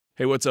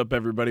Hey, what's up,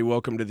 everybody?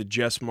 Welcome to the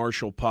Jess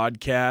Marshall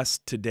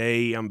podcast.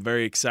 Today, I'm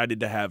very excited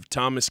to have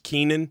Tomas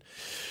Keenan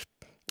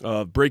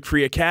of Break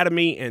Free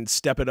Academy and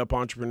Step It Up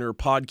Entrepreneur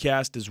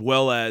podcast, as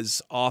well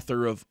as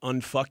author of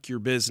Unfuck Your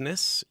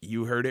Business.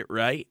 You heard it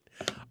right.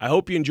 I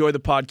hope you enjoy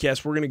the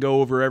podcast. We're going to go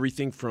over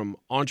everything from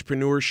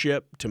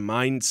entrepreneurship to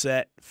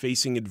mindset,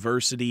 facing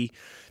adversity,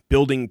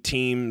 building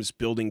teams,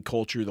 building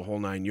culture, the whole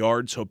nine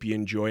yards. Hope you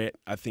enjoy it.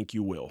 I think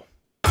you will.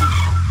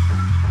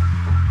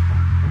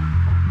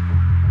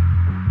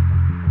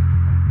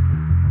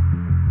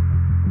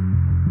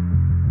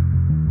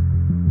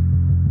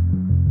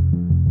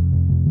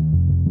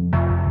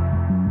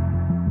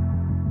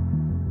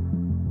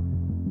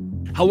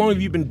 How long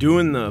have you been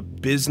doing the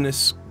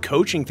business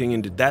coaching thing,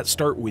 and did that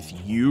start with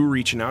you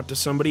reaching out to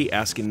somebody,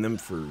 asking them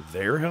for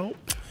their help?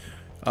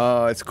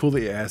 It's cool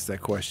that you asked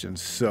that question.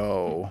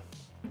 So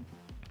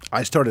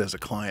I started as a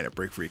client at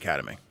Break Free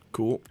Academy.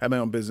 Cool. I had my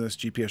own business,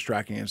 GPS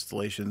tracking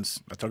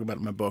installations. I talk about it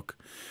in my book.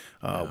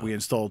 We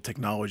installed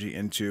technology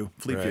into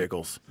fleet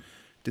vehicles.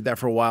 Did that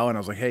for a while, and I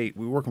was like, hey,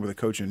 we were working with a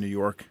coach in New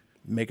York,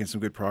 making some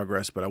good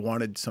progress, but I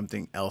wanted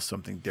something else,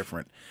 something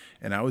different.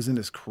 And I was in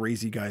this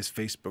crazy guy's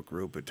Facebook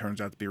group. It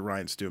turns out to be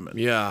Ryan Stewman.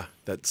 Yeah,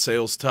 that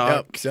sales talk.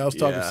 Yep, sales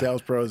talk and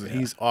sales pros, and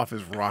he's off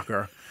his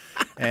rocker.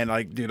 And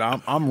like, dude,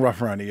 I'm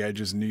rough around the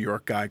edges, New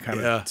York guy, kind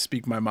of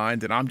speak my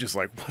mind, and I'm just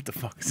like, what the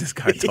fuck is this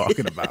guy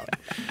talking about?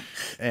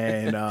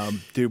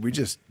 And dude,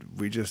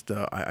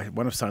 I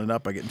went up signing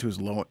up. I get into his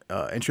low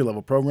entry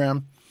level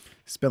program,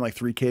 spend like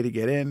 $3K to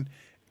get in,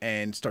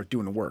 and start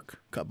doing the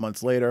work. A couple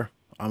months later,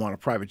 I'm on a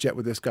private jet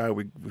with this guy.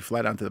 We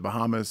fly down to the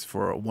Bahamas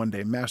for a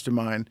one-day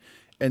mastermind.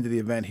 End of the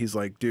event, he's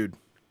like, dude,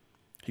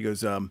 he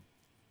goes, I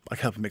can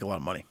help you make a lot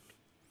of money.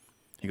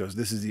 He goes,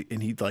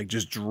 and he like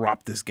just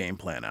dropped this game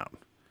plan out.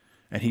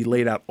 And he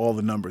laid out all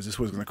the numbers. This is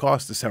what it's going to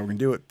cost. This is how we're going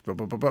to do it. Blah,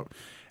 blah, blah, blah.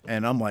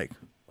 And I'm like,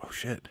 oh,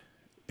 shit.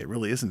 It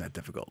really isn't that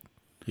difficult.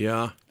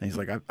 Yeah. And he's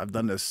like, I've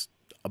done this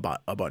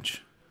about a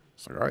bunch.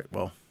 It's like, all right,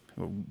 well,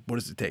 what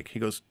does it take? He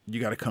goes, you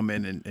got to come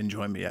in and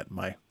join me at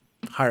my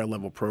higher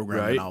level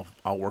program, and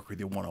I'll work with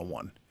you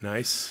one-on-one.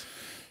 Nice.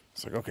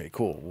 It's like, okay,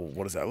 cool. Well,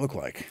 what does that look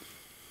like?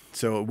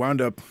 So it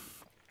wound up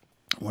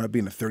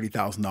being a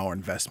 $30,000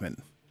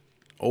 investment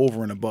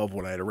over and above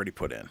what I had already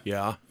put in.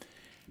 Yeah.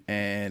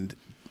 And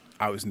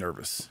I was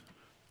nervous.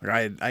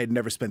 Like I had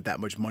never spent that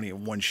much money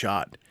in one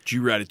shot. Did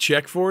you write a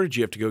check for it? Did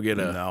you have to go get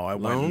a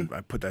loan? Went and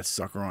I put that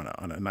sucker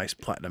on a nice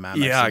platinum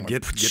Amex. Yeah,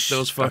 get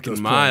those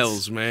fucking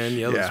miles, man.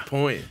 Yeah, those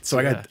points.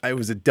 So I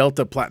was a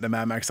Delta Platinum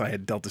Amex. I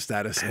had Delta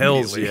status.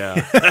 Hells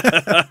yeah.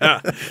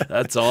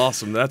 That's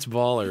awesome. That's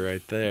baller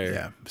right there.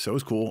 Yeah, so it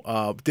was cool.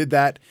 Did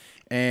that,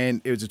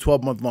 and it was a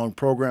 12-month long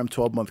program,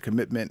 12-month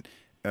commitment.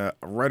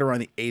 Right around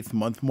the 8th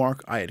month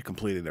mark, I had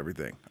completed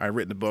everything. I had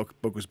written the book.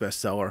 Book was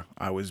bestseller.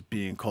 I was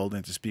being called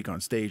in to speak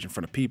on stage in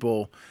front of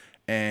people.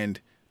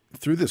 And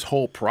through this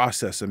whole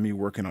process of me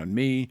working on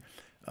me,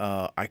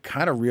 I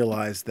kind of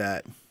realized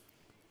that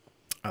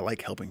I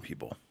like helping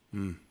people.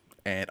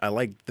 And I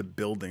like the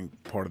building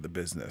part of the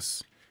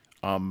business.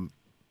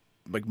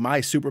 Like my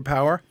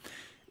superpower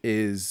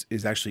is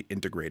actually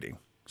integrating.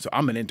 So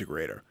I'm an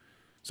integrator.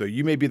 So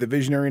you may be the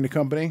visionary in the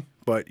company,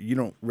 but you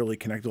don't really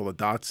connect all the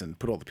dots and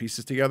put all the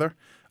pieces together.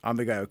 I'm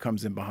the guy who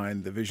comes in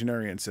behind the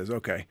visionary and says,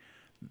 okay,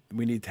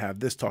 we need to have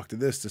this talk to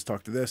this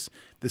talk to this.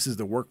 This is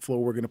the workflow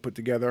we're going to put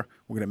together.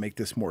 We're going to make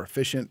this more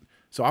efficient.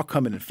 So I'll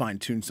come in and fine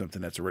tune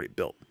something that's already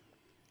built.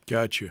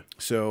 Gotcha.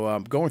 So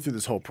going through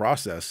this whole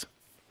process,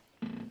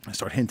 I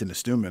start hinting to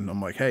Stewman.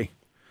 I'm like, hey,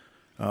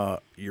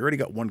 you already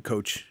got one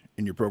coach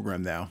in your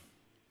program now,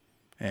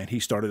 and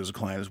he started as a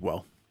client as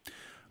well.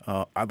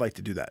 I'd like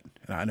to do that,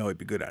 and I know I'd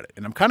be good at it.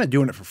 And I'm kind of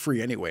doing it for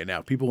free anyway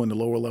now. People in the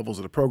lower levels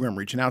of the program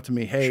reaching out to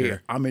me, hey,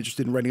 I'm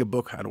interested in writing a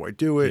book. How do I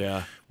do it?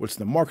 Yeah. What's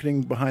the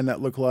marketing behind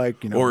that look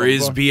like? You know, or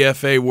is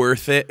BFA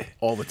worth it?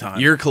 All the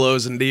time. You're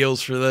closing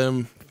deals for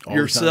them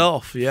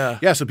yourself. Yeah.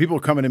 Yeah, so people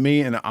are coming to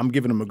me, and I'm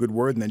giving them a good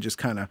word and then just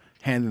kind of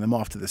handing them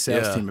off to the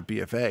sales team at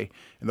BFA.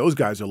 And those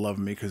guys are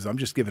loving me because I'm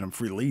just giving them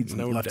free leads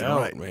left and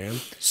right. Man.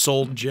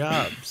 Sold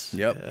jobs.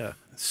 Yep. Yeah.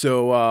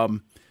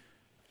 So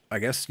I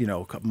guess, you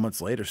know, a couple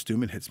months later,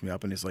 Stewman hits me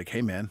up and he's like,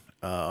 hey, man,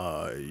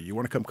 you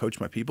want to come coach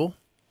my people?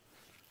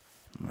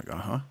 I'm like,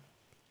 uh-huh.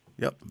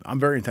 Yep. I'm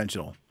very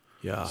intentional.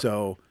 Yeah.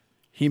 So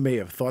he may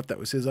have thought that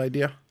was his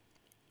idea.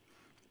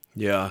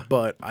 Yeah.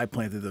 But I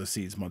planted those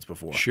seeds months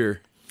before.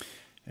 Sure.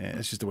 And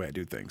it's just the way I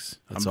do things.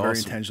 That's I'm very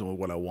awesome. intentional with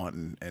what I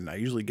want, and I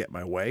usually get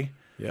my way.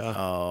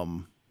 Yeah.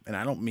 And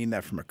I don't mean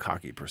that from a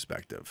cocky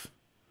perspective.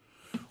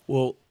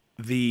 Well,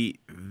 the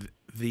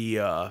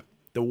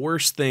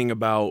worst thing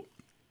about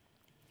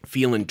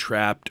feeling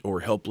trapped or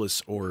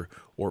helpless or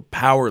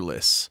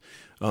powerless,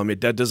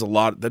 that does a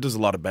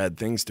lot of bad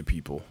things to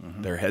people,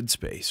 their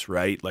headspace,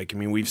 right? Like, I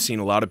mean, we've seen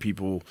a lot of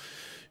people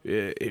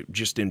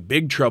just in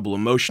big trouble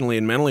emotionally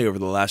and mentally over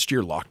the last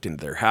year, locked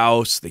into their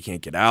house. They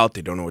can't get out.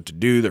 They don't know what to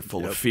do. They're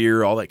full of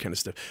fear, all that kind of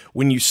stuff.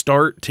 When you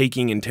start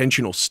taking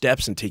intentional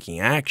steps and taking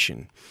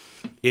action,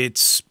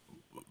 it's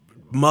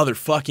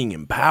motherfucking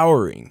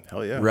empowering.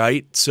 Hell yeah.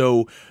 Right?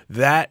 So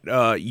that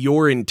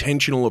your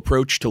intentional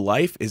approach to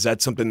life, is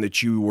that something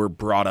that you were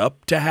brought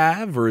up to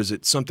have, or is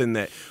it something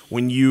that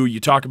when you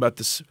talk about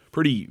this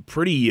pretty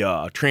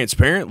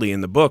transparently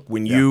in the book,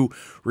 when you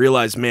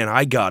realize, man,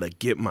 I gotta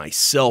get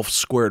myself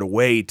squared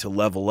away to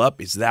level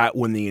up, is that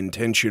when the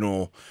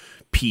intentional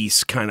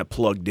piece kind of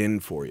plugged in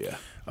for you?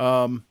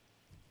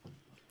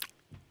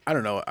 I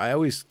don't know. I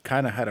always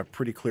kind of had a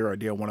pretty clear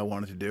idea of what I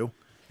wanted to do.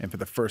 And for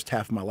the first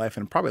half of my life,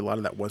 and probably a lot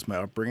of that was my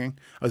upbringing,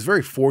 I was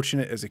very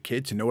fortunate as a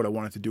kid to know what I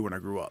wanted to do when I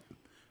grew up.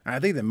 And I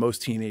think that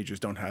most teenagers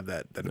don't have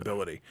that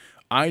ability.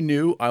 I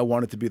knew I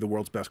wanted to be the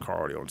world's best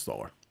car audio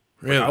installer.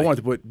 Really? Like, I wanted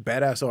to put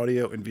badass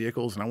audio in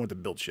vehicles, and I wanted to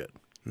build shit.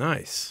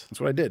 Nice. That's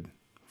what I did.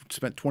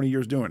 Spent 20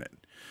 years doing it.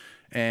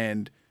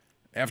 And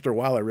after a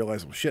while, I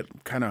realized, well, shit,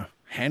 I'm kind of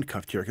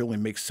handcuffed here. I can only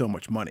make so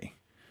much money.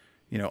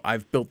 You know,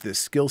 I've built this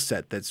skill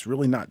set that's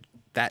really not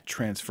that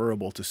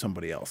transferable to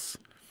somebody else.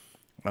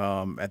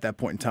 At that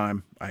point in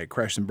time, I had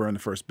crashed and burned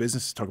the first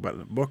business, talk about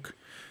it in the book.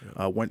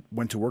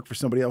 Went to work for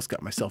somebody else,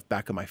 got myself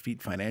back on my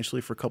feet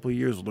financially for a couple of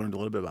years, learned a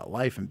little bit about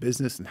life and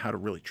business and how to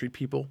really treat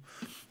people.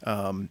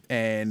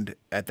 And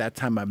at that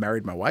time, I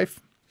married my wife.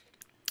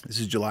 This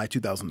is July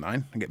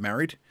 2009. I get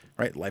married,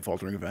 right?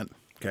 Life-altering event,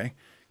 okay?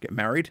 Get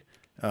married.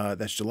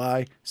 That's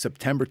July.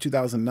 September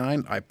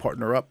 2009, I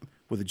partner up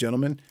with a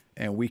gentleman,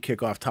 and we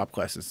kick off Top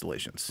Class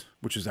Installations,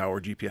 which is our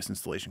GPS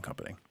installation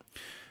company.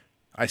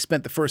 I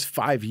spent the first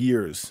 5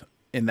 years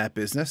in that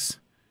business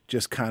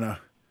just kind of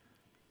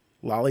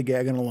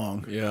lollygagging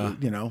along. Yeah.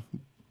 You know,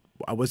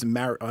 I wasn't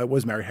married. I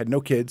was married, had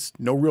no kids,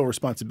 no real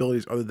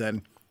responsibilities other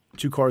than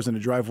 2 cars in a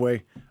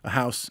driveway, a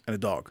house, and a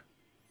dog.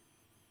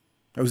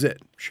 That was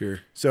it.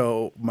 Sure.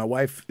 So my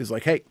wife is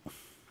like, hey,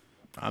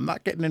 I'm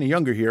not getting any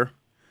younger here.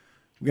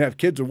 We're going to have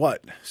kids or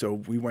what? So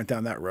we went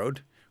down that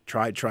road.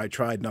 Tried,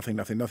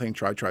 nothing,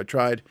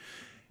 tried.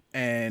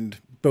 And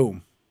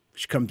boom.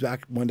 She comes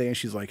back one day and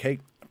she's like, hey,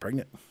 I'm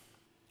pregnant.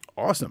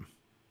 Awesome.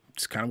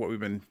 It's kind of what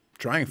we've been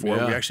trying for.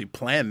 Yeah. We actually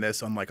planned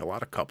this, unlike a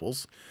lot of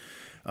couples.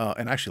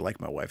 And I actually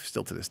like my wife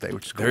still to this day,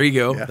 which is cool. There you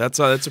go. Yeah. That's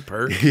a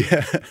perk.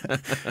 Yeah.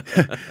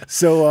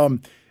 So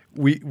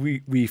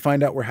we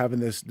find out we're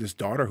having this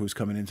daughter who's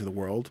coming into the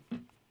world.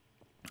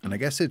 And I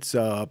guess it's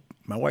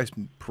my wife's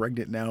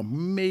pregnant now,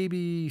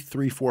 maybe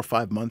 3, 4,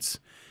 5 months.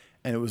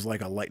 And it was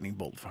like a lightning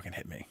bolt fucking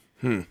hit me.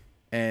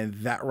 And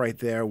that right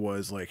there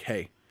was like,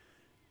 hey,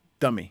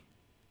 dummy,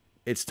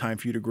 it's time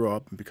for you to grow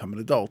up and become an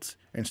adult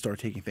and start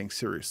taking things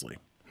seriously.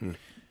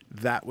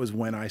 That was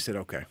when I said,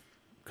 okay.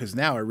 Because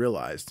now I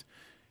realized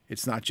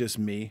it's not just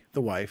me,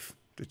 the wife,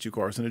 the 2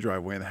 cars in the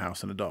driveway, and the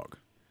house and a dog.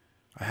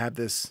 I have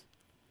this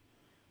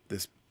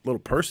little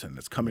person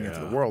that's coming into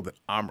the world that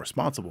I'm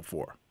responsible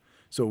for.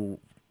 So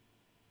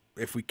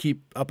if we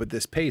keep up at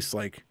this pace,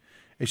 like,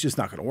 it's just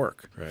not going to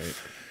work. Right.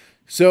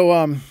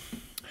 So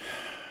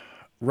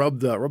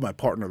rubbed my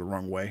partner the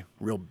wrong way,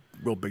 real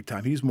big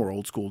time. He's more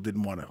old school,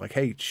 didn't want to, like,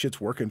 hey, shit's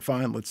working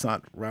fine, let's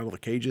not rattle the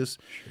cages.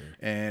 Sure.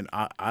 And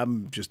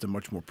I'm just a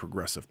much more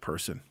progressive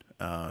person.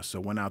 So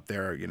went out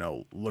there, you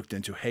know, looked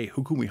into, hey,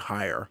 who can we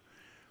hire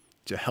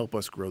to help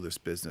us grow this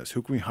business?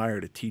 Who can we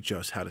hire to teach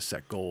us how to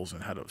set goals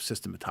and how to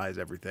systematize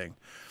everything?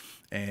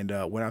 And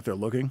went out there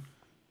looking.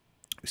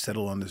 We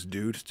settled on this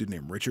dude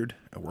named Richard.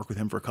 I worked with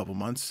him for a couple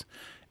months.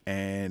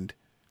 And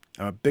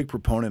I'm a big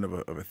proponent of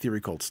a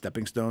theory called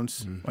stepping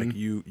stones. Like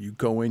you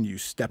go in, you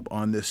step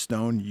on this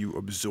stone, you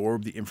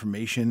absorb the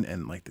information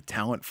and like the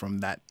talent from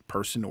that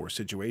person or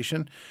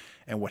situation.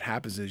 And what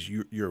happens is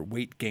your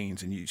weight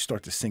gains and you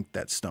start to sink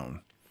that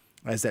stone.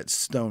 As that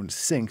stone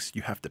sinks,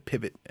 you have to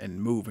pivot and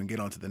move and get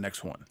on to the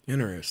next one.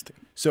 Interesting.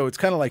 So it's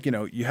kind of like, you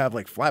know, you have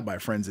like flyby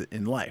friends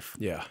in life.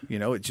 Yeah. You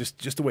know, it's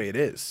just the way it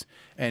is.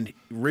 And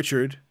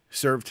Richard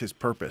served his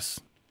purpose.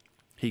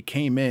 He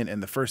came in,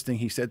 and the first thing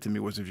he said to me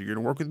was, if you're going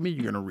to work with me,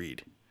 you're going to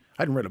read.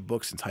 I hadn't read a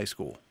book since high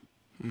school.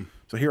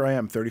 So here I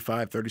am,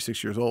 35,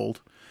 36 years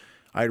old.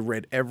 I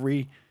read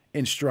every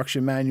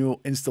instruction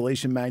manual,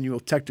 installation manual,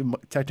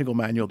 technical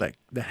manual that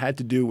had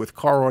to do with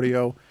car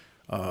audio,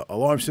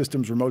 alarm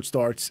systems, remote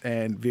starts,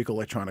 and vehicle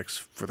electronics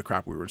for the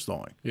crap we were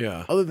installing.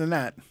 Yeah. Other than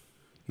that,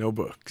 no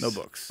books. no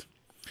books.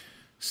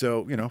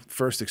 So, you know,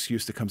 first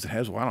excuse that comes to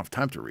head is, well, I don't have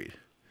time to read.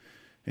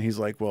 And he's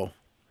like, well,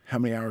 how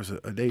many hours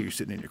a day are you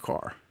sitting in your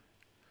car?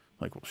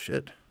 Like, well,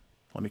 shit,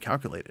 let me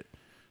calculate it.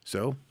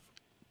 So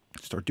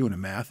start doing the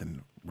math,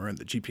 and we're in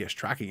the GPS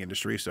tracking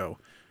industry, so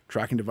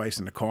tracking device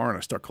in the car, and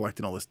I start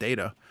collecting all this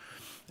data.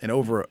 And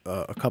over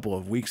a couple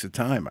of weeks of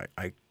time,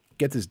 I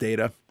get this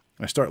data,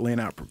 and I start laying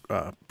out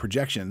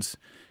projections,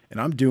 and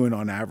I'm doing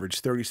on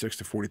average 36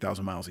 to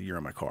 40,000 miles a year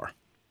in my car.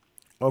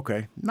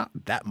 Okay, not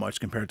that much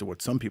compared to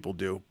what some people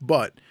do,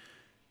 but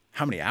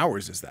how many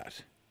hours is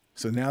that?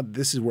 So now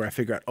this is where I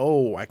figure out,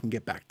 oh, I can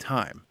get back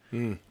time.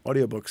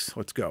 Audiobooks,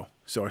 let's go.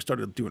 So I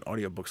started doing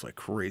audiobooks like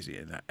crazy.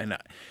 And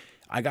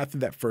I got through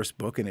that first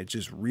book, and it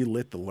just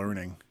relit the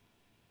learning,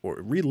 or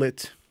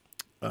relit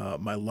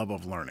my love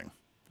of learning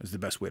is the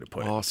best way to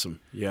put it.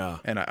 Awesome. Yeah.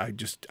 And I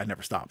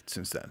never stopped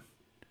since then.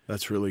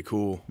 That's really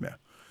cool. Yeah.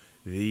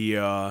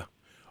 The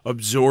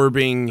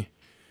absorbing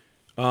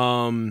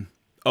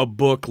A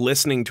book,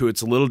 listening to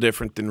it's a little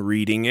different than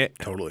reading it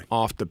Totally.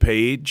 off the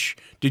page.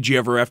 Did you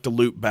ever have to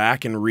loop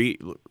back and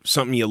read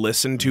something you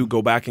listened to,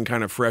 go back and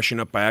kind of freshen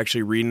up by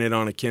actually reading it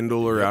on a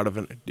Kindle or out of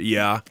an,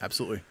 yeah.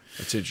 Absolutely.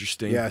 That's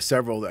interesting. Yeah,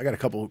 several. I got a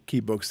couple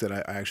key books that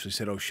I actually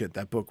said, oh shit,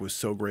 that book was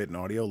so great in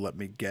audio. Let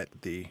me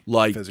get the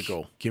Like,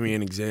 physical give me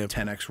an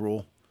example. 10X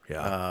rule.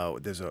 Yeah.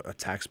 There's a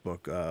tax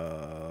book.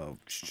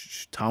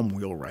 Tom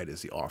Wheelwright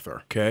is the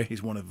author. Okay.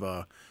 He's one of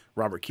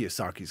Robert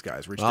Kiyosaki's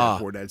guys, Rich Dad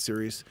Poor Dad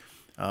series.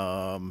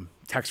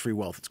 Tax-Free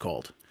Wealth, it's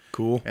called.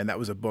 Cool. And that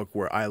was a book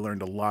where I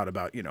learned a lot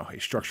about,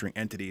 structuring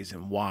entities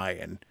and why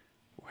and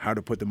how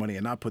to put the money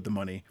and not put the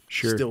money.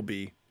 Sure. Still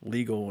be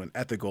legal and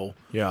ethical.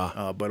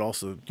 Yeah. But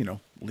also,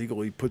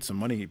 legally put some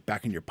money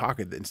back in your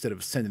pocket instead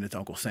of sending it to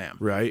Uncle Sam.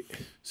 Right.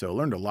 So I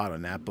learned a lot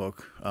on that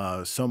book.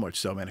 So much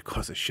so, man, it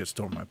caused a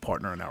shitstorm. My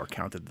partner and our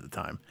accountant at the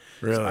time.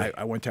 Really? So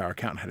I went to our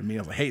accountant, had a meeting.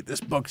 I was like, hey,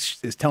 this book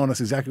is telling us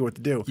exactly what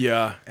to do.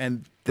 Yeah.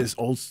 And this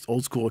old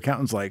school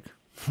accountant's like,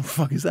 what the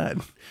fuck is that?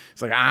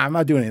 It's like, I'm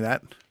not doing any of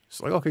that.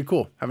 It's like, okay,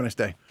 cool. Have a nice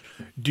day.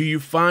 Do you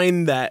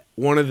find that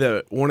one of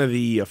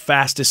the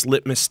fastest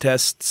litmus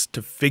tests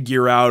to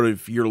figure out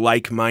if you're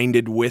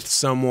like-minded with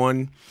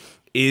someone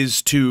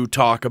is to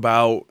talk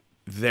about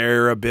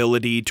their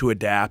ability to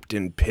adapt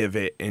and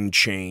pivot and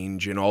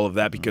change and all of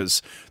that?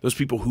 Because those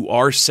people who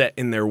are set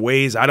in their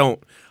ways, I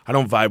don't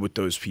vibe with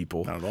those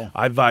people. Not at all.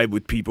 I vibe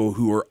with people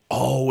who are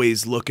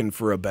always looking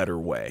for a better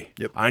way.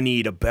 Yep. I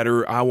need a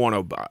better. I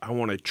want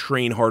to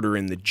train harder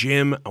in the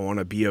gym. I want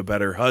to be a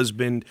better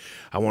husband.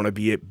 I want to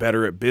be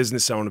better at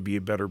business. I want to be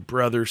a better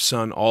brother,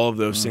 son. All of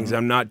those things.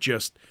 I'm not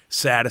just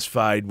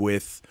satisfied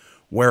with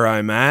where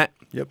I'm at.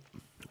 Yep.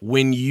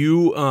 When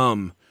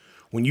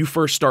you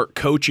first start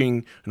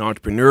coaching an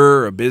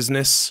entrepreneur, a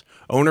business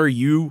owner,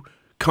 you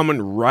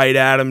coming right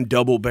at them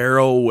double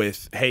barrel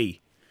with, hey,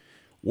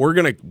 we're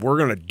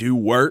gonna do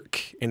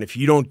work, and if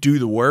you don't do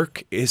the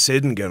work, it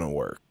isn't gonna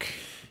work.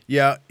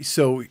 Yeah,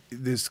 so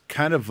there's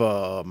kind of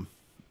a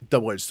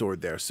double-edged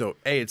sword there. So,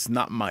 A, it's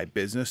not my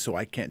business, so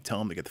I can't tell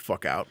them to get the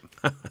fuck out.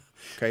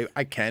 Okay,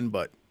 I can,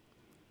 but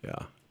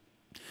yeah.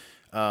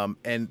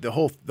 And the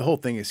whole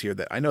thing is here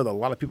that I know that a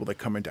lot of people that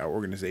come into our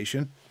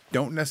organization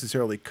don't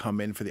necessarily come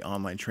in for the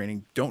online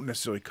training, don't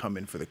necessarily come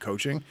in for the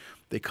coaching.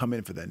 They come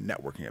in for the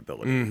networking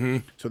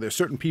ability. So there's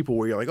certain people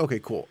where you're like, okay,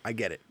 cool, I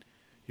get it.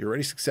 You're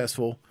already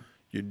successful.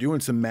 You're doing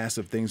some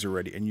massive things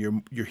already, and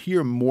you're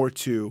here more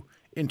to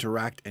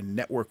interact and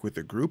network with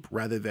the group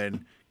rather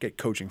than get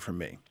coaching from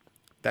me.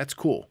 That's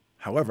cool.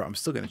 However, I'm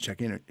still going to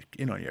check in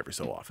on you every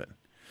so often.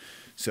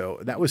 So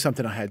that was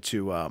something I had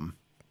to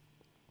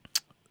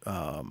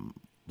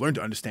learn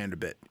to understand a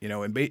bit,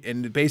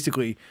 and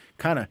basically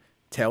kind of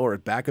tailor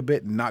it back a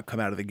bit and not come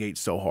out of the gate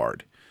so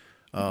hard.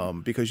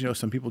 Because,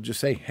 some people just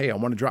say, hey, I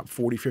want to drop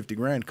 40, 50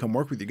 grand, come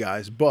work with you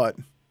guys, but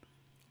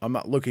I'm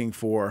not looking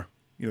for,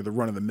 the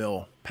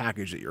run-of-the-mill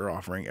package that you're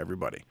offering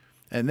everybody.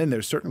 And then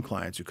there's certain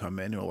clients who come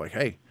in who are like,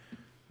 hey,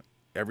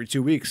 every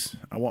 2 weeks,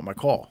 I want my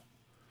call.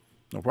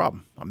 No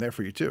problem. I'm there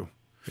for you too.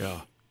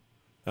 Yeah,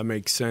 that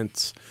makes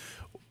sense.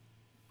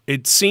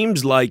 It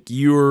seems like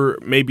you're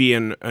maybe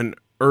an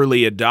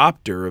early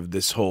adopter of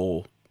this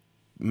whole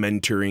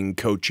mentoring,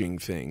 coaching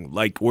thing.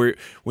 Like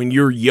when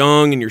you're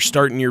young and you're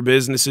starting your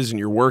businesses and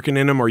you're working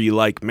in them, are you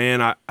like,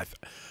 man, I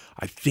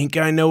think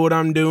I know what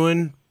I'm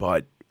doing,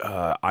 but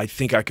I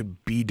think I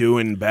could be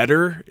doing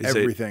better?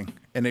 Everything.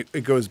 And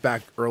it goes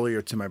back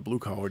earlier to my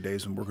blue-collar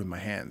days and working with my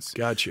hands.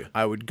 Gotcha.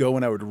 I would go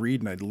and I would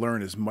read and I'd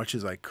learn as much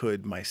as I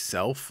could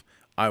myself.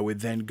 I would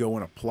then go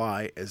and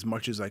apply as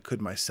much as I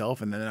could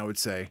myself, and then I would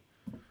say,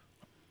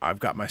 I've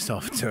got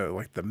myself to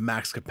like the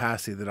max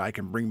capacity that I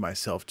can bring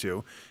myself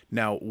to.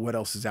 Now, what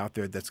else is out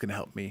there that's going to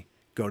help me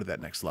go to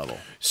that next level?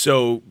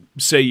 So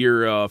say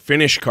you're a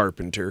finish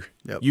carpenter.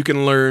 Yep. You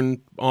can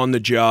learn on the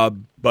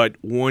job, but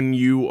when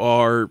you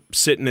are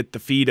sitting at the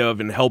feet of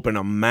and helping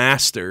a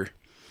master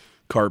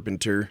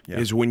carpenter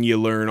is when you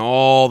learn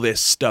all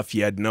this stuff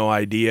you had no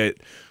idea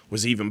it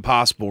was even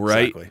possible,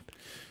 right? Exactly.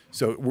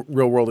 So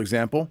real world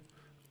example.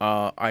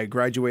 I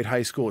graduate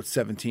high school at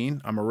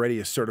 17. I'm already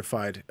a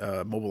certified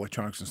mobile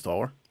electronics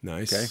installer.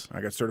 Nice. Okay.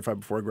 I got certified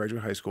before I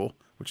graduated high school,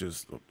 which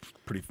is a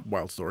pretty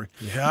wild story.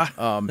 Yeah.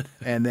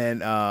 And then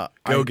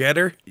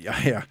Go-getter?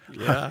 Yeah.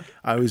 Yeah.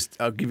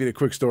 I'll give you the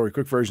quick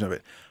version of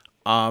it.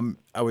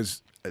 I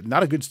was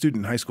not a good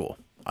student in high school.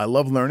 I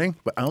love learning,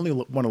 but I only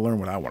want to learn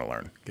what I want to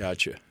learn.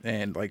 Gotcha.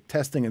 And like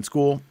testing in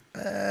school,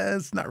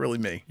 it's not really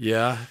me.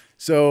 Yeah.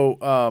 So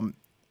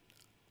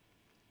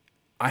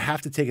I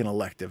have to take an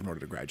elective in order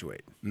to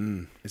graduate.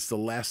 It's the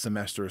last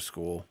semester of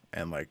school,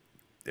 and like,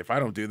 if I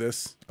don't do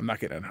this, I'm not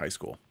getting out of high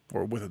school,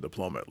 or with a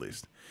diploma at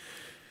least.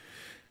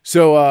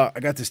 So I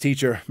got this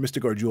teacher,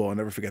 Mr. Gargiulo. I'll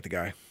never forget the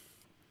guy.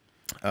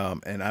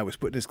 And I was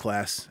put in his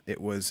class.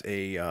 It was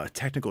a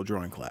technical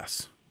drawing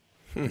class.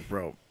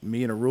 Bro,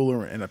 me and a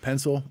ruler and a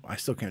pencil, I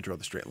still can't draw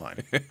the straight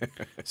line.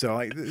 So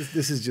like,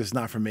 this is just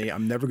not for me.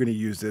 I'm never going to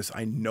use this.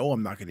 I know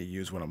I'm not going to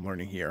use what I'm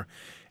learning here.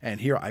 And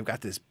here I've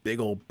got this big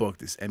old book,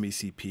 this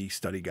MECP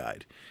study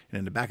guide. And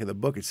in the back of the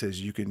book, it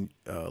says you can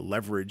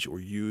leverage or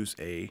use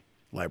a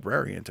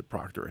librarian to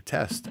proctor a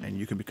test and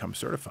you can become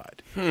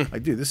certified.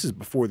 Like, dude, this is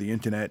before the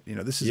internet. You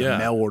know, this is a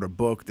mail order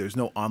book. There's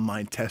no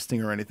online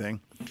testing or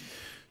anything.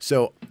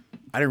 So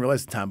I didn't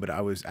realize at the time, but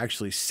I was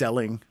actually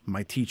selling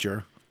my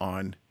teacher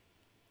on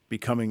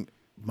becoming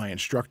my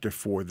instructor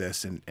for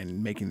this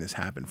and making this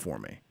happen for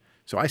me.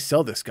 So I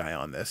sell this guy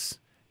on this.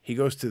 He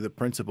goes to the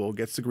principal,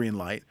 gets the green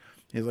light.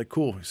 He's like,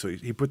 cool. So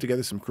he put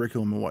together some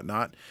curriculum and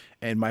whatnot.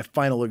 And my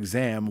final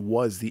exam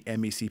was the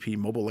MECP,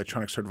 Mobile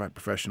Electronic Certified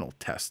Professional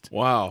test.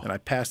 Wow. And I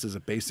passed as a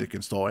basic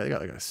installer. I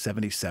got like a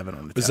 77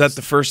 on the test. Was that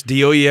the first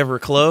deal you ever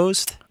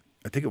closed?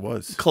 I think it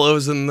was.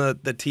 Closing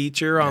the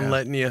teacher on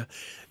letting you.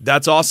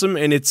 That's awesome.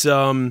 And it's,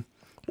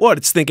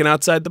 it's thinking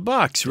outside the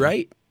box,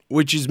 right?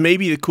 Which is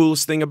maybe the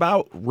coolest thing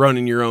about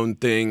running your own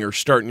thing or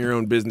starting your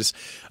own business.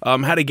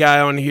 Had a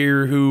guy on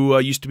here who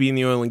used to be in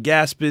the oil and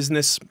gas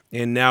business,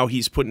 and now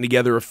he's putting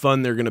together a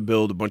fund. They're going to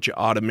build a bunch of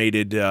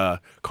automated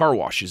car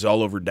washes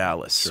all over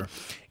Dallas. Sure.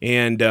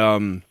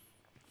 And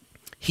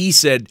he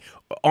said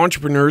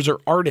entrepreneurs are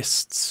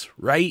artists,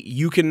 right?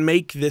 You can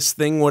make this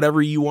thing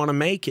whatever you want to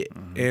make it.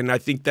 And I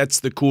think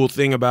that's the cool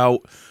thing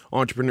about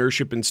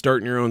entrepreneurship and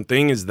starting your own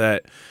thing is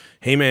that,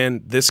 hey,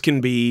 man, this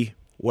can be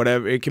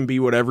whatever, it can be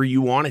whatever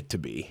you want it to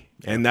be.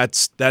 And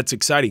that's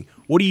exciting.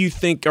 What do you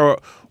think, or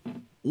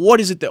what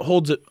is it that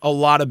holds a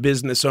lot of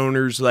business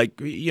owners, like,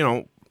 you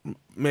know,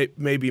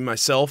 maybe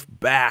myself,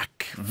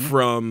 back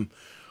from,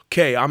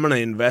 okay, I'm going to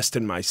invest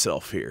in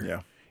myself here?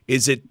 Yeah.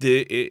 Is it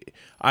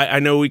I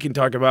know we can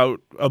talk about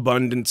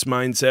abundance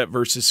mindset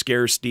versus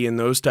scarcity and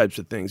those types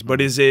of things, but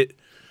is it,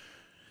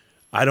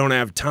 I don't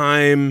have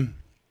time,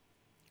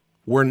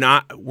 we're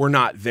not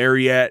there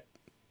yet,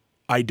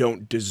 I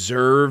don't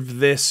deserve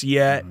this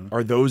yet?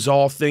 Are those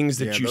all things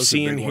that you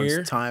see in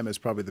here? Time is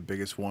probably the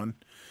biggest one.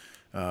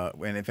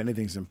 And if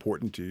anything's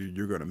important to you,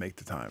 you're going to make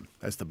the time.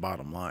 That's the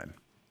bottom line.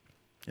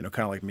 You know,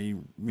 kind of like me,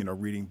 you know,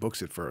 reading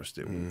books at first.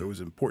 It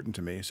was important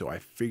to me, so I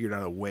figured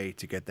out a way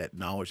to get that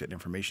knowledge, that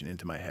information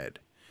into my head.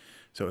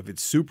 So if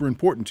it's super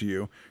important to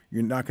you,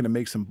 you're not going to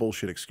make some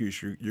bullshit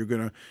excuse. You're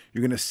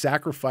gonna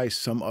sacrifice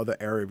some other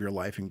area of your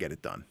life and get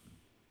it done.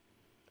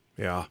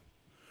 Yeah.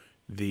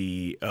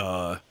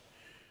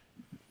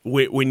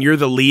 When you're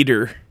the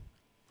leader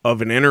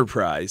of an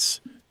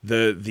enterprise,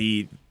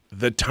 the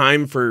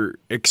time for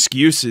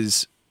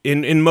excuses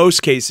in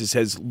most cases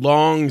has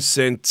long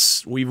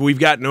since we've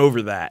gotten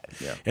over that.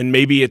 Yeah. And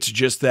maybe it's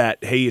just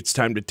that, hey, it's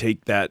time to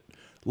take that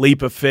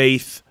leap of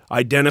faith,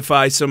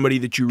 identify somebody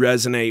that you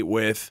resonate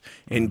with,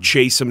 and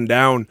chase them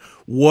down.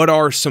 What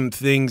are some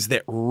things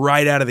that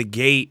right out of the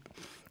gate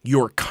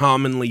you're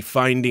commonly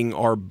finding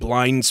are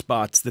blind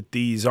spots that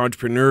these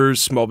entrepreneurs,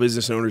 small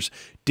business owners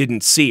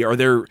didn't see? Are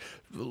there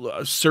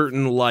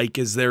certain,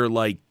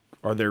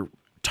 are there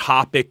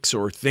topics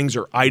or things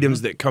or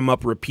items that come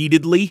up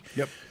repeatedly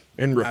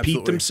and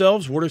repeat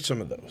themselves? What are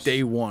some of those?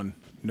 Day one,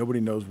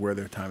 nobody knows where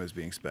their time is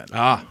being spent.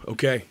 Ah,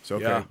 okay.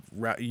 So,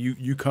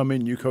 you come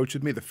in, you coach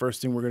with me. The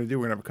first thing we're going to do,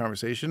 we're going to have a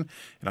conversation,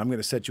 and I'm going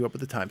to set you up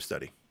with a time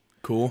study.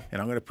 Cool.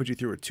 And I'm going to put you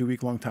through a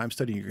 2-week-long time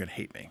study, and you're going to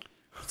hate me.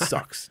 It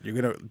sucks. You're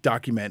going to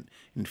document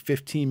in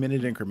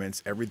 15-minute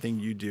increments everything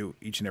you do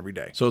each and every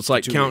day. So it's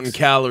like counting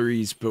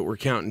calories, but we're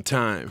counting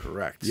time.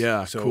 Correct.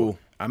 Yeah, so cool.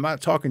 I'm not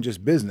talking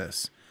just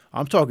business.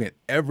 I'm talking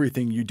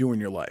everything you do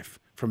in your life,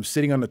 from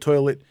sitting on the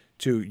toilet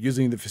to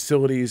using the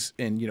facilities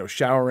and, you know,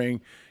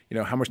 showering, you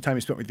know, how much time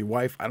you spent with your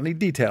wife. I don't need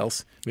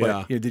details,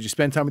 but you know, did you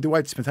spend time with your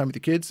wife? Did you spend time with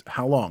your kids?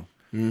 How long?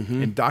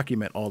 And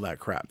document all that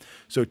crap.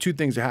 So 2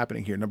 things are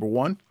happening here. Number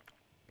 1,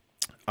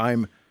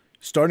 I'm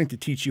starting to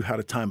teach you how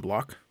to time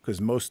block,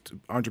 because most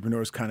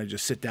entrepreneurs kind of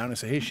just sit down and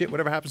say, hey, shit,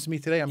 whatever happens to me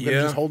today, I'm going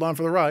to just hold on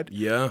for the ride.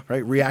 Yeah.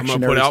 Right? Reactionary.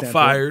 I'm going to put out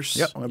fires.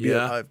 Yep. I'm going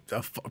to be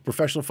a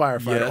professional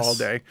firefighter all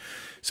day.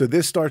 So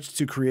this starts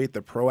to create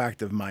the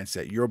proactive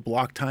mindset. You're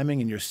block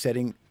timing and you're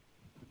setting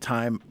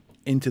time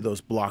into those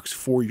blocks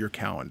for your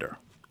calendar.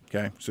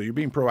 Okay? So you're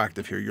being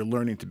proactive here. You're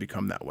learning to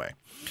become that way.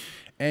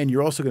 And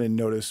you're also going to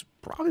notice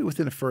probably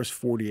within the first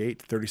 48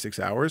 to 36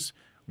 hours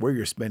where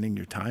you're spending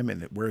your time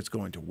and where it's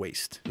going to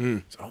waste.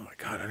 So, oh my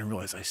God, I didn't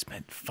realize I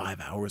spent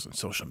 5 hours on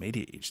social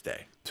media each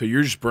day. So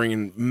you're just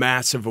bringing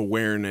massive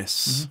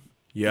awareness.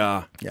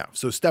 Yeah. Yeah.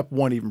 So step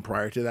 1, even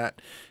prior to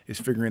that, is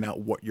figuring out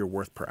what you're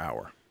worth per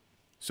hour.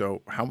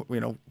 So how, you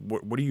know,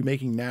 what are you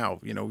making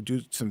now? You know,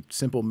 do some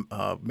simple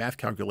math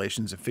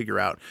calculations and figure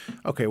out,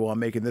 okay, well, I'm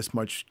making this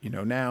much, you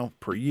know, now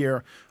per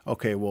year.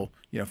 Okay, well,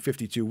 you know,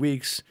 52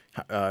 weeks,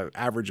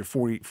 average of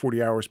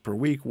 40 hours per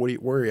week. Where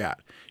are you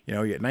at? You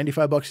know, you at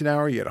 $95 an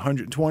hour, you at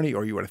 120,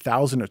 or you at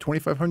 1,000 or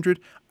 2,500.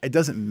 It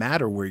doesn't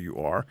matter where you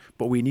are,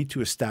 but we need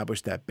to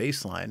establish that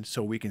baseline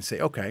so we can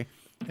say, okay,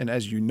 and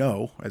as you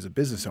know, as a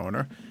business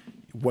owner,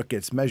 what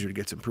gets measured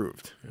gets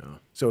improved. Yeah.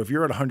 So if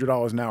you're at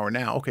 $100 an hour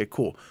now, okay,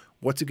 cool.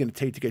 What's it going to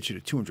take to get you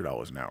to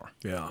 $200 an hour?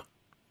 Yeah.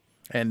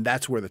 And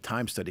that's where the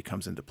time study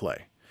comes into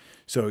play.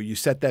 So you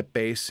set that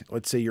base.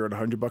 Let's say you're at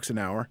 $100 an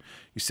hour.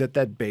 You set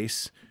that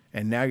base,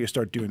 and now you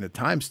start doing the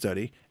time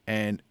study.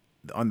 And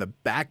on the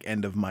back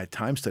end of my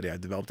time study I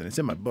developed, and it's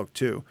in my book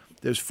too,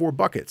 there's 4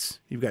 buckets.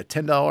 You've got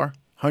 $10,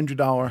 $100,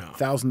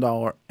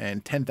 $1,000,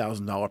 and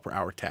 $10,000 per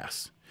hour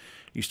tasks.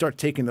 You start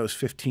taking those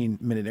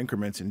 15-minute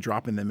increments and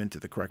dropping them into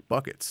the correct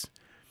buckets.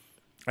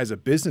 As a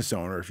business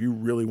owner, if you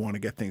really want to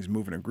get things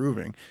moving and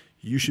grooving,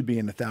 you should be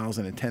in the $1,000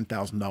 and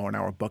 $10,000 an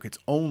hour buckets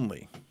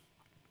only.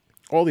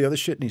 All the other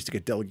shit needs to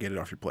get delegated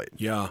off your plate.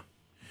 Yeah.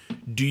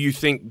 Do you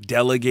think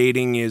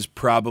delegating is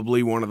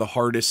probably one of the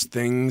hardest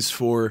things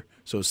for,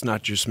 so it's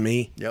not just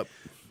me? Yep.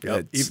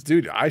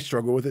 Dude, I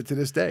struggle with it to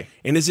this day.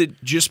 And is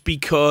it just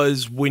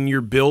because when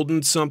you're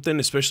building something,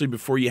 especially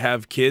before you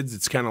have kids,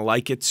 it's kind of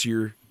like it's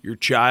your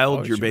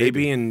child, your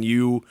baby, and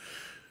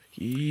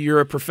you're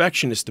a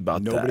perfectionist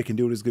about that. Nobody can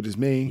do it as good as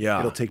me. Yeah.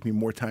 It'll take me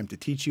more time to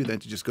teach you than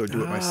to just go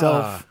do it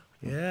myself.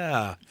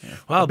 Yeah.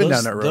 Wow, been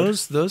down that road.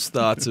 those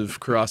thoughts have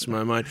crossed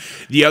my mind.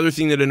 The other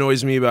thing that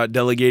annoys me about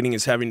delegating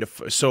is having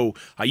to so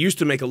I used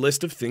to make a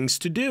list of things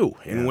to do.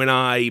 And when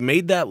I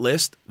made that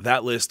list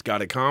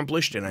got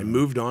accomplished and I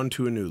moved on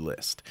to a new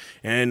list.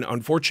 And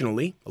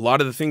unfortunately, a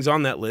lot of the things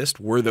on that list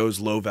were those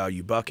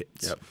low-value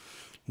buckets. Yep.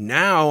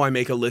 Now I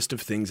make a list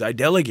of things I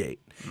delegate,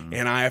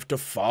 and I have to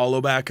follow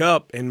back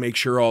up and make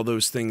sure all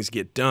those things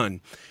get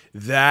done.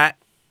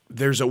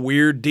 There's a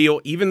weird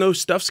deal. Even though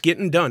stuff's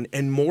getting done,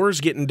 and more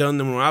is getting done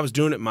than when I was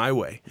doing it my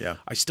way,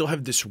 I still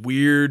have this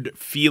weird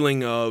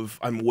feeling of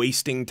I'm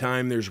wasting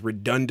time. There's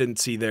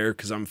redundancy there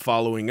because I'm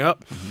following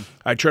up.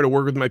 I try to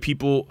work with my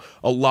people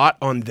a lot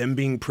on them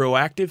being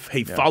proactive.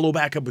 Hey, follow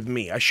back up with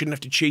me. I shouldn't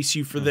have to chase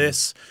you for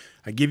this.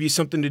 I give you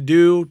something to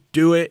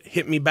do it,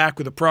 hit me back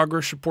with a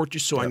progress report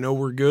just so I know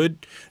we're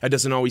good. That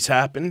doesn't always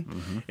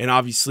happen. And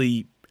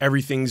obviously,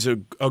 everything's a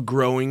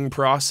growing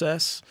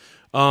process.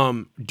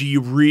 Do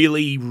you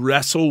really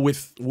wrestle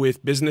with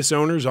business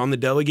owners on the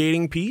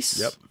delegating piece?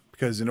 Yep.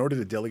 Because in order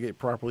to delegate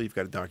properly, you've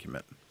got to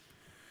document.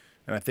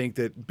 And I think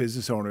that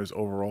business owners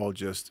overall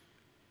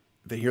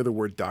they hear the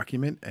word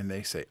document and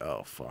they say,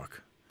 oh,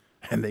 fuck.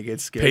 And they get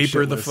scared.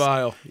 Paper the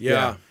file.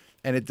 Yeah.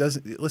 And it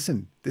doesn't,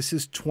 listen, this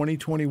is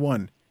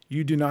 2021.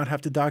 You do not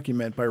have to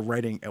document by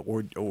writing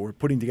or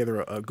putting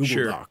together a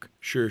Google Doc.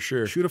 Sure.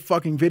 Shoot a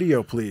fucking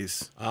video,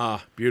 please.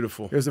 Ah,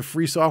 beautiful. There's a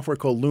free software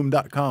called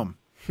loom.com.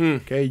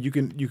 Okay, you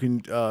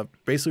can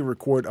basically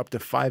record up to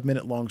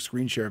 5-minute long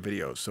screen share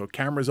videos. So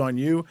camera's on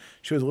you,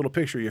 shows a little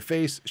picture of your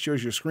face,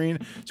 shows your screen.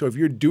 So if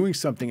you're doing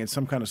something in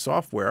some kind of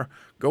software,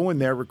 go in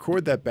there,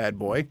 record that bad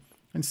boy,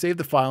 and save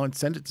the file and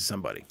send it to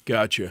somebody.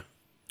 Gotcha.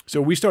 So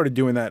we started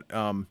doing that.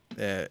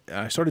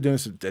 I started doing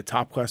this at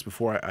Top Class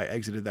before I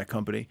exited that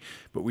company,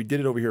 but we did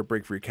it over here at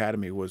Break Free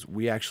Academy.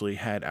 We actually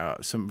had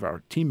some of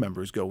our team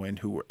members go in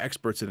who were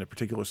experts in a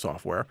particular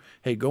software.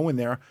 Hey, go in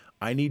there.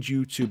 I need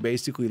you to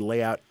basically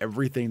lay out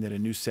everything that a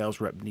new sales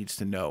rep needs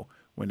to know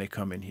when they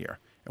come in here.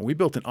 And we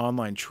built an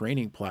online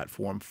training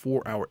platform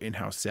for our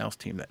in-house sales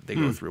team that they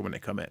go through when they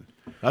come in.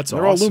 That's awesome.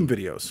 They're all Loom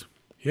videos.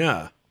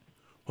 Yeah.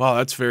 Wow,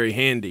 that's very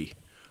handy.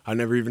 I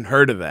never even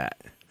heard of that.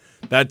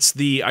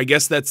 I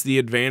guess that's the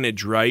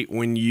advantage, right?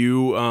 When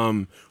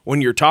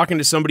you're talking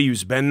to somebody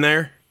who's been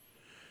there,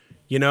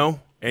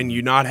 and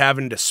you're not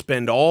having to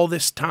spend all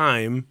this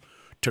time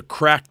to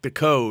crack the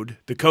code.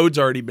 The code's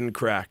already been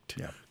cracked.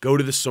 Yeah. Go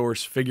to the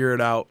source, figure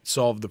it out,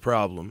 solve the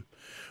problem.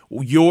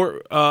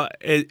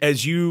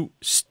 As you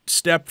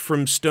step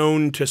from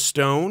stone to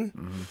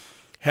stone,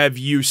 have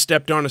you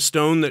stepped on a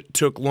stone that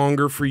took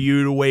longer for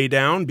you to weigh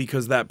down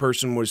because that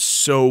person was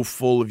so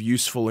full of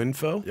useful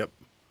info? Yep.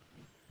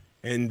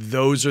 And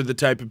those are the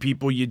type of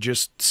people you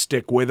just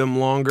stick with them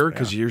longer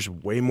because there's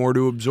way more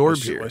to absorb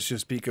here. Let's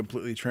just be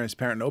completely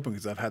transparent and open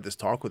because I've had this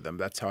talk with them.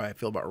 That's how I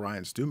feel about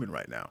Ryan Stewman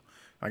right now.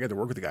 I get to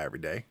work with the guy every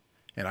day,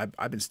 and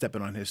I've been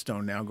stepping on his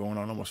stone now going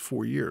on almost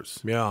 4 years.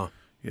 Yeah.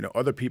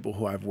 Other people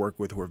who I've worked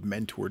with who have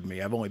mentored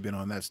me, I've only been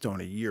on that stone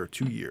a year,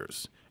 2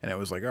 years. And I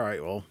was like, all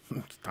right, well,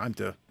 it's time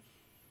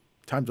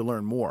to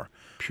learn more.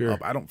 Sure.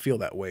 I don't feel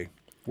that way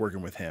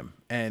working with him.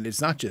 And it's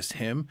not just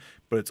him,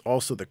 but it's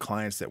also the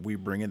clients that we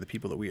bring in, the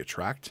people that we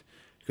attract,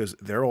 because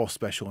they're all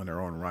special in their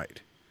own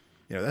right.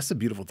 That's the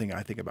beautiful thing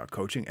I think about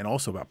coaching and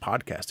also about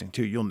podcasting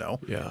too,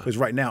 Yeah. Because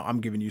right now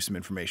I'm giving you some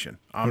information.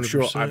 I'm 100%.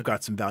 Sure I've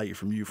got some value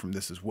from you from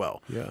this as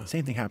well. Yeah.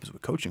 Same thing happens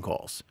with coaching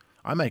calls.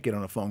 I might get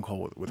on a phone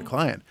call with a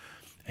client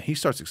and he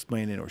starts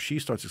explaining or she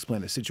starts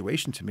explaining a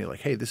situation to me like,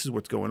 hey, this is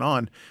what's going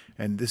on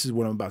and this is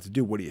what I'm about to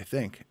do. What do you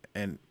think?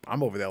 And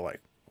I'm over there like,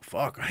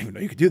 fuck, I didn't even know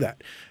you could do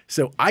that.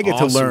 So I get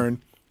to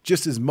learn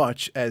just as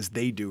much as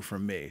they do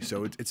from me.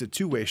 So it's a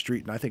two-way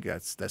street, and I think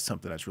that's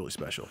something that's really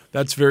special.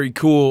 That's very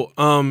cool.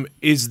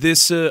 Is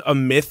this a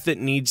myth that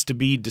needs to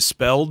be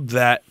dispelled,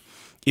 that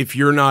if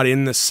you're not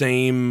in the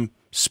same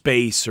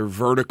space or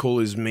vertical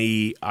as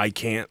me, I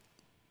can't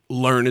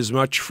learn as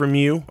much from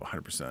you?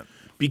 100%.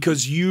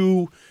 Because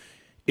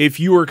if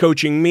you were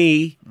coaching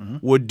me,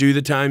 would do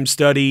the time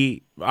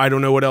study, I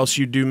don't know what else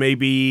you'd do,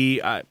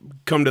 maybe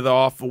come to the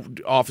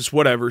office,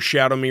 whatever,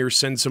 shadow me or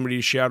send somebody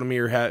to shadow me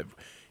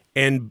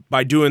and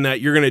by doing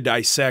that, you're going to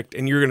dissect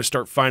and you're going to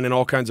start finding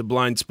all kinds of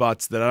blind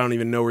spots that I don't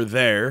even know are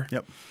there.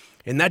 Yep.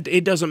 And that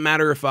it doesn't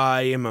matter if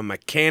I am a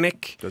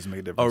mechanic, doesn't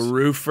make a difference. A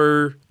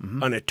roofer,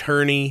 an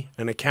attorney,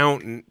 an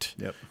accountant.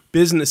 Yep.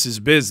 Business is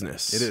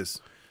business. It is.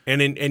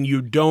 And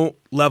you don't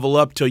level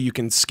up till you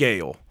can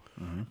scale.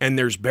 And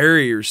there's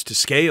barriers to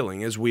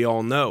scaling, as we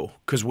all know,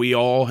 because we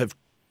all have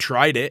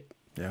tried it.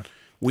 Yeah.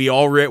 We've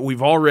all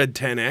read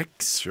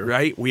 10X, Sure.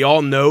 right? We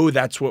all know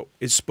that's what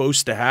is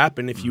supposed to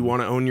happen if you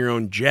want to own your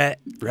own jet,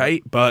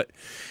 right? But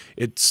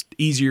it's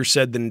easier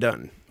said than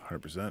done.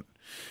 100%.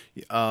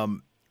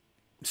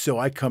 So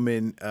I come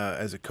in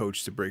as a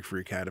coach to Break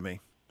Free Academy,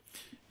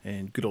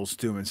 and good old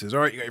Stuman says, "All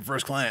right, you got your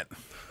first client."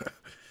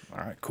 All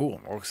right, cool.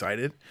 I'm all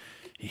excited.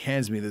 He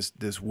hands me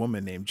this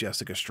woman named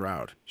Jessica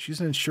Stroud. She's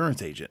an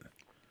insurance agent.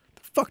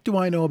 The fuck do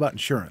I know about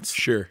insurance?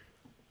 Sure.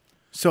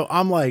 So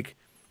I'm like,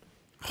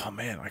 oh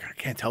man, like I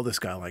can't tell this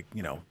guy, like,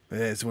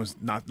 this one's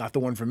not the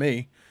one for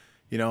me.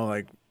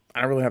 Like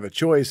I don't really have a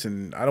choice,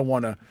 and I don't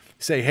want to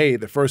say, hey,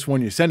 the first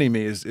one you're sending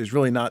me is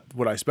really not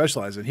what I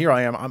specialize in. Here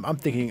I am. I'm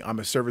thinking I'm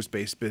a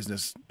service-based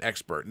business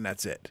expert, and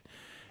that's it.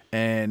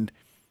 And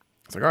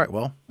it's like, all right,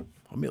 well,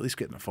 let me at least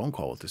get in a phone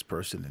call with this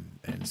person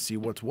and see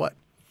what's what.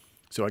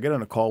 So I get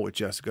on a call with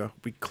Jessica.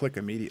 We click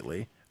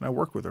immediately, and I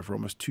worked with her for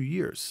almost 2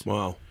 years.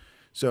 Wow.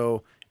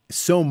 So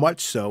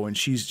much so, and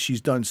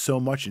she's done so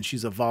much, and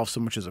she's evolved so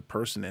much as a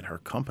person in her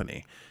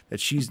company that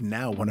she's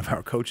now one of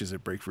our coaches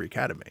at Break Free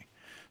Academy.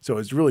 So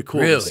it's really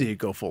cool to see it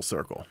go full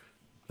circle.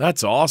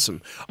 That's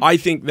awesome. I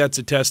think that's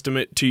a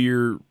testament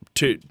to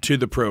to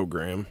the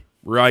program,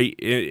 right?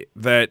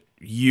 That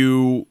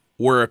you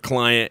were a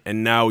client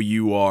and now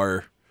you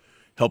are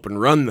helping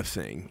run the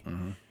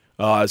thing.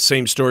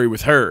 Same story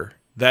with her.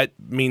 That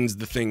means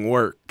the thing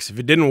works. If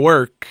it didn't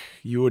work,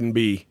 you wouldn't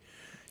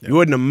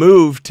have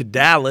moved to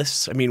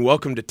Dallas. I mean,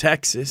 welcome to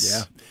Texas.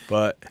 Yeah.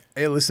 But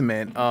hey, listen,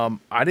 man,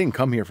 I didn't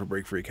come here for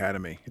Break Free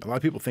Academy. A lot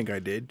of people think I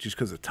did just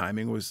because the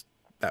timing was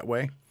that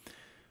way.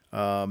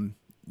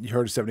 You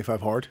heard of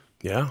 75 Hard?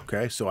 yeah.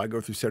 Okay, so I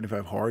go through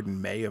 75 Hard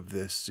in May of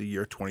this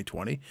year,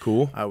 2020.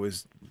 Cool. I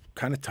was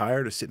kind of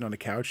tired of sitting on the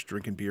couch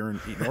drinking beer and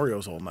eating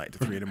Oreos all night to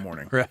 3 in the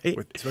morning. Right.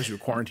 Especially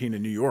with quarantine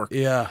in New York.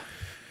 Yeah.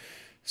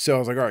 So I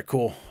was like, all right,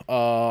 cool.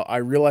 I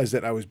realized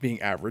that I was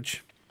being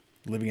average,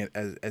 living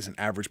as an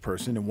average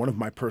person. And one of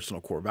my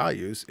personal core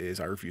values is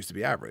I refuse to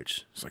be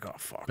average. It's like, oh,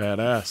 fuck.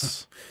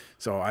 Badass.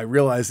 So I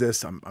realized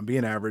this. I'm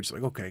being average.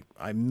 Like, okay,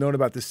 I've known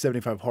about this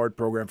 75 Hard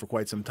program for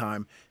quite some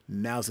time.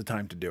 Now's the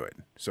time to do it.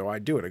 So I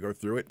do it. I go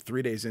through it.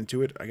 3 days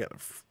into it, I get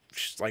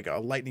like a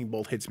lightning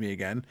bolt hits me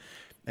again.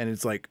 And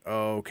it's like,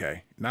 oh,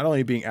 okay, not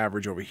only being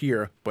average over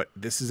here, but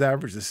this is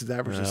average, this is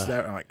average, this is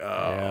average. I'm like,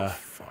 oh,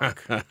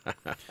 fuck.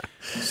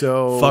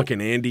 So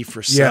fucking Andy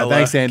for yeah,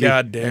 thanks, Andy.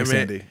 God damn thanks, it.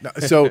 Andy. No,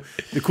 so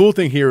the cool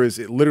thing here is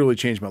it literally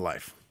changed my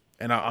life.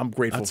 And I'm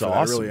grateful That's for that.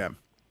 awesome. I really am.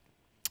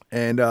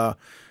 And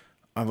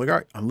I'm like, all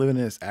right, I'm living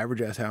in this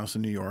average-ass house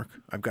in New York.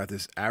 I've got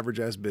this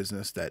average-ass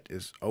business that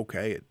is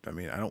okay. I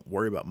mean, I don't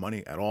worry about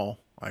money at all.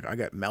 Like, I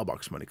got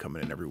mailbox money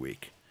coming in every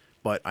week.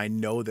 But I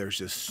know there's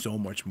just so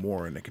much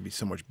more, and it can be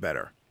so much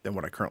better than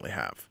what I currently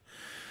have.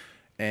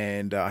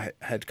 And I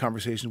had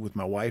conversations with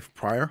my wife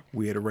prior.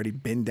 We had already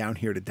been down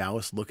here to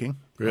Dallas looking.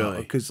 Really?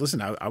 Because,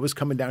 listen, I was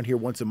coming down here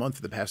once a month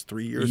for the past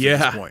 3 years Yeah,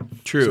 at this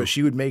point. true. So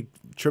she would make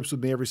trips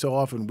with me every so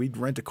often. We'd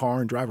rent a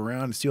car and drive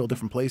around and see all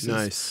different places.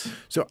 Nice.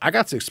 So I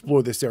got to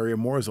explore this area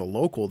more as a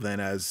local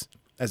than as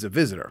a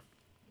visitor.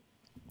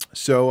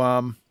 So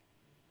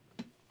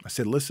I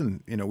said,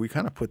 listen, we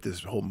kind of put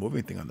this whole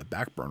moving thing on the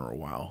back burner a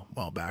while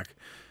back.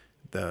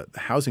 The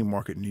housing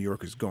market in New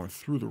York is going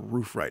through the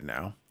roof right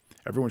now.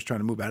 Everyone's trying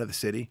to move out of the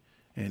city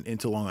and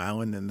into Long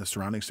Island and the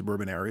surrounding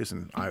suburban areas.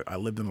 And I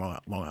lived in Long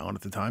Island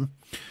at the time.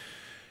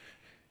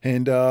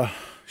 And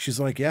she's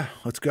like, yeah,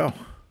 let's go.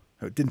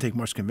 It didn't take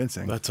much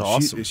convincing. That's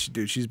awesome.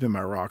 Dude, she's been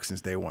my rock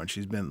since day one.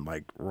 She's been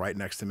like right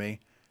next to me.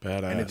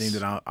 Badass. Anything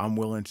that I'm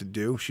willing to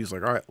do, she's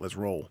like, all right, let's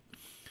roll.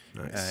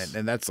 Nice.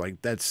 And that's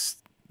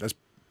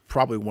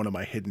probably one of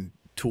my hidden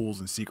tools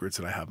and secrets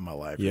that I have in my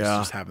life. Yeah.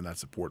 Is just having that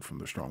support from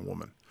the strong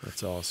woman.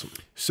 That's awesome.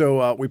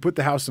 So we put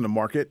the house in the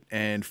market,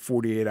 and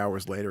 48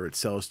 hours later, it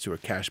sells to a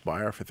cash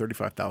buyer for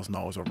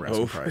 $35,000 over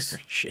asking price.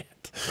 Shit.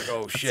 It's like,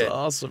 oh, shit. That's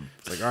awesome.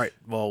 It's like, all right,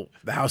 well,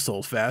 the house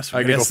sold fast. We're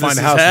I gonna guess go find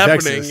this a house is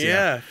happening. in Texas.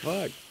 Yeah.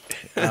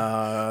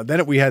 Fuck.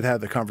 Then we had to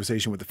have the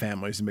conversation with the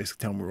families and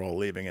basically tell them we were all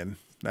leaving, and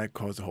that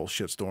caused a whole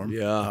shitstorm.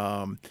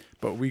 Yeah.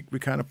 But we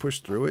kind of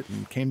pushed through it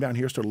and came down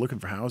here, started looking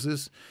for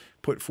houses,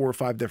 put 4 or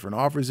 5 different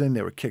offers in.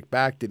 They were kicked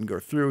back, didn't go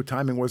through.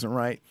 Timing wasn't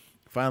right.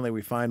 Finally,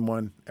 we find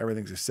one.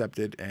 Everything's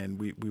accepted, and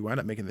we wound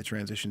up making the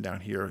transition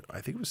down here.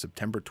 I think it was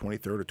September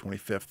 23rd or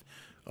 25th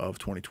of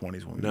 2020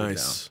 is when we moved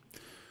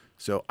down.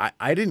 So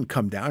I didn't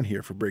come down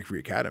here for Break Free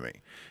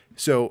Academy.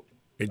 So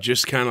It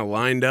just kind of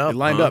lined up. it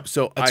lined up.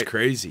 So That's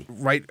crazy.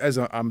 Right as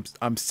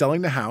I'm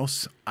selling the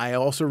house, I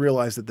also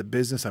realized that the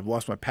business, I've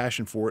lost my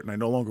passion for it, and I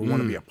no longer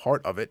want to be a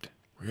part of it.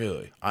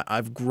 Really?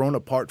 I've grown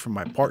apart from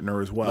my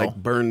partner as well. Like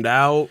burned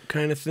out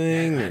kind of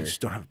thing? I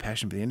just don't have a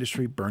passion for the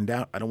industry, burned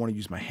out. I don't want to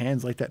use my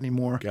hands like that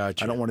anymore.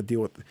 Gotcha. I don't want to deal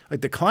with, like,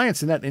 the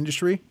clients in that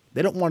industry,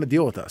 they don't want to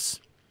deal with us.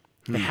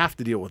 They have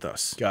to deal with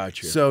us.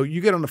 Gotcha. So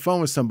you get on the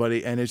phone with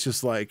somebody, and it's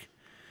just like,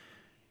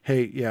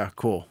 hey, yeah,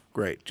 cool,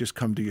 great, just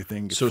come do your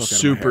thing. Get So the fuck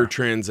out of my super hair.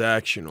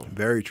 transactional.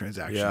 Very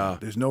transactional. Yeah.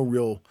 There's no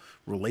real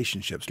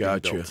relationships being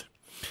Gotcha.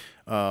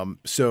 built.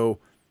 So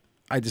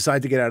I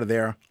decided to get out of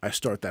there. I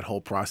start that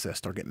whole process,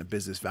 start getting the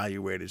business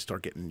valuated,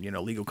 start getting,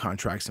 legal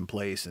contracts in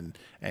place and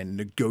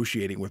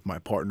negotiating with my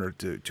partner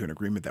to an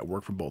agreement that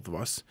worked for both of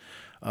us.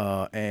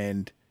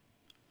 And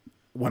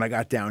when I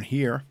got down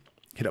here,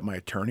 hit up my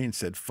attorney and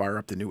said, fire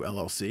up the new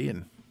LLC,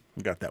 and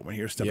we got that one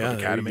here, Step Up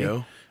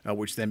Academy,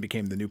 which then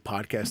became the new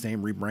podcast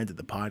name, rebranded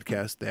the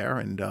podcast there,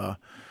 and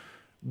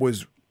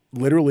was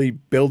literally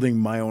building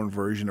my own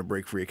version of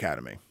Break Free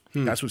Academy.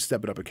 That's what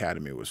Step It Up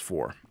Academy was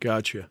for.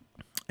 Gotcha.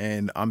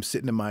 And I'm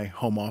sitting in my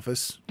home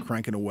office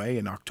cranking away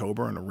in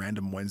October on a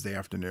random Wednesday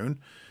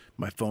afternoon.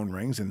 My phone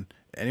rings, and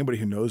anybody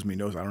who knows me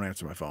knows I don't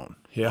answer my phone.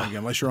 Yeah. Like,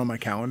 unless you're on my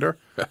calendar,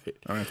 Right. I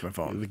don't answer my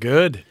phone.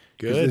 Good.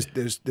 Good.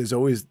 There's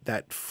always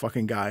that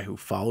fucking guy who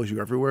follows you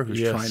everywhere who's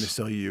Yes. trying to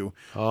sell you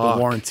Fuck. the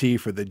warranty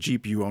for the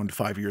Jeep you owned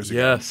 5 years ago.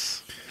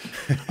 Yes.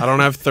 I don't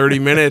have 30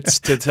 minutes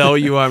to tell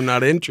you I'm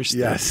not interested.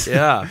 Yes.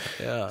 Yeah.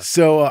 Yeah.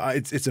 So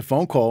it's a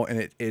phone call,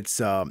 and it's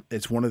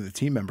one of the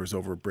team members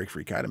over at Break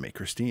Free Academy,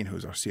 Christine,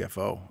 who's our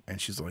CFO, and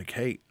she's like,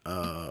 "Hey,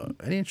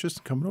 any interest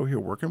in coming over here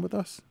working with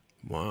us?"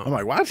 Wow. I'm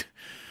like, "What?"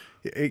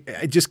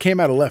 It just came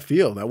out of left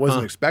field. I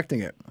wasn't expecting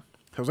it.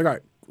 I was like, "All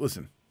right,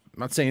 listen, I'm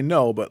not saying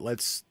no, but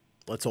let's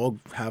all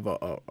have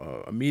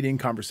a meeting,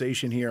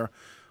 conversation here."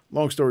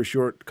 Long story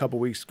short, a couple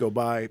weeks go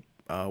by.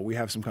 We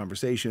have some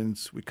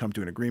conversations. We come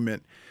to an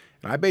agreement.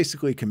 And I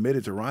basically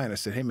committed to Ryan. I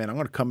said, hey, man, I'm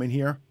going to come in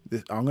here.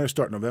 I'm going to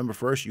start November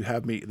 1st. You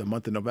have me the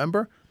month of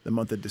November, the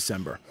month of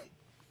December.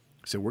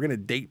 So we're going to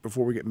date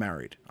before we get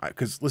married.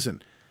 Because,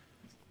 listen,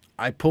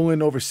 I pull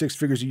in over 6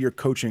 figures a year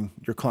coaching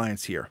your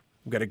clients here.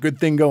 We've got a good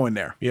thing going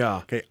there. Yeah.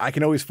 Okay. I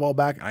can always fall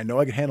back. I know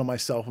I can handle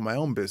myself in my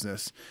own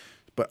business,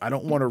 but I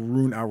don't want to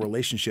ruin our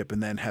relationship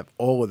and then have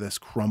all of this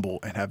crumble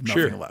and have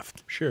nothing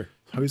left. Sure.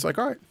 So he's like,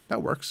 all right,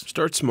 that works.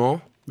 Start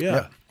small.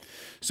 Yeah.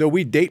 So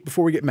we date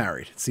before we get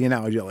married. It's the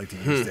analogy I like to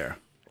use there.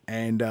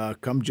 And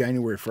come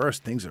January 1st,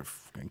 things are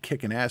fucking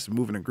kicking ass and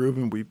moving and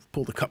grooving. We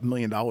pulled a couple $1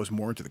 million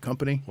more into the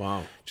company.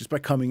 Wow. Just by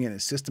coming in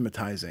and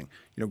systematizing,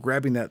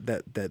 grabbing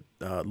that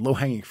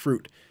low-hanging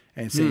fruit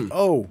and saying,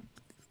 oh,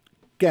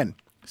 again,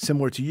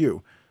 similar to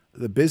you,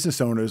 the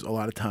business owners, a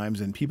lot of times,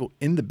 and people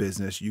in the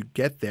business, you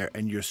get there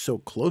and you're so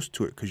close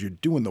to it because you're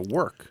doing the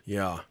work.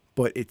 Yeah.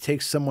 But it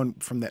takes someone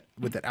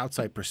with that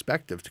outside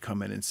perspective to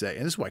come in and say,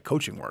 and this is why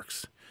coaching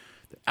works.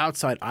 The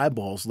outside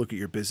eyeballs look at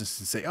your business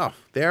and say, oh,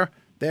 there,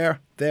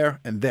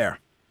 and there.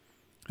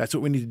 That's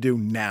what we need to do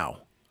now.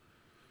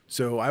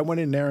 So I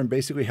went in there and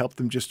basically helped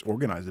them just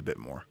organize a bit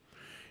more.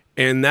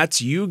 And that's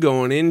you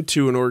going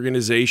into an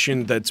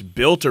organization that's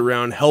built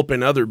around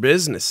helping other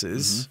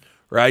businesses,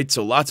 right?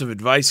 So lots of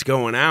advice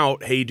going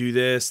out. Hey, do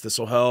this. This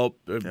will help.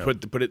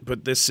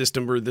 Put this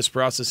system or this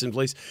process in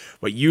place.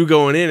 But you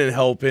going in and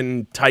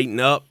helping tighten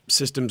up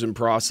systems and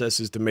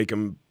processes to make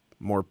them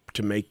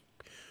make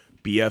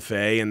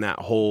BFA and that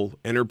whole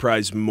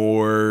enterprise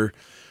more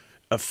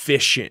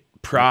efficient,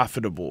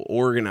 profitable,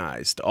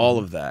 organized, all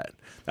of that.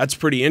 That's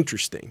pretty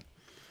interesting.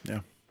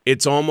 Yeah.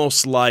 It's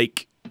almost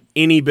like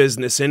any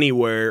business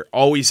anywhere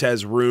always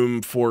has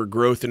room for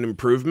growth and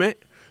improvement.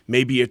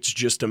 Maybe it's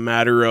just a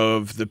matter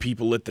of the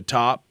people at the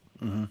top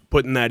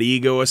putting that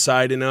ego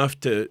aside enough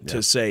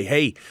to say,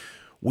 hey,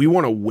 we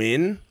want to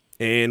win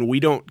and we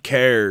don't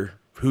care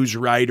who's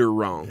right or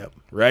wrong,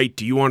 right?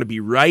 Do you want to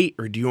be right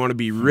or do you want to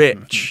be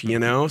rich,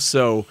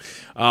 So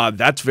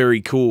that's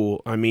very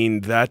cool. I mean,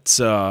 that's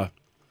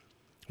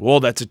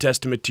that's a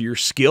testament to your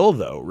skill,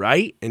 though,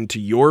 right? And to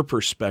your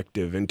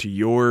perspective and to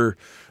your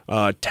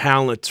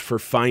talents for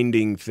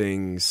finding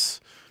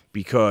things,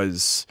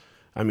 because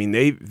I mean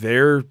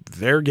they're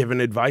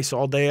giving advice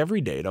all day, every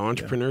day to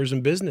entrepreneurs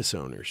and business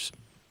owners.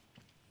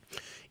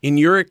 In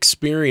your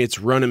experience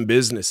running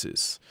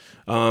businesses,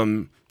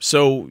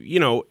 so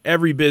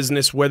every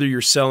business, whether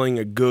you're selling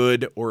a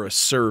good or a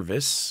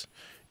service,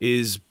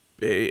 is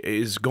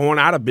going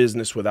out of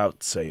business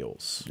without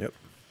sales. Yep.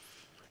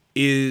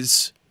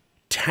 Is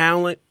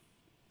talent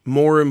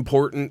more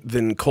important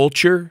than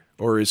culture,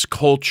 or is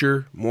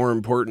culture more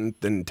important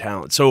than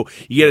talent? So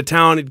you get a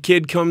talented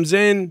kid comes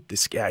in,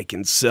 this guy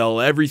can sell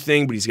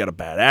everything, but he's got a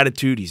bad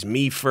attitude. He's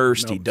me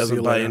first. He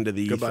doesn't buy into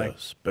the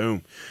ethos.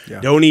 Boom. Yeah.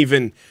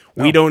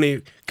 We don't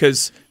even,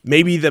 because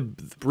maybe the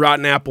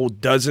rotten apple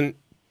doesn't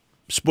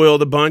spoil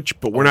the bunch,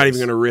 but we're not even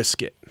going to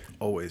risk it.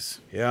 Always.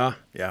 Yeah.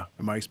 Yeah.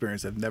 In my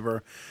experience,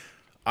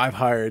 I've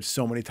hired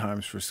so many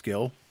times for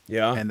skill.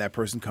 Yeah. And that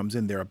person comes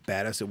in, they're a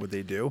badass at what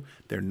they do.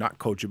 They're not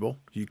coachable.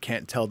 You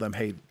can't tell them,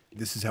 hey,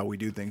 this is how we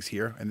do things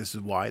here, and this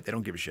is why. They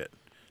don't give a shit.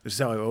 This is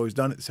how I've always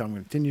done it. This is how I'm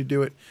going to continue to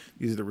do it.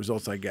 These are the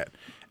results I get.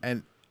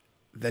 And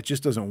that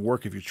just doesn't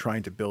work if you're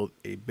trying to build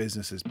a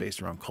business that's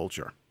based around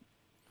culture.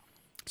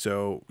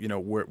 So,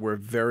 we're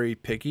very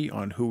picky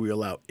on who we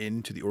allow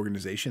into the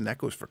organization. That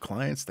goes for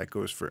clients. That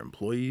goes for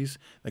employees.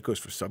 That goes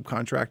for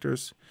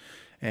subcontractors.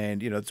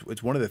 And,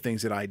 it's one of the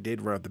things that I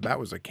did right off the bat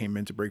was I came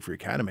into Break Free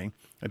Academy.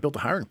 I built a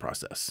hiring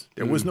process.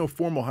 There was no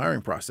formal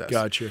hiring process.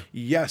 Gotcha.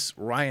 Yes,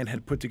 Ryan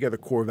had put together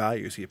core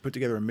values. He had put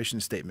together a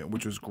mission statement,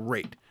 which was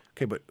great.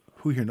 Okay, but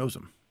who here knows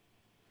him?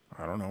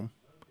 I don't know.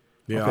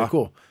 Yeah. Okay,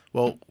 cool.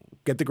 Well,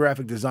 get the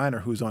graphic designer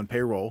who's on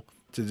payroll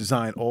to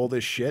design all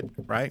this shit,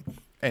 right?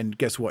 And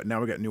guess what? Now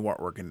we got new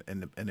artwork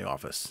in the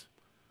office.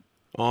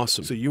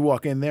 Awesome. So you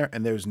walk in there,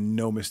 and there's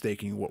no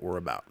mistaking what we're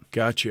about.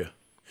 Gotcha.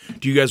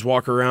 Do you guys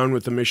walk around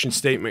with the mission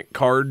statement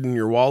card in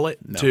your wallet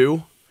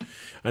too?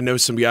 I know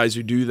some guys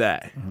who do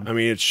that. I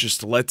mean, it's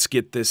just let's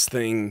get this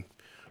thing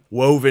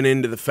woven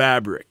into the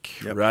fabric,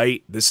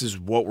 right? This is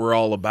what we're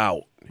all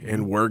about,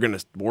 and we're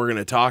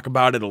gonna talk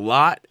about it a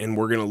lot, and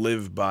we're gonna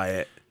live by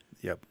it.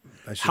 Yep.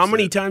 How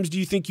many times do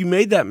you think you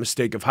made that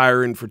mistake of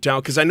hiring for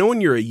talent? Because I know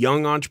when you're a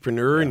young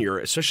entrepreneur and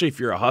especially if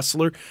you're a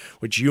hustler,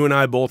 which you and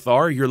I both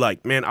are, you're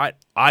like, man,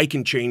 I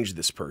can change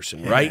this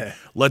person, right?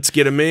 Let's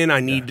get him in.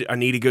 I need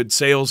a good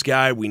sales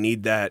guy. We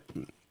need that.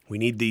 We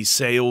need these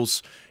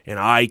sales, and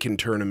I can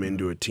turn him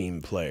into a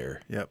team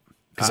player. Yep.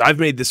 Because I've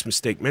made this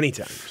mistake many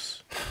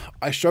times.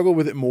 I struggle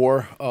with it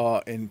more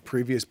in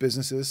previous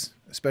businesses,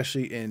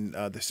 especially in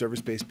the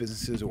service-based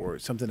businesses or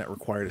something that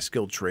required a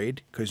skilled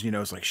trade. Because,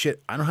 it's like,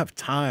 shit, I don't have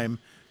time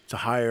to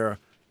hire,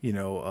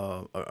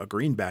 a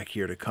greenback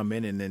here to come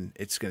in, and then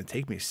it's going to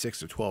take me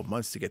 6 or 12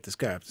 months to get this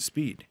guy up to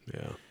speed.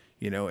 Yeah.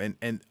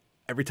 And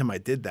every time I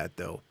did that,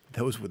 though,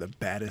 those were the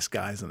baddest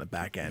guys on the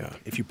back end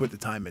if you put the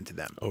time into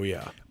them. Oh,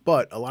 yeah.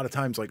 But a lot of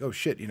times, like, oh,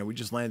 shit, we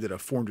just landed a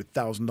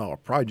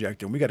 $400,000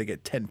 project, and we got to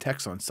get 10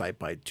 techs on site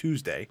by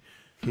Tuesday.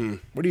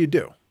 What do you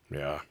do?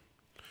 Yeah.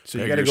 So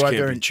you got to go out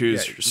there and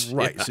choosers. Yeah,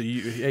 right. So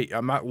hey,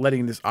 I'm not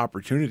letting this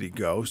opportunity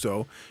go.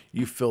 So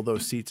you fill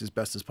those seats as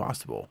best as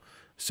possible.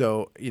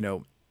 So,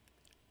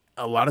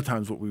 a lot of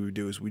times what we would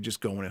do is we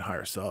just go in and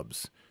hire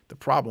subs. The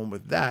problem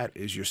with that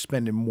is you're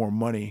spending more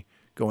money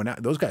going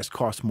out. Those guys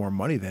cost more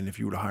money than if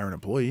you were to hire an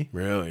employee.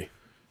 Really?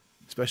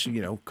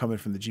 Especially, coming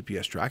from the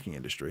GPS tracking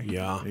industry.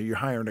 Yeah. You're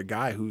hiring a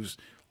guy who's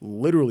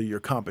literally your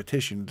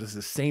competition, does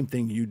the same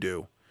thing you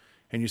do.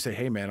 And you say,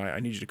 hey, man, I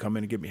need you to come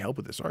in and give me help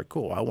with this. All right,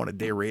 cool. I want a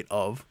day rate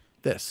of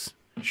this.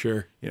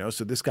 Sure.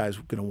 So this guy's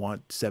going to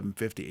want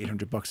 $750,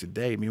 $800 a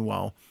day.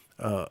 Meanwhile,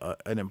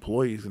 an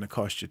employee is going to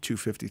cost you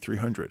 $250,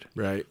 $300.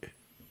 Right.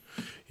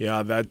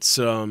 Yeah, that's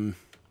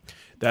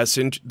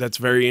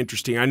very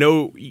interesting. I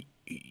know,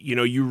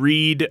 you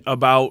read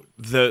about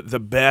the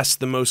best,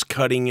 the most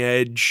cutting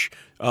edge,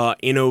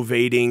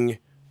 innovating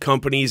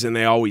companies, and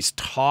they always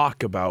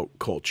talk about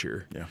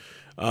culture. Yeah.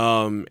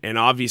 And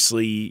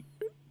obviously,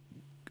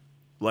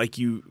 like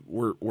you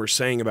were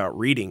saying about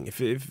reading,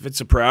 if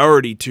it's a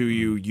priority to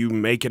you, you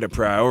make it a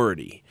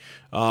priority.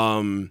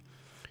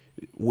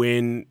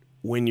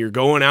 When you're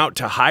going out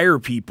to hire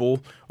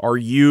people, are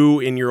you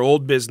in your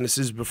old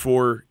businesses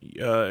before,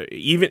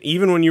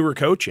 even when you were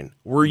coaching,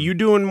 were you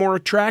doing more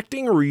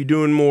attracting or were you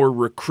doing more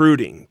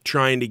recruiting,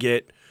 trying to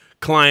get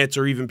clients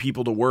or even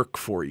people to work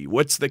for you?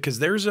 Because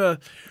there's a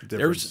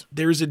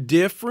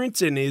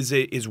difference, and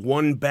is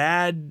one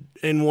bad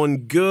and one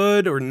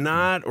good or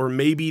not, or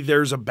maybe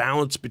there's a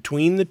balance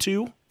between the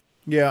two?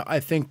 Yeah,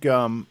 I think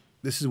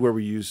this is where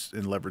we use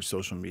and leverage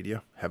social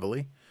media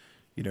heavily.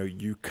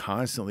 You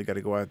constantly got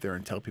to go out there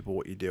and tell people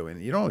what you do,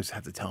 and you don't always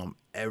have to tell them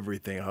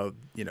everything.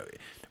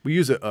 We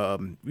use the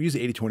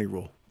 80-20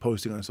 rule,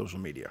 posting on social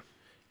media.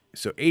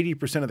 So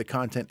 80% of the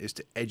content is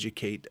to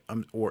educate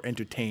or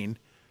entertain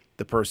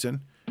the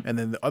person, and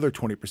then the other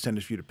 20%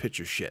 is for you to pitch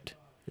your shit.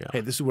 Yeah.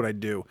 Hey, this is what I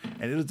do,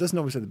 and it doesn't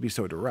always have to be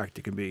so direct.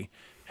 It can be,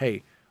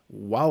 hey,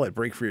 while at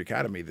Break Free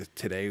Academy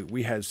today,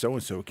 we had so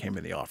and so came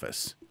in the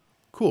office.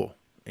 Cool,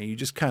 and you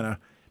just kind of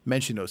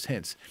mention those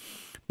hints.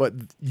 But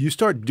you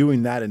start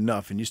doing that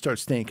enough and you start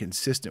staying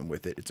consistent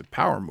with it. It's a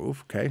power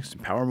move, okay? So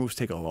power moves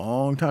take a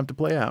long time to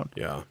play out.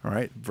 Yeah. All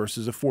right.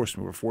 Versus a force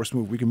move. A force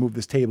move, we can move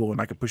this table and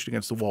I can push it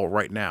against the wall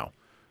right now.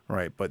 All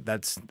right. But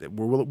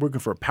we're looking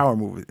for a power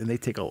move, and they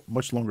take a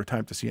much longer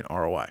time to see an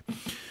ROI.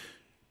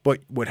 But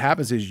what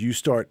happens is you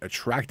start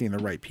attracting the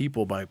right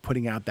people by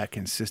putting out that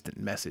consistent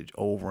message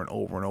over and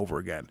over and over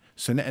again.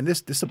 So, and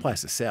this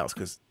applies to sales,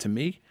 because to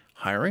me,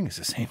 hiring is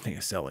the same thing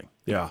as selling.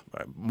 Yeah.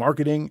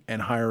 Marketing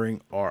and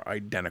hiring are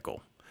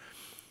identical.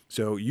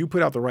 So you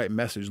put out the right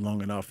message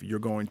long enough, you're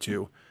going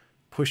to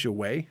push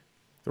away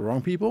the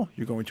wrong people.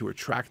 You're going to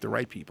attract the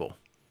right people.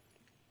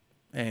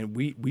 And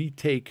we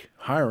take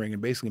hiring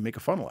and basically make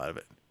a funnel out of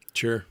it.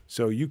 Sure.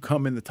 So you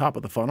come in the top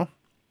of the funnel,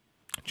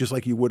 just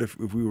like you would if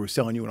we were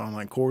selling you an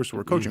online course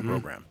or a coaching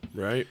program.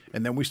 Right.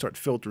 And then we start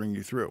filtering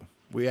you through.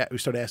 We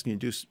start asking you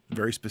to do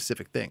very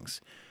specific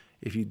things.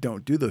 If you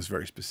don't do those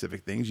very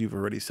specific things, you've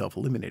already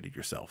self-eliminated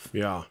yourself.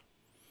 Yeah.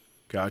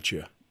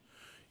 Gotcha.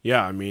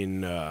 Yeah, I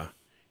mean,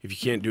 if you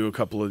can't do a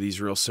couple of these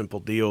real simple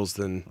deals,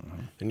 then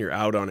you're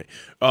out on it.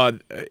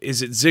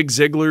 Is it Zig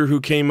Ziglar who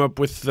came up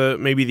with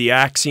maybe the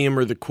axiom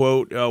or the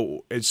quote,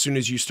 as soon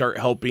as you start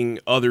helping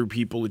other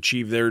people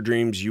achieve their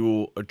dreams, you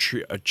will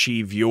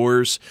achieve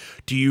yours?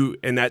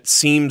 And that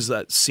seems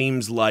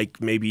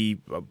like maybe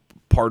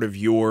part of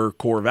your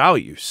core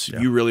values.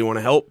 Yeah. You really want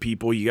to help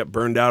people. You got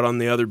burned out on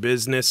the other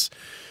business.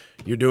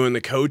 You're doing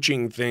the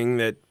coaching thing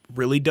that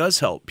really does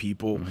help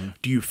people.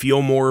 Do you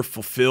feel more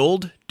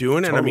fulfilled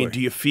doing it? Totally. I mean, do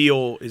you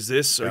feel, is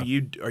this, are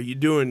you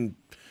doing,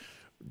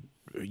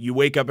 you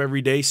wake up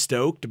every day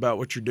stoked about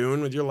what you're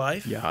doing with your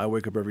life? Yeah, I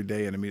wake up every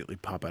day and immediately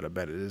pop out of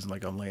bed. It isn't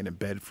like I'm laying in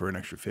bed for an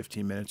extra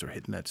 15 minutes or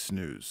hitting that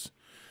snooze.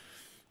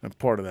 And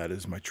part of that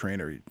is my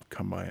trainer. He'd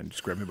come by and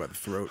just grab me by the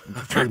throat and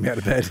drag me out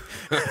of bed.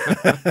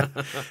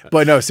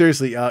 But no,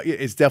 seriously,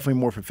 it's definitely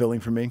more fulfilling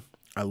for me.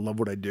 I love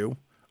what I do.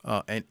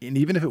 And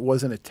even if it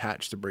wasn't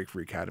attached to Break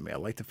Free Academy, I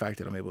like the fact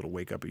that I'm able to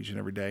wake up each and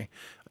every day.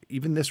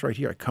 Even this right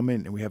here, I come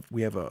in and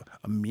we have a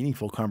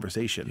meaningful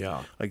conversation.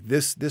 Yeah. Like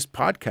this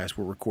podcast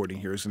we're recording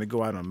here is going to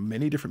go out on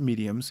many different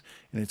mediums,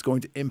 and it's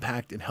going to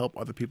impact and help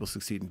other people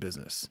succeed in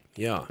business.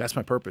 Yeah. That's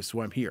my purpose.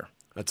 Why I'm here.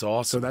 That's So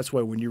awesome. that's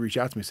why when you reach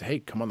out to me and say, hey,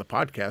 come on the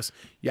podcast.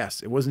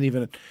 Yes, it wasn't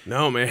even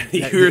No, man,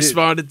 you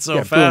responded so yeah,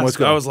 boom, fast. let's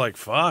go. I was like,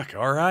 fuck,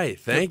 all right,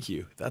 thank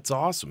you. That's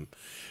awesome.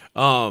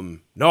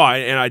 No,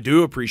 I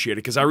do appreciate it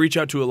because I reach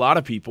out to a lot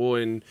of people,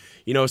 and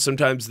you know,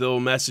 sometimes they'll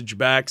message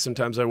back,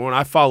 sometimes I won't.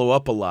 I follow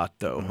up a lot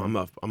though.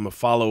 I'm a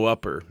follow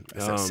upper.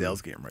 that's that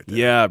sales game right there.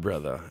 Yeah,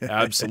 brother,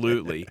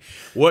 absolutely.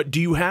 What do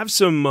you have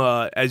some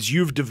as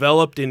you've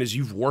developed and as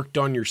you've worked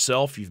on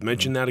yourself? You've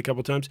mentioned that a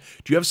couple times.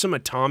 Do you have some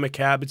atomic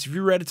habits? Have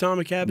you read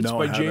Atomic Habits No,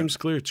 by I haven't. James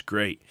Clear? It's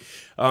great.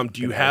 Do you Gonna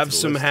add to have the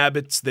some list.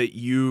 habits that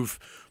you've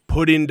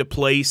put into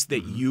place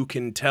that you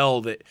can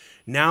tell that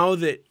now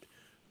that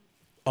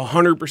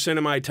 100%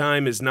 of my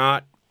time is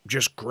not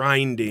just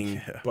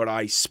grinding, but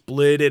I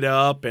split it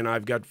up and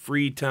I've got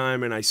free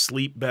time and I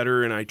sleep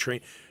better and I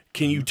train.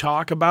 Can you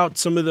talk about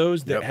some of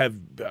those that have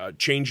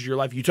changed your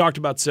life? You talked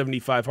about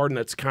 75 Hard, and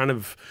that's kind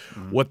of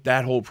what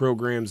that whole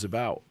program's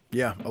about.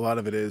 Yeah, a lot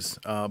of it is.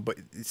 But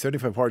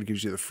 75 Hard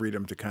gives you the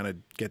freedom to kind of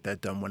get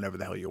that done whenever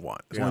the hell you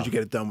want, as long as you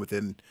get it done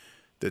within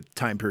the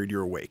time period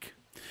you're awake.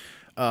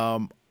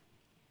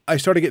 I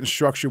started getting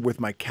structured with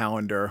my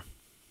calendar.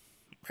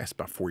 That's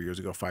about 5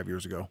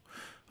 years ago.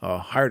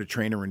 Hired a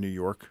trainer in New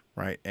York,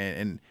 right?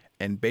 And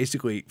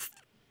basically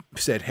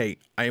said, hey,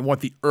 I want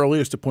the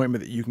earliest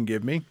appointment that you can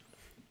give me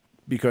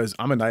because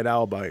I'm a night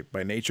owl by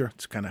nature.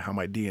 It's kind of how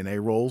my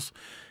DNA rolls.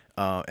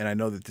 And I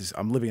know that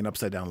I'm living an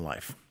upside down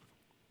life.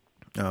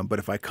 But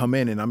if I come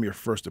in and I'm your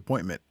first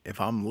appointment, if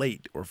I'm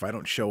late or if I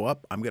don't show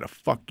up, I'm going to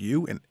fuck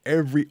you and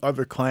every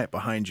other client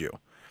behind you.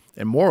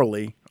 And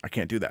morally, I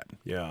can't do that.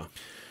 Yeah.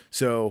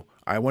 So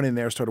I went in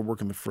there, started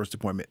working the first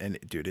appointment, and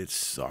dude, it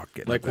sucked.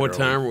 getting Like up that what early.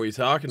 time were we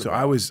talking So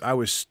about? I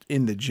was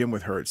in the gym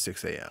with her at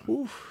 6 a.m.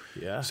 Oof,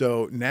 yeah.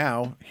 So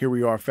now here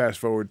we are, fast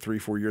forward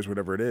 3-4 years,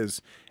 whatever it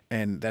is,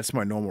 and that's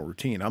my normal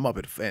routine. I'm up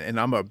at, and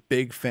I'm a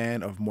big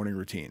fan of morning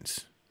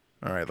routines.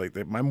 All right, like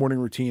my morning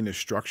routine is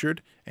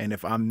structured, and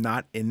if I'm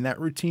not in that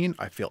routine,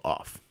 I feel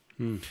off.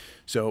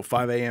 So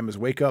 5 a.m. is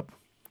wake up.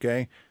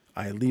 Okay,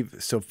 I leave.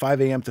 So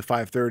 5 a.m. to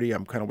 5:30,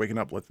 I'm kind of waking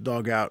up, let the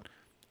dog out,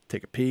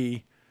 take a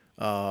pee,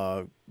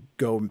 go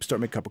start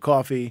make a cup of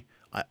coffee.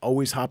 I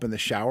always hop in the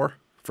shower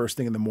first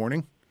thing in the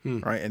morning.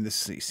 Right, and this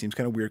seems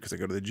kind of weird because I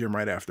go to the gym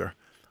right after.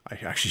 I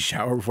actually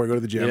shower before I go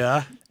to the gym.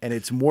 Yeah. And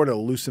it's more to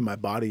loosen my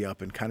body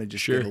up and kind of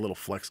just Sure. get a little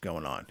flex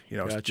going on. You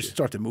know, Gotcha. just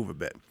start to move a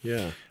bit.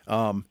 Yeah.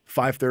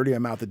 5:30,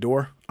 I'm out the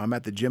door. I'm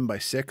at the gym by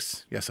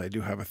 6. Yes, I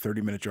do have a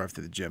 30-minute drive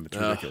to the gym. It's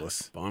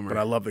ridiculous. bummer. But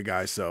I love the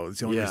guy, so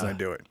it's the only reason Yeah. I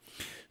do it.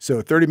 So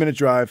 30-minute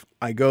drive.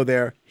 I go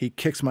there. He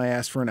kicks my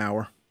ass for an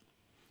hour.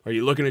 Are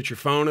you looking at your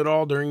phone at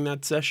all during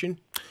that session?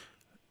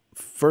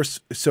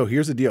 First, so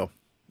here's the deal.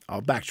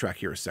 I'll backtrack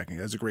here a second.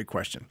 That's a great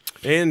question.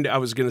 And I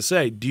was going to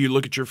say, do you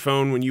look at your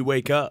phone when you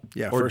wake up?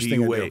 Yeah, Or first do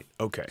thing you I do. wait?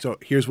 Okay. So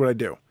here's what I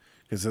do.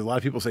 Because a lot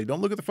of people say,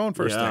 don't look at the phone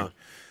first Yeah. thing.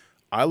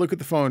 I look at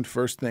the phone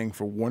first thing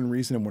for one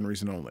reason and one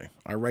reason only.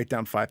 I write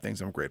down 5 things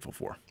I'm grateful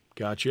for.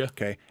 Gotcha.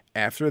 Okay.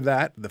 After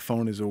that, the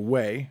phone is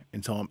away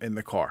until I'm in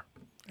the car.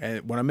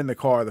 And when I'm in the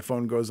car, the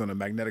phone goes on a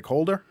magnetic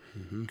holder.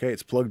 Okay.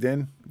 It's plugged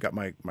in, got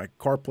my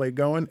CarPlay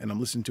going, and I'm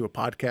listening to a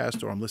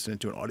podcast or I'm listening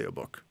to an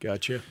audiobook.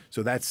 Gotcha.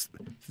 So that's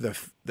the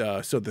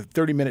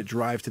 30-minute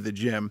drive to the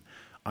gym.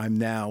 I'm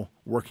now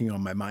working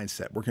on my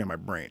mindset, working on my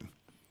brain.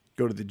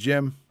 Go to the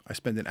gym. I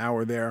spend an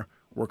hour there,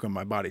 work on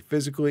my body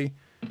physically.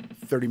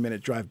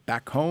 30-minute drive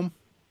back home,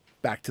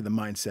 back to the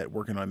mindset,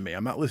 working on me.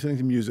 I'm not listening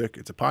to music.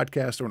 It's a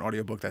podcast or an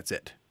audiobook. That's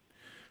it.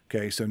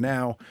 Okay, so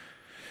now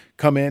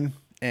come in,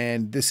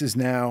 and this is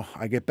now,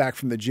 I get back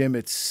from the gym.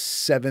 It's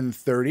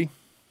 7:30.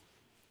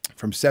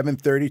 From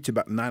 7:30 to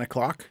about 9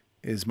 o'clock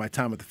is my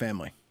time with the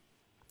family.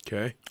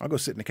 Okay. I'll go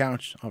sit in the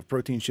couch, I'll have a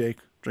protein shake,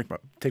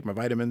 take my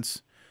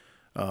vitamins,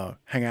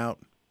 hang out,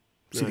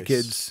 see the Nice.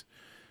 kids.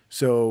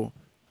 So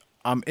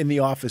I'm in the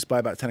office by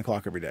about 10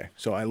 o'clock every day.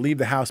 So I leave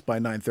the house by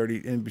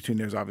 9:30. In between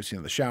there's obviously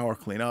the shower,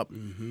 clean up,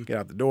 get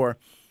out the door.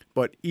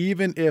 But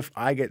even if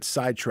I get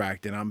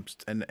sidetracked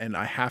and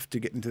I have to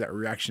get into that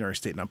reactionary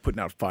state and I'm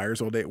putting out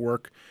fires all day at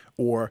work,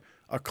 or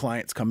a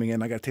client's coming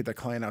in, I got to take that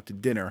client out to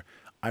dinner,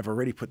 I've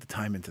already put the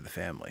time into the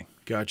family. I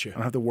Gotcha.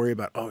 don't have to worry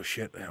about, oh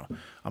shit,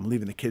 I'm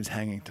leaving the kids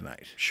hanging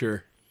tonight.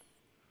 Sure.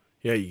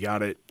 Yeah, you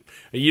got it.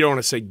 You don't want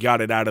to say got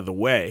it out of the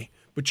way,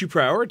 But you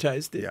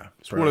prioritized it. Yeah,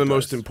 It's one of the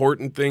most prioritized.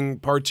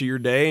 important parts of your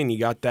day, and you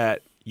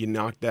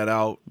knocked that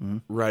out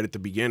right at the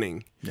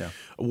beginning. Yeah.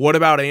 What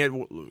about,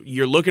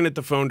 you're looking at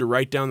the phone to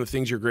write down the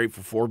things you're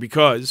grateful for,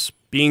 because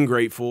being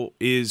grateful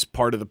is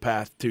part of the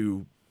path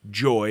to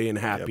joy and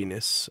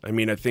happiness. I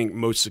mean, I think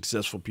most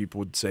successful people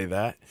would say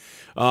that.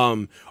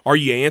 Are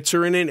you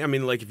answering it? I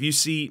mean, like if you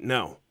see,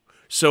 no.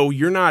 So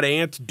you're not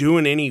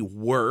doing any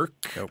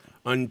work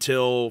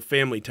until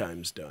family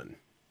time's done.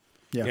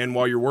 Yeah. And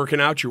while you're working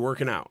out, you're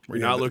working out. You're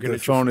not looking the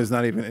at your phone. Is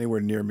not even anywhere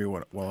near me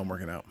while I'm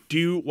working out.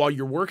 While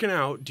you're working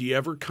out, do you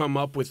ever come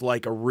up with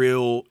like a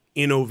real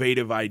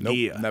innovative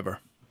idea? Nope, never.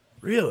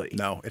 Really?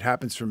 No, it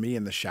happens for me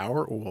in the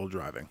shower or while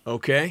driving.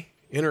 Okay.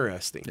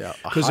 Interesting. Yeah,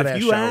 a Because hot-ass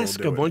if you shower will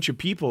ask do a it. bunch of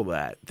people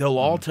that, they'll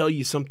all tell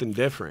you something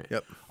different.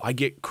 Yep. I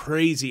get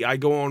crazy. I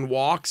go on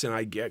walks and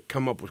I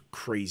come up with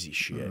crazy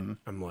shit.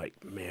 I'm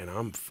like, man,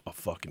 I'm a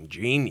fucking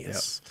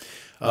genius.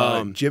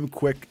 Jim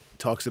Quick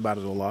talks about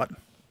it a lot,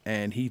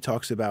 and he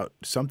talks about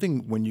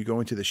something when you go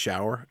into the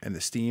shower and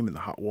the steam and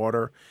the hot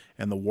water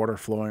and the water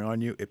flowing on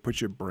you, it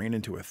puts your brain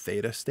into a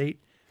theta state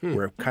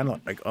where it kind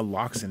of like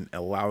unlocks and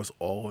allows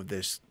all of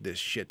this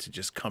shit to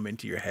just come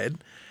into your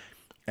head.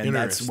 And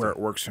that's where it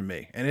works for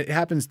me. And it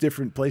happens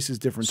different places,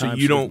 different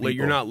times. So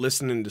you're not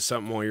listening to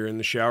something while you're in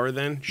the shower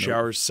then? Nope.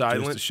 Shower's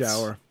silent? Just the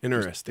shower.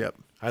 Interesting. Yep.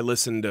 I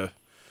listen to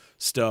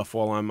stuff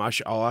while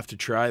I'll have to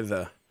try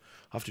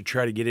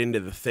to get into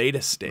the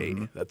theta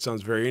state. That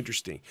sounds very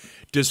interesting.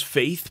 Does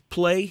faith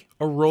play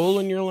a role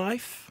in your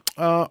life?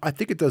 I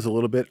think it does a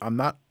little bit. I'm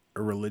not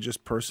a religious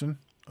person.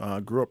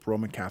 Grew up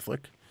Roman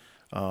Catholic.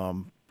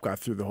 Got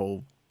through the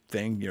whole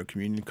thing,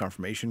 communion,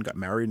 confirmation, got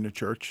married in the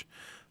church.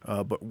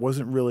 But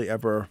wasn't really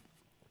ever,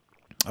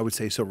 I would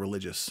say, so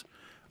religious.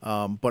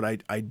 But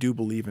I do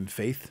believe in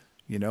faith.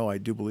 I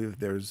do believe that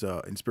there's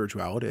in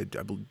spirituality.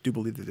 I do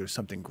believe that there's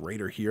something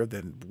greater here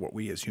than what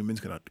we as humans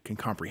can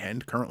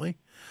comprehend currently.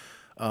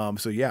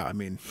 So yeah, I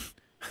mean,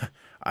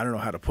 I don't know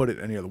how to put it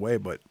any other way,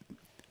 but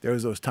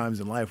there's those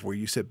times in life where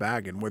you sit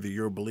back and whether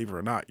you're a believer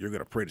or not, you're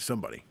going to pray to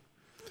somebody.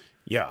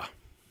 Yeah.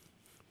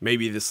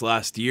 Maybe this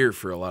last year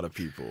for a lot of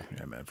people.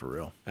 Yeah, man, for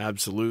real.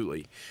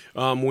 Absolutely.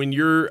 When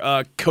you're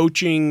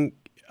coaching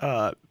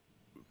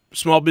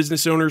small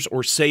business owners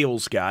or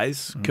sales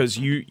guys, because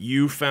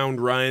you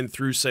found Ryan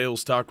through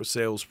Sales Talk with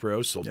Sales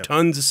Pros, so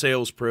tons of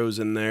sales pros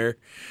in there,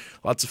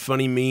 lots of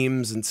funny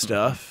memes and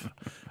stuff.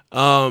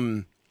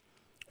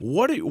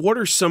 What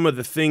are some of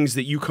the things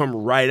that you come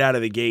right out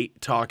of the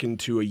gate talking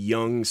to a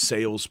young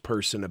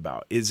salesperson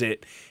about? Is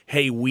it,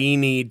 hey, we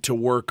need to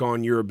work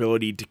on your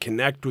ability to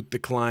connect with the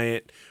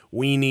client.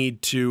 We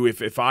need to,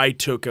 if I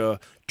took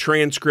a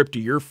transcript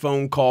of your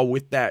phone call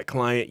with that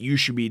client, you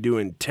should be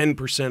doing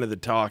 10% of the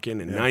talking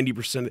and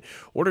 90%.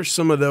 What are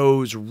some of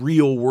those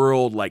real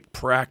world, like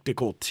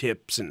practical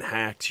tips and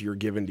hacks you're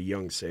giving to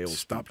young sales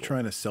Stop people?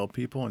 trying to sell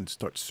people and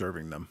start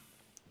serving them.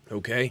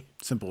 Okay.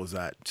 Simple as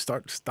that.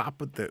 Stop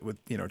with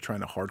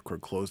trying to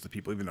hardcore close the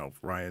people, even though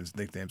Ryan's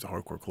nickname's a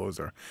hardcore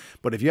closer.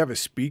 But if you ever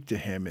speak to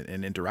him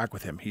and interact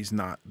with him, he's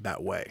not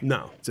that way.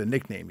 No. It's a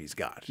nickname he's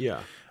got. Yeah.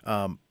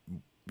 I'm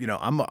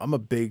a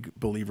big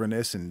believer in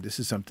this, and this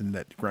is something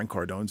that Grant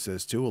Cardone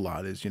says too a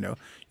lot is,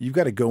 you've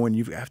got to go and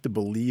you have to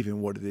believe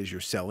in what it is you're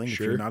selling.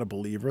 Sure. If you're not a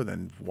believer,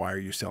 then why are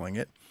you selling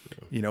it?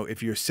 Yeah.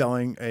 If you're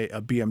selling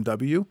a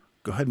BMW,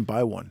 go ahead and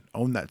buy one.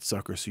 Own that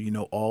sucker so you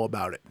know all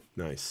about it.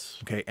 Nice.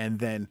 Okay, and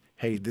then,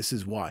 hey, this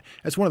is why.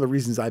 That's one of the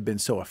reasons I've been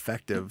so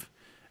effective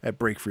at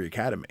Break Free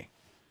Academy.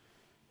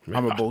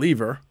 I'm a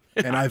believer,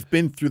 and I've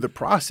been through the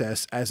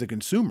process as a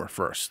consumer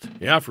first.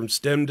 Yeah, from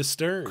stem to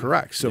stern.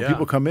 Correct. So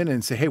people come in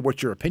and say, hey,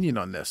 what's your opinion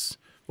on this?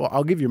 Well,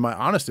 I'll give you my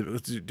honest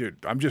opinion.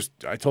 Dude,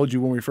 I told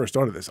you when we first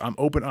started this, I'm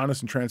open,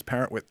 honest, and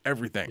transparent with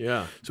everything.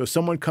 Yeah. So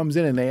someone comes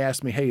in and they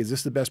ask me, hey, is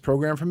this the best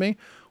program for me?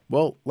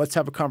 Well, let's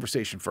have a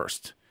conversation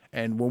first.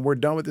 And when we're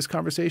done with this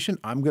conversation,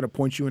 I'm going to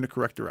point you in the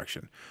correct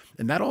direction.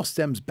 And that all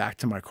stems back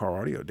to my car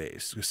audio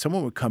days. Because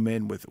someone would come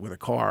in with a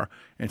car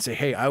and say,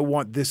 hey, I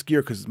want this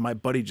gear because my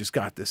buddy just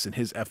got this in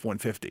his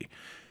F-150.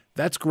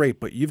 That's great,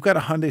 but you've got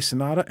a Hyundai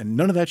Sonata and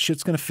none of that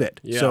shit's going to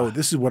fit. Yeah. So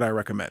this is what I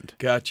recommend.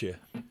 Gotcha.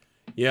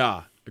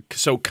 Yeah.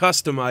 So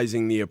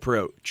customizing the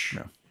approach.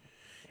 Yeah.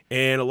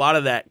 And a lot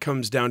of that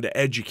comes down to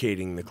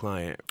educating the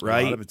client,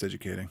 right? A lot of it's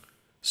educating.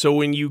 So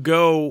when you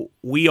go,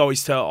 we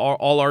always tell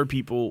all our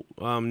people,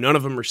 none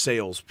of them are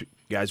sales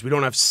guys. We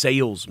don't have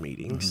sales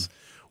meetings.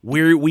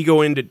 We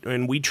go into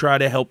and we try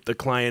to help the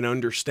client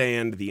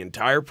understand the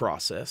entire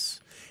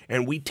process,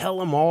 and we tell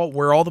them all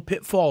where all the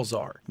pitfalls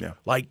are. Yeah.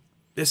 Like,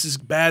 this is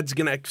bad's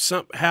gonna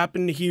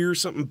happen here,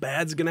 something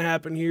bad's gonna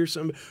happen here.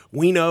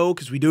 We know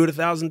because we do it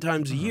 1,000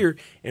 times a year,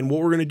 and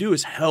what we're gonna do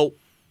is help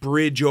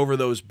bridge over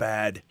those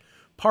bad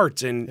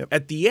parts. And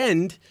at the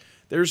end,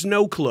 there's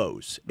no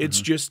close.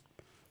 It's just,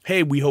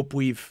 hey, we hope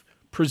we've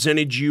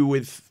presented you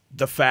with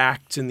the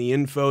facts and the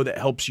info that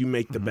helps you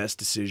make the best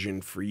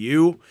decision for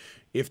you.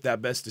 If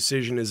that best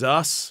decision is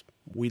us,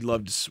 we'd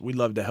love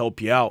to help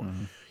you out.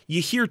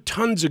 you hear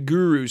tons of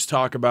gurus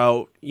talk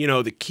about, you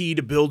know, the key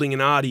to building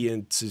an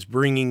audience is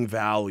bringing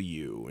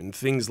value and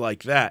things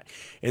like that.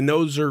 And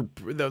those are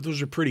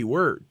pretty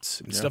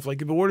words and stuff like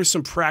that. But what are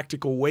some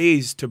practical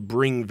ways to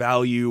bring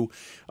value?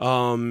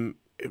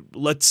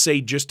 Let's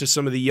say just to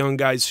some of the young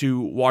guys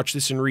who watch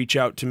this and reach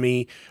out to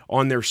me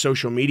on their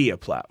social media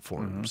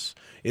platforms.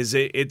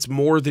 It's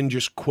more than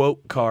just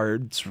quote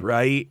cards,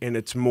 right? And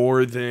it's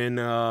more than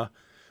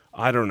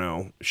I don't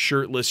know,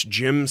 shirtless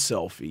gym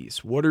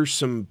selfies. What are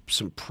some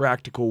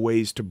practical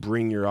ways to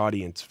bring your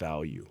audience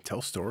value?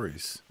 Tell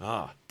stories.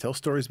 Ah, Tell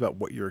stories about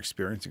what you're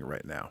experiencing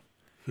right now.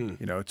 You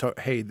know,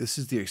 hey, this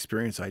is the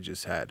experience I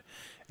just had,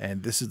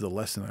 and this is the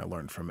lesson I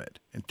learned from it,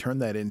 and turn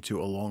that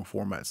into a long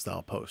format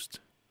style post.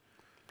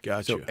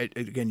 gotcha. So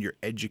again, you're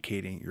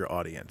educating your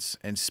audience,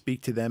 and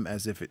speak to them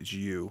as if it's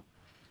you.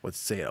 Let's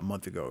say a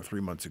month ago,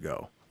 3 months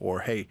ago,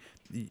 or hey,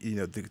 you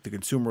know, the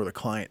consumer or the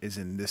client is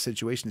in this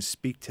situation.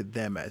 Speak to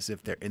them as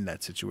if they're in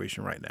that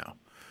situation right now,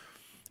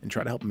 and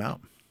try to help them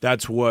out.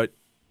 That's what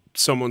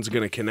someone's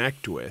going to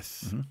connect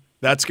with.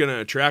 That's going to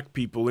attract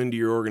people into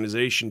your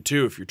organization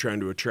too. If you're trying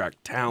to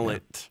attract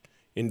talent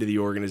into the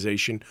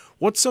organization,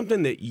 what's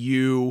something that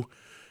you,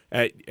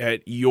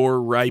 at your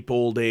ripe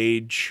old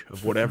age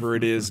of whatever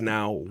it is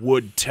now,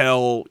 would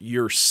tell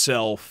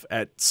yourself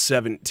at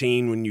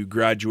 17 when you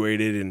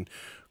graduated and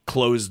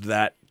closed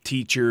that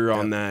teacher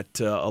on that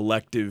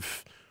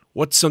elective?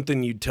 What's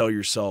something you'd tell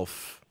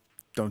yourself?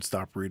 Don't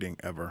stop reading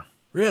ever.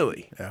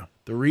 Really? Yeah.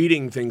 The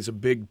reading thing's a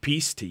big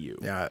piece to you.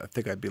 Yeah, I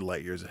think I'd be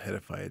light years ahead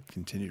if I had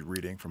continued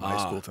reading from high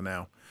school to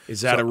now.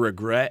 Is that a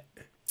regret?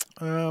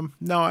 No,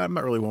 I'm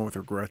not really one with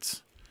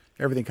regrets.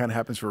 Everything kind of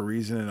happens for a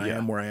reason, and I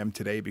am where I am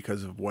today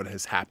because of what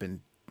has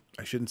happened.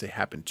 I shouldn't say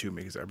happened to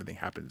me, because everything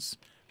happens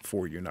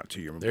for you, not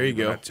to you. There you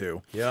go. That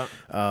too. Yeah.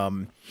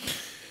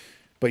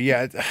 But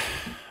yeah,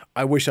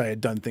 I wish I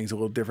had done things a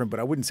little different, but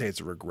I wouldn't say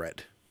it's a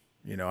regret.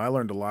 You know, I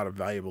learned a lot of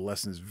valuable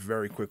lessons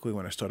very quickly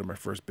when I started my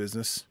first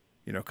business.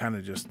 You know, kind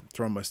of just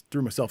threw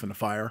myself in the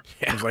fire.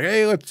 I was like,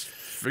 hey, let's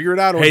figure it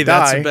out or Hey,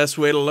 that's die. the best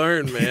way to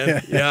learn,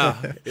 man.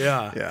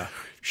 Yeah.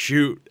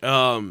 Shoot.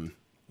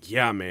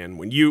 Yeah, man.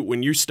 When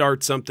you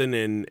start something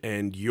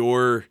and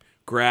you're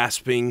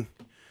grasping,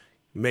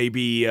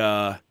 maybe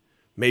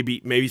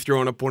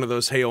throwing up one of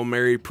those Hail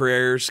Mary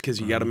prayers because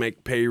you got to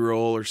make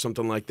payroll or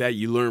something like that,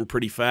 you learn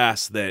pretty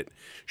fast that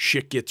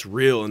shit gets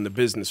real in the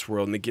business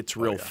world, and it gets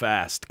real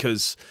fast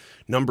because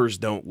numbers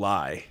don't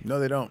lie. No,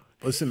 they don't.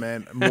 Listen,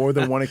 man, more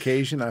than one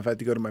occasion, I've had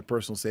to go to my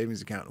personal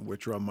savings account and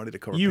withdraw money to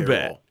cover payroll.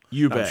 Bet.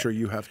 You bet. I'm sure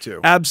you have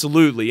too.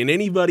 Absolutely. And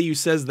anybody who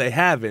says they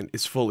haven't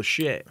is full of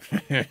shit.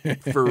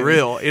 For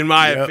real, in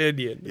my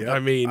opinion. Yep. I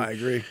mean, I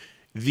agree.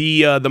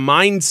 The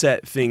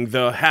mindset thing,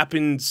 the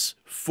happens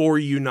for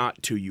you,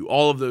 not to you,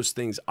 all of those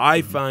things. I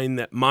find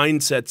that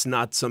mindset's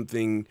not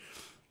something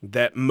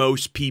that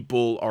most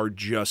people are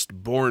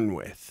just born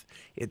with.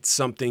 It's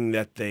something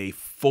that they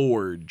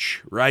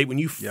forge, right? When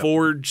you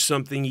forge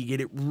something, you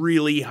get it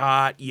really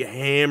hot, you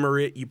hammer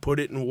it, you put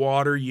it in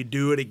water, you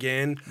do it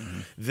again.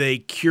 They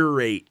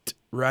curate,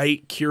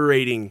 right?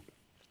 Curating.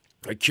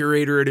 A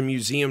curator at a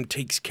museum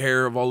takes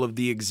care of all of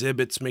the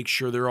exhibits, makes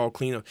sure they're all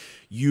clean up.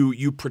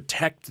 You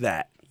protect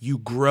that. You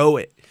grow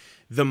it.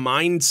 The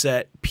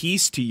mindset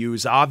piece to you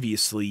is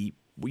obviously,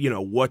 you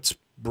know, what's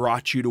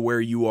brought you to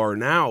where you are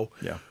now.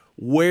 Yeah.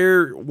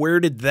 Where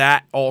did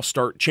that all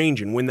start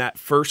changing? When that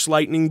first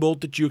lightning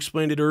bolt that you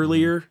explained it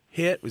earlier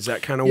hit? Was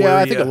that kind of where? Yeah,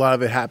 I think a lot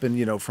of it happened,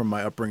 you know, from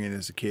my upbringing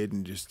as a kid,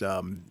 and just,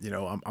 you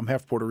know, I'm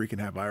half Puerto Rican,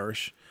 half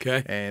Irish.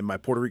 Okay. And my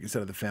Puerto Rican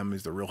side of the family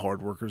is the real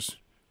hard workers,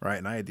 right?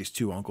 And I had these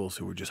two uncles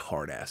who were just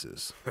hard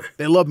asses.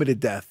 They loved me to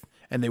death,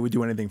 and they would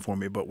do anything for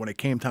me. But when it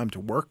came time to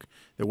work,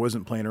 there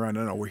wasn't playing around.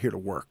 No, we're here to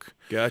work.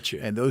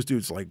 Gotcha. And those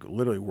dudes like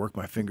literally worked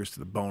my fingers to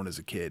the bone as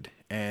a kid,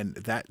 and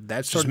that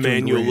started Just to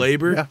manual ingrain.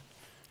 labor. Yeah.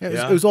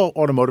 Yeah, it was all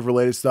automotive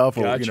related stuff,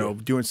 or Gotcha. you know,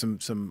 doing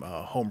some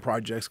home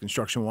projects,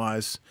 construction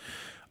wise,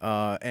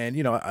 and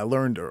you know, I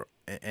learned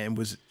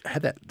and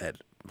had that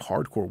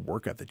hardcore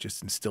work ethic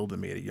just instilled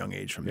in me at a young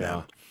age from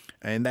them,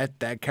 and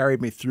that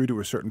carried me through to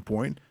a certain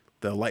point.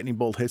 The lightning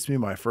bolt hits me.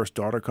 My first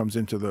daughter comes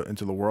into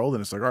the world, and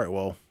it's like, all right,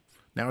 well,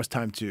 now it's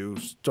time to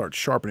start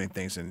sharpening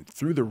things, and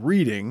through the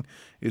reading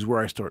is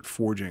where I start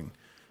forging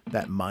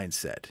that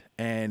mindset.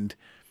 And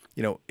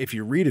you know, if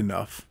you read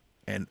enough,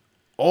 and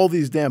all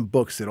these damn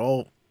books that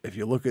all, if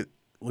you look at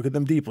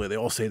them deeply, they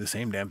all say the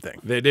same damn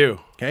thing. They do.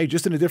 Okay,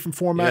 just in a different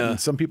format, and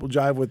some people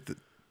jive with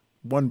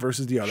one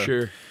versus the other.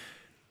 Sure.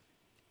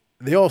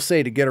 They all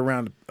say to get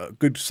around a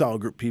good,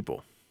 solid group of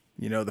people.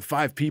 You know, the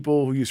 5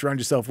 people who you surround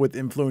yourself with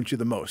influence you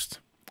the most.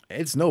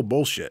 It's no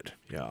bullshit.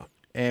 Yeah.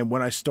 And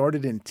when I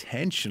started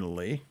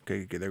intentionally,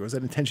 okay, there goes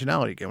that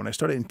intentionality again. When I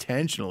started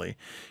intentionally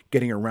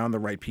getting around the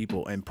right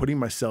people and putting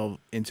myself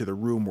into the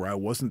room where I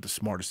wasn't the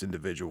smartest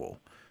individual,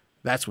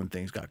 that's when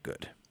things got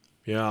good.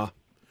 Yeah.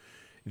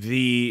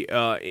 The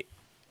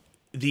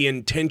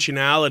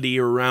intentionality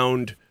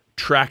around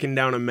tracking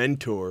down a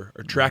mentor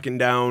or tracking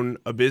down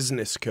a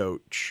business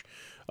coach.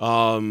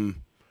 You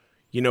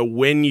know,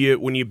 when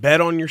you bet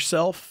on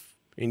yourself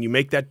and you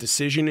make that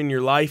decision in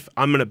your life,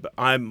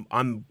 I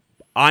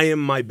am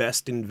my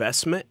best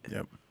investment.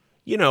 Yep.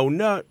 You know,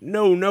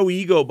 no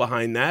ego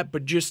behind that,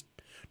 but just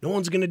no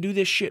one's going to do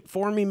this shit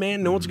for me,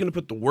 man. No one's going to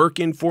put the work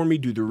in for me,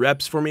 do the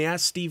reps for me.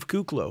 Ask Steve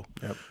Kuklo.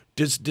 Yep.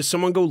 Does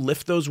someone go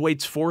lift those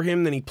weights for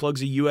him, then he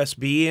plugs a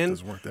USB in?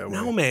 Doesn't work that way.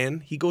 No,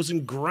 man. He goes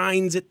and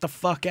grinds it the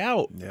fuck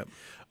out. Yep.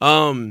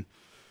 I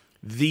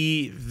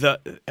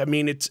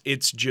mean,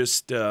 it's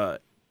just a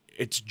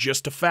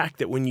fact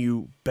that when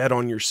you bet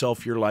on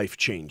yourself, your life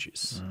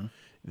changes.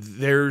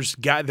 There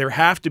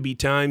have to be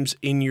times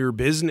in your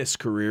business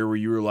career where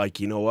you were like,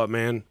 you know what,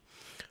 man,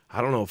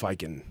 I don't know if I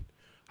can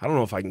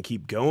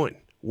keep going.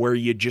 Where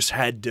you just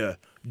had to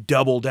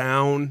double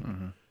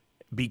down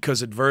because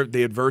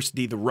the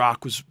adversity, the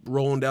rock was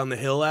rolling down the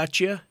hill at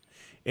you,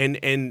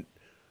 and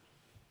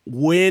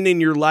when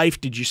in your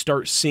life did you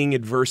start seeing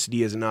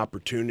adversity as an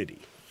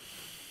opportunity?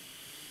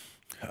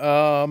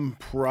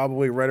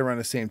 Probably right around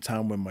the same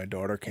time when my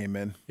daughter came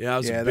in. Yeah,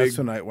 that's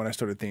when I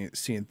started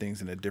seeing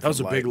things in a different light. That was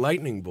a big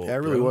lightning bolt. Yeah, it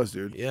really was,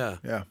 dude. Yeah.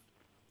 Yeah.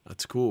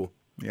 That's cool.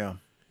 Yeah.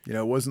 You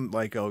know, it wasn't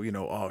like,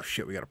 oh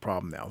shit, we got a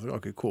problem now. I was like,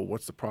 okay, cool.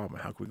 What's the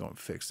problem? How can we go and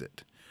fix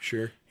it?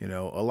 Sure. You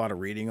know, a lot of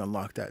reading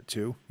unlocked that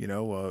too. You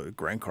know,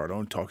 Grant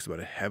Cardone talks about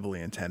it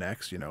heavily in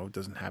 10X. You know, it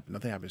doesn't happen.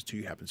 Nothing happens to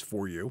you, happens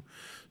for you.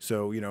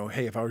 So, you know,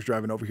 hey, if I was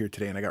driving over here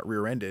today and I got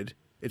rear-ended,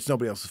 it's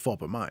nobody else's fault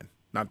but mine.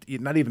 Not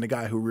even the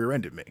guy who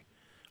rear-ended me.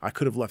 I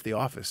could have left the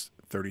office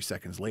 30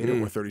 seconds later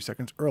or 30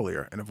 seconds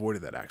earlier and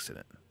avoided that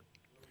accident.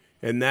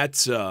 And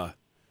that's all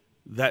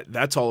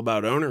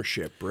about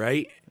ownership,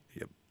 right?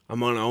 Yep. I'm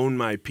going to own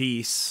my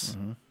piece.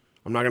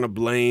 I'm not going to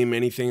blame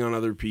anything on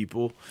other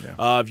people.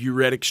 Yeah. Have you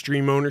read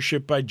Extreme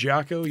Ownership by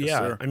Jocko? Yes, yeah.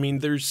 sir. I mean,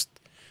 there's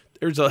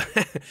a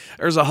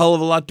there's a hell of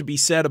a lot to be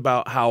said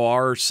about how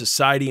our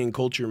society and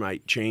culture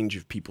might change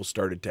if people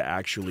started to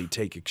actually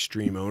take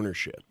extreme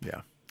ownership.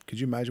 Yeah.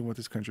 Could you imagine what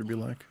this country would be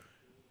like?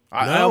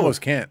 I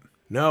almost can't.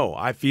 No,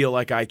 I feel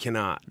like I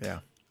cannot. Yeah.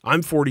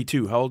 I'm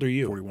 42. How old are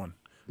you? 41.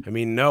 I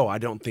mean, no, I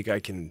don't think I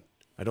can.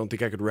 I don't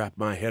think I could wrap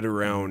my head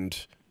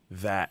around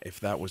that if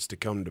that was to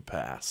come to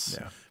pass.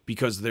 Yeah.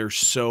 Because there's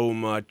so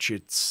much.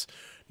 It's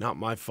not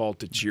my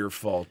fault. It's your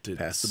fault.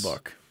 Pass the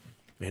buck.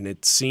 And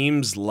it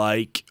seems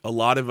like a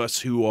lot of us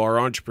who are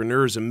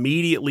entrepreneurs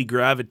immediately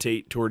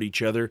gravitate toward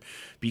each other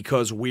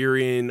because we're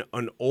in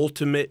an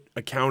ultimate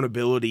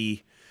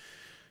accountability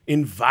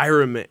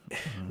environment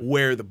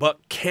where the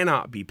buck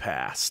cannot be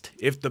passed.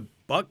 If the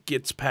buck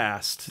gets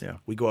passed,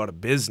 we go out of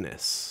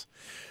business.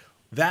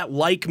 That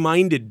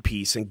like-minded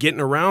piece and getting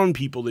around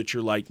people that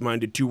you're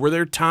like-minded to, were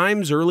there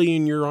times early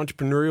in your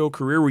entrepreneurial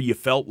career where you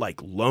felt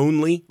like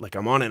lonely, like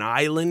I'm on an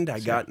island?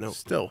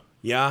 Still.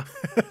 Yeah?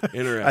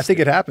 Interesting. I think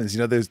it happens. You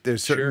know,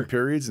 there's certain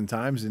periods and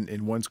times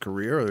in one's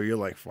career where you're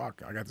like,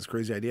 fuck, I got this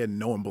crazy idea and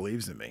no one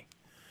believes in me.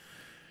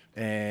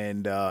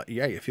 And,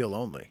 you feel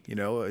lonely. You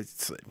know,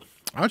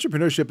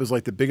 entrepreneurship is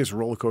like the biggest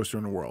roller coaster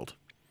in the world.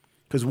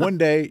 Because one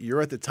day you're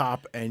at the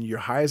top and you're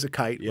high as a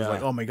kite. It's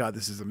like, oh my God,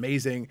 this is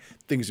amazing.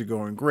 Things are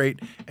going great.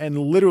 And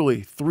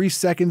literally 3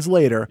 seconds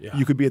later,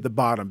 you could be at the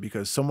bottom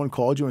because someone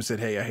called you and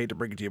said, hey, I hate to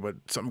break it to you, but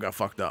something got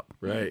fucked up.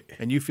 Right.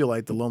 And you feel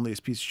like the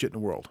loneliest piece of shit in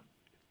the world.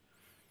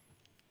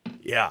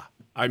 Yeah.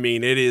 I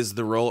mean, it is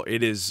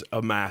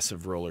a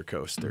massive roller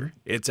coaster.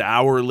 It's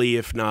hourly,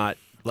 if not,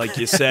 like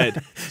you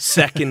said,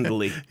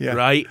 secondly,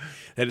 right?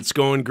 That it's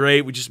going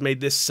great. We just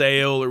made this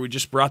sale, or we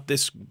just brought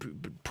this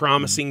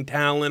promising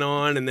talent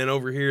on, and then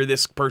over here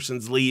this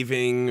person's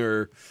leaving,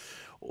 or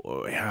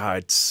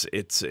it's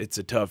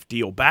a tough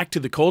deal. Back to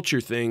the culture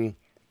thing.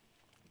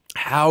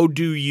 How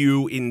do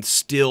you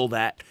instill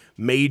that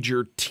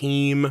major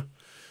team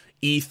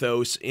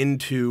ethos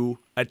into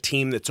a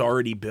team that's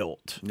already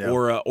built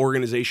or an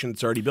organization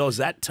that's already built? Is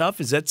that tough?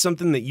 Is that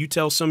something that you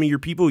tell some of your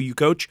people you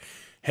coach,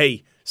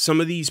 hey,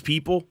 some of these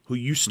people who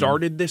you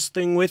started this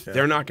thing with,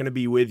 they're not going to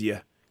be with you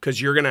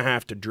because you're going to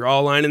have to draw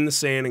a line in the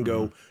sand and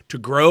go, to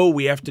grow,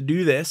 we have to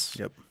do this.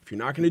 Yep. If you're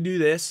not going to do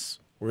this,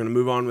 we're going to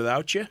move on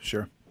without you.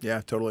 Sure.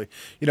 Yeah, totally.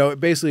 You know,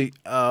 basically,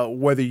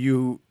 whether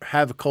you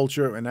have a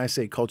culture, and I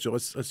say culture,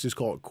 let's just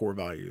call it core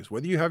values.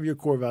 Whether you have your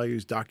core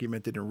values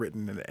documented and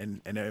written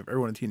and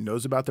everyone on the team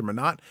knows about them or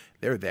not,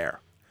 they're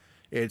there.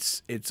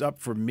 It's up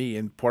for me,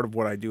 and part of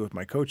what I do with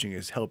my coaching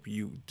is help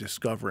you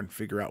discover and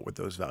figure out what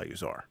those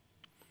values are.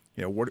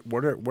 You know,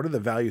 what are the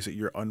values that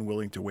you're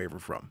unwilling to waver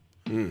from?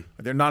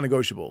 They're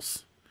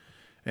non-negotiables,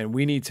 and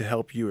we need to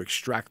help you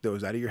extract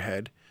those out of your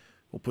head.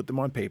 We'll put them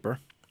on paper.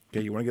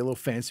 Okay, you want to get a little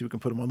fancy, we can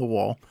put them on the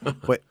wall.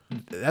 But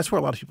that's where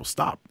a lot of people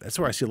stop. That's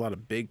where I see a lot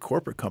of big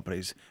corporate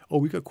companies. Oh,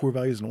 we got core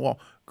values on the wall.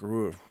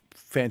 Groove,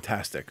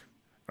 fantastic.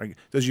 Right?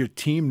 Does your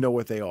team know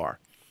what they are?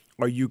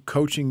 Are you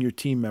coaching your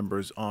team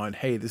members on,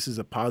 hey, this is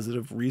a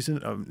positive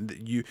reason?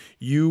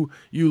 You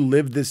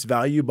live this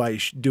value by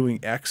doing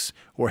X,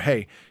 or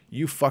hey,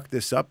 you fucked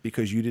this up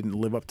because you didn't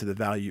live up to the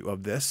value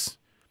of this.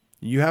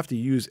 You have to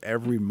use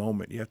every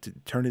moment. You have to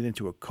turn it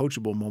into a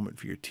coachable moment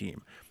for your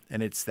team.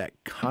 And it's that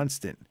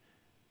constant,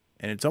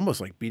 and it's almost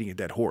like beating a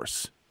dead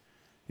horse.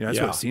 You know, that's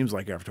what it seems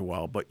like after a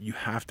while, but you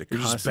have to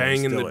constantly just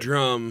banging the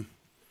drum.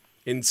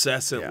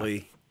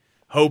 incessantly,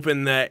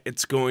 hoping that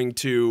it's going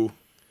to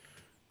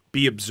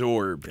be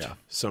absorbed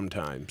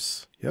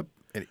sometimes. Yep.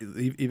 And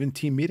even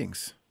team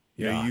meetings.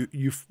 Yeah.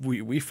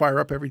 We fire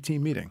up every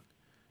team meeting.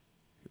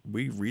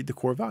 We read the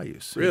core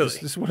values. Really?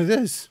 This is what it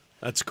is.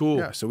 That's cool.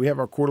 Yeah. So we have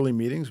our quarterly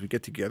meetings. We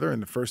get together,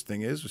 and the first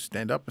thing is we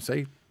stand up and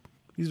say,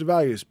 these are the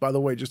values. By the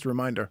way, just a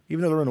reminder,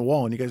 even though they're on the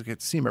wall and you guys get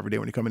to see them every day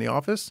when you come in the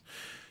office,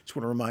 just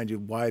want to remind you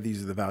why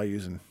these are the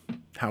values and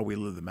how we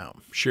live them out.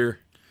 Sure.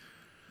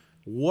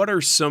 What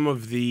are some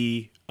of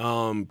the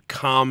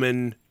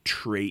common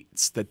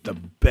traits that the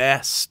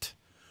best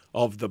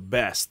of the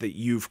best that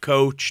you've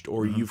coached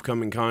or you've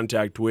come in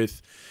contact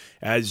with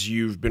as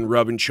you've been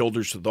rubbing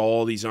shoulders with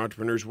all these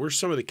entrepreneurs? What are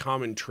some of the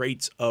common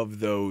traits of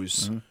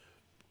those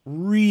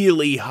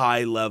really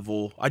high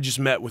level? I just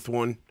met with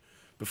one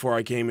before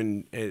I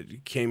came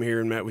here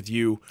and met with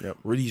you. Yep.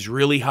 Were these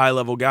really high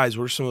level guys?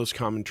 What are some of those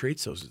common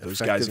traits those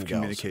guys and gals?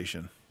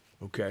 Communication.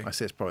 Okay. I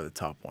say it's probably the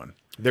top one.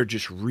 They're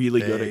just really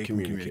good at They can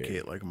communicating.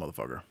 communicate like a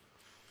motherfucker.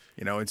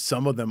 You know, and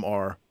some of them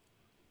are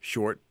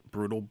short,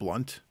 brutal,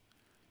 blunt,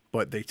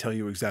 but they tell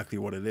you exactly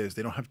what it is.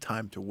 They don't have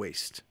time to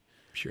waste.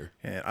 Sure.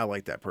 And I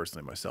like that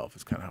personally myself.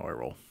 It's kind of how I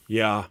roll.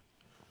 Yeah.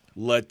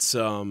 Let's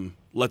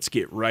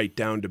get right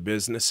down to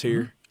business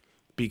here.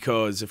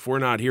 Because if we're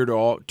not here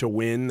to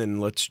win,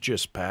 then let's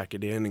just pack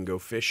it in and go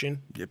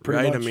fishing. Yeah,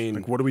 pretty right? much. I mean,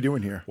 like, what are we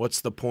doing here?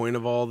 What's the point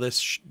of all this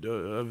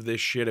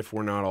shit if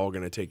we're not all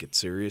going to take it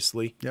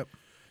seriously? Yep.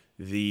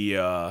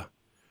 The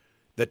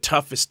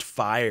toughest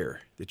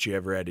fire that you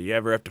ever had. Do you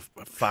ever have to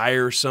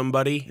fire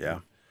somebody? Yeah.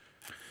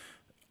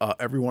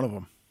 Every one of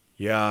them.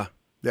 Yeah.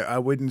 I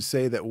wouldn't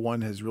say that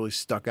one has really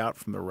stuck out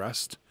from the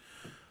rest.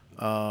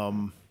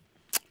 I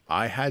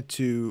had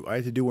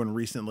to do one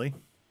recently.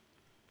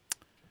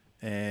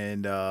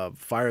 And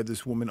fired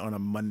this woman on a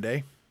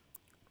Monday,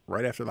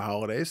 right after the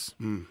holidays.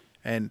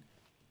 And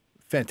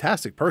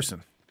fantastic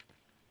person.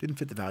 Didn't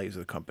fit the values of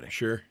the company.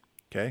 Sure.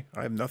 Okay?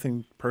 I have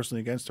nothing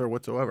personally against her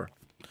whatsoever.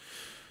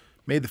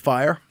 Made the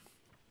fire.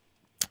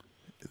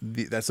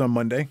 That's on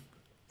Monday.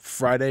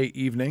 Friday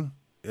evening,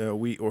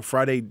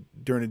 Friday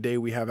during the day,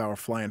 we have our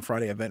Fly-In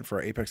Friday event for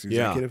our Apex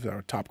executives,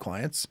 our top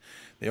clients.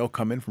 They all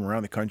come in from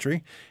around the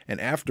country.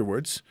 And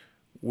afterwards,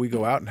 we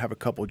go out and have a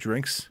couple of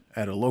drinks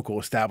at a local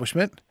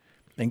establishment.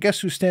 And guess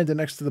who's standing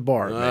next to the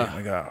bar?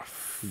 Like,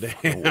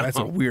 damn. That's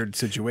a weird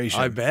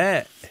situation. I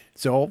bet.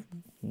 So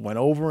went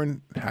over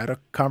and had a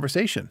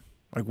conversation.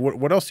 Like,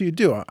 what else do you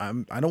do? I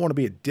don't want to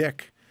be a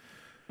dick,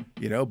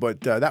 you know.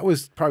 But that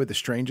was probably the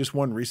strangest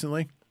one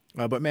recently.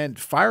 But man,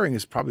 firing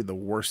is probably the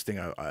worst thing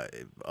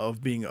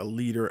of being a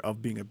leader,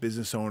 of being a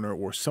business owner,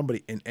 or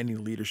somebody in any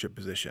leadership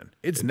position.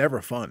 It's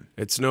never fun.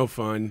 It's no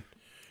fun.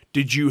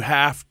 Did you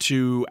have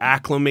to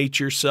acclimate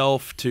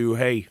yourself to,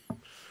 hey,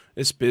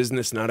 this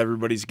business, not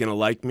everybody's going to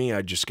like me.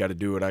 I just got to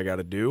do what I got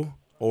to do?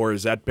 Or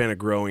has that been a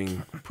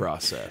growing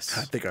process?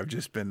 I think I've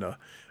just been a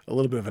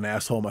little bit of an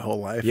asshole my whole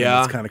life. Yeah.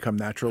 And it's kind of come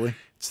naturally.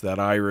 It's that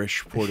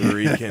Irish, Puerto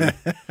Rican.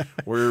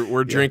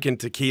 We're drinking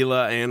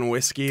tequila and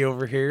whiskey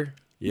over here.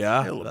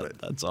 Yeah, a little bit.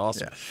 That's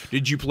awesome. Yeah.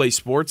 Did you play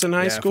sports in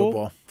high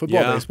school?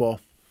 Football, baseball.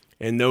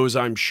 And those,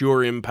 I'm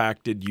sure,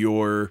 impacted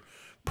your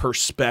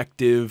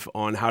perspective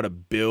on how to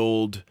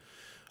build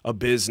a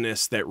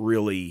business that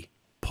really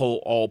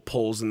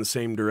pulls in the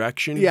same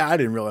direction. Yeah, I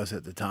didn't realize it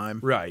at the time.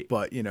 Right.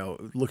 But, you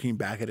know, looking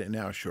back at it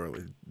now,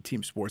 surely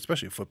team sports,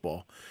 especially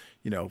football,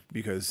 you know,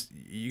 because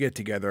you get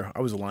together.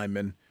 I was a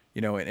lineman,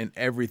 you know, and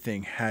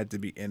everything had to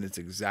be in its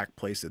exact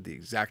place at the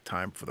exact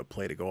time for the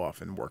play to go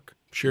off and work.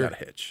 Sure.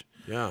 Without a hitch.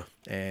 Yeah.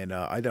 And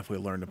I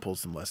definitely learned to pull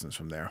some lessons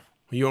from there.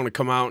 You want to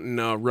come out and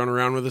run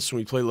around with us when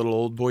we play little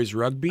old boys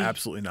rugby?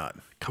 Absolutely not.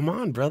 Come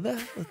on, brother.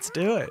 Let's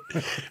do it.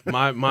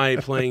 My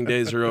playing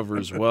days are over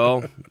as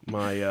well.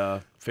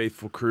 My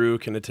faithful crew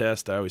can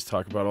attest. I always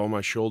talk about all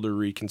my shoulder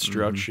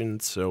reconstruction.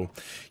 So,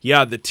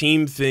 yeah, the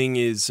team thing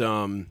is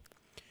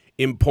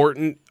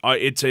important.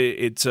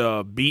 It's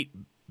a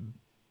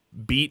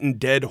beaten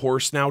dead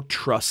horse now.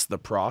 Trust the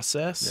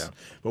process. Yeah.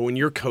 But when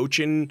you're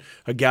coaching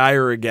a guy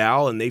or a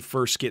gal and they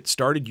first get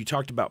started, you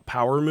talked about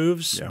power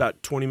moves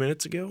about 20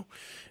 minutes ago.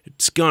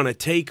 It's gonna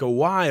take a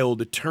while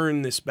to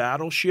turn this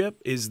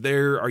battleship.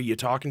 Are you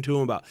talking to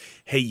them about,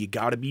 hey, you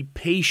got to be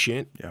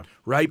patient,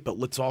 right? But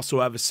let's also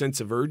have a sense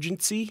of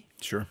urgency.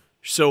 Sure.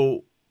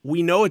 So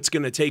we know it's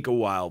going to take a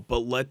while, but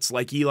let's,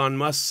 like Elon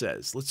Musk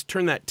says, let's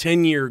turn that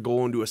 10-year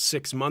goal into a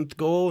 6-month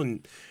goal,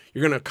 and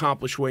you're going to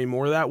accomplish way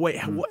more that way.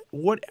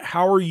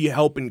 How are you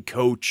helping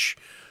coach?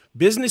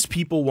 Business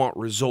people want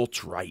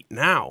results right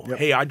now. Yep.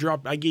 Hey, I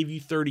gave you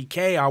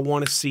 $30K. I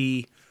want to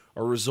see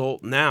a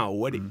result now.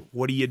 What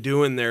are you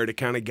doing there to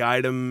kind of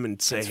guide them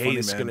and say, hey,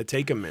 this is going to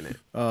take a minute?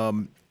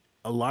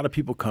 A lot of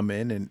people come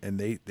in and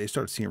they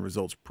start seeing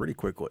results pretty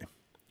quickly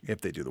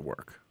if they do the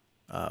work,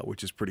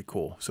 which is pretty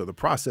cool. So the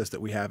process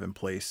that we have in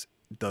place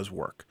does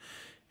work.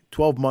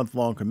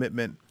 12-month-long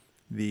commitment.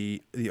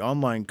 The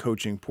online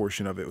coaching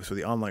portion of it, so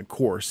the online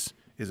course,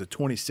 is a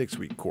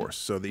 26-week course.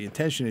 So the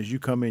intention is you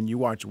come in, you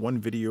watch one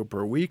video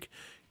per week,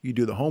 you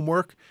do the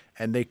homework,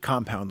 and they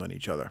compound on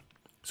each other.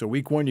 So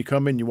week 1, you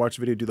come in, you watch the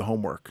video, do the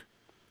homework.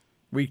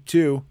 Week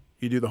 2,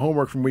 you do the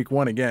homework from week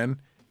 1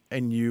 again,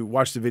 and you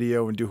watch the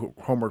video and do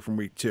homework from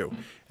week 2.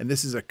 And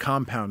this is a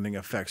compounding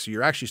effect. So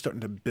you're actually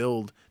starting to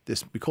build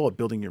this. We call it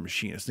building your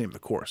machine. It's the name of the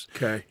course.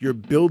 Okay. You're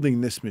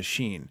building this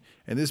machine,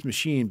 and this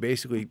machine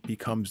basically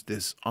becomes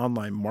this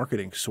online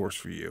marketing source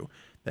for you.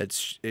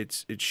 It's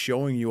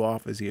showing you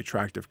off as the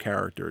attractive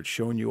character. It's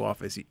showing you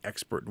off as the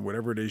expert in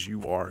whatever it is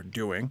you are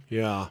doing.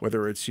 Yeah.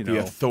 Whether it's, the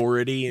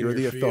authority. You're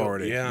the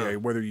authority. Yeah.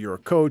 Whether you're a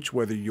coach,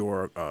 whether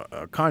you're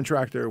a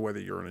contractor,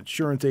 whether you're an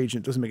insurance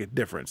agent, doesn't make a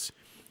difference.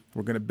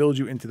 We're going to build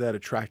you into that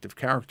attractive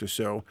character.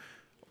 So,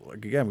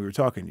 like, again, we were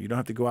talking, you don't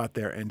have to go out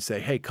there and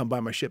say, hey, come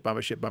buy my shit, buy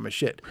my shit, buy my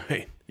shit.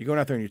 Right. You're going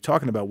out there and you're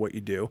talking about what you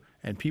do,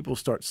 and people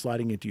start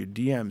sliding into your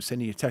DMs,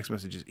 sending you text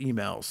messages,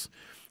 emails.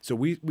 So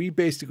we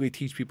basically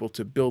teach people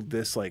to build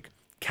this like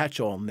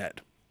catch-all net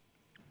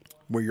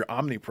where you're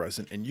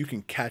omnipresent and you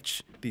can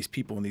catch these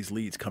people and these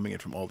leads coming in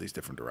from all these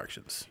different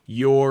directions.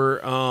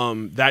 Your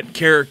that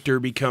character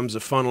becomes a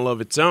funnel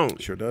of its own.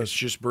 Sure does. It's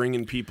just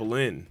bringing people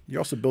in. You're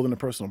also building a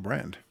personal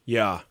brand.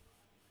 Yeah.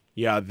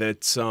 Yeah,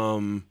 that's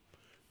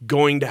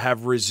going to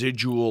have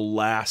residual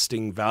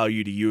lasting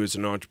value to you as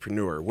an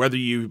entrepreneur. Whether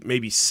you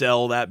maybe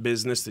sell that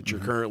business that you're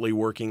currently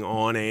working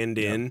on and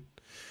in.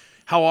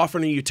 How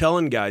often are you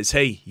telling guys,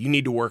 hey, you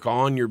need to work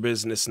on your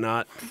business,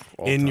 not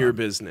in your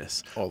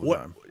business? All the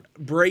time.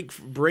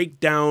 Break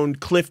down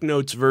Cliff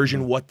Notes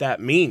version what that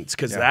means,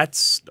 because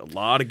that's a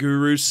lot of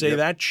gurus say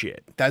that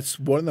shit. That's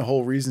one of the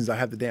whole reasons I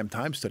have the damn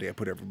time study I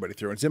put everybody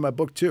through. It's in my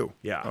book too.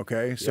 Yeah.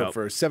 Okay. So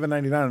for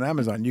 $7.99 on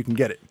Amazon, you can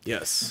get it.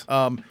 Yes.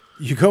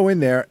 You go in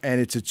there and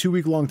it's a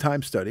 2-week-long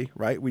time study,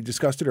 right? We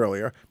discussed it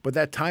earlier, but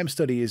that time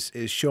study is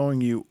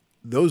showing you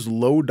those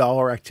low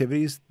dollar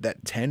activities,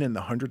 that $10 and the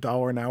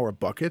 $100 an hour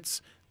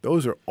buckets.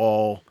 Those are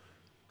all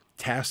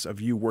tasks of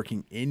you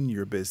working in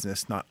your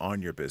business, not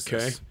on your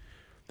business. Okay.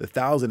 The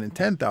 $1,000 and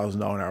 $10,000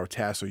 an hour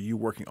tasks are you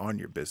working on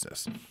your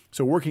business.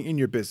 So working in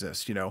your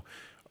business, you know,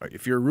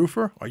 if you're a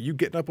roofer, are you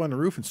getting up on the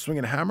roof and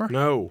swinging a hammer?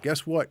 No.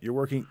 Guess what? You're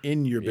working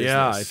in your business.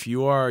 Yeah, if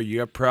you are, you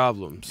have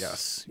problems.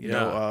 Yes. You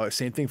know,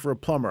 same thing for a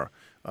plumber.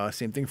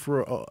 Same thing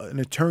for an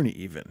attorney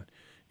even.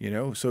 You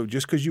know, so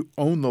just because you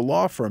own the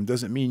law firm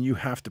doesn't mean you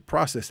have to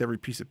process every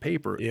piece of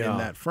paper in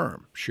that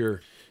firm. Sure.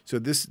 So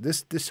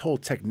this whole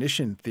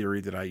technician theory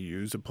that I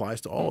use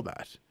applies to all of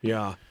that.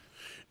 Yeah.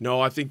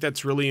 No, I think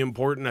that's really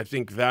important. I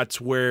think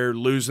that's where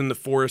losing the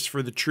forest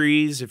for the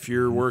trees, if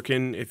you're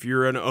working, if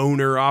you're an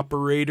owner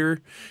operator,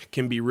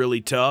 can be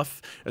really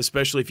tough,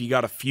 especially if you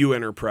got a few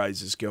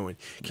enterprises going.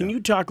 Can you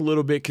talk a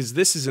little bit, because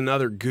this is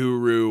another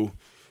guru,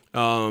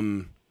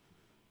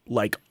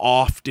 like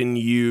often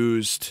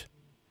used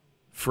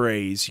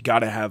phrase, you got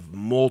to have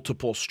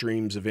multiple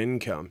streams of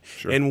income.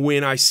 Sure. And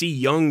when I see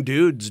young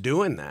dudes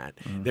doing that,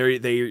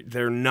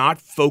 they're not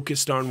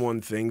focused on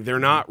one thing. They're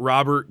not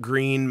Robert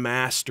Greene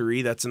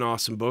Mastery. That's an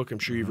awesome book. I'm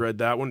sure you've read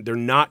that one. They're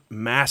not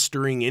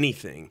mastering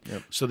anything.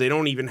 Yep. So they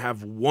don't even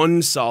have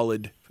one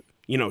solid,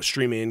 you know,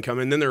 stream of income.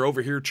 And then they're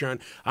over here trying,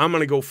 I'm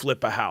going to go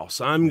flip a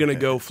house. I'm going to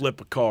go flip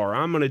a car.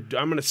 I'm going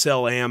to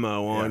sell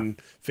ammo on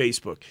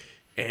Facebook.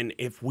 And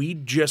if we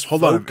just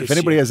hold on, if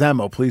anybody has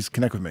ammo, please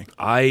connect with me.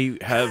 I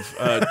have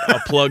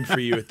a plug for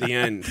you at the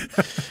end.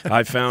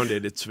 I found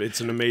it.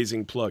 It's an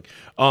amazing plug.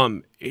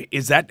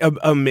 Is that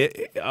a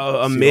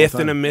myth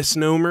and a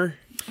misnomer?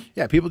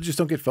 Yeah, people just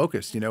don't get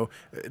focused. You know,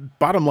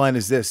 bottom line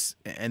is this,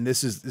 and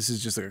this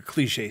is just like a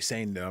cliche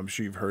saying that I'm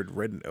sure you've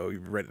read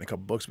in a couple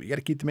books, but you got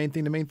to keep the main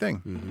thing the main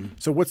thing.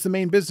 So what's the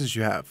main business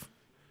you have,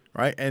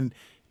 right? And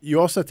you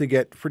also have to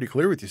get pretty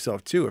clear with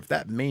yourself, too. If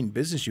that main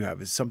business you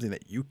have is something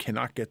that you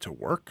cannot get to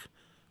work,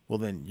 well,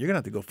 then you're going to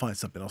have to go find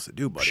something else to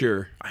do, buddy.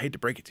 Sure. I hate to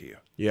break it to you.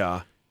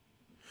 Yeah.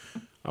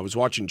 I was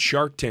watching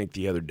Shark Tank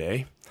the other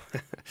day.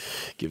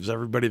 Gives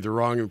everybody the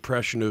wrong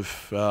impression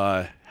of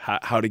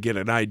how to get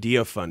an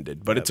idea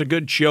funded. But it's a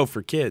good show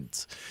for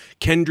kids.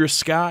 Kendra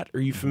Scott,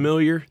 are you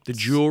familiar? The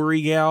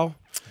jewelry gal?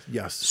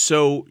 Yes.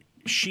 So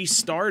she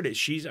started,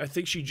 I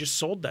think she just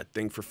sold that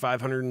thing for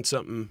 500 and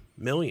something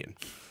million.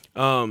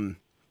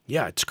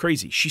 Yeah, it's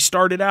crazy. She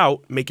started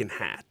out making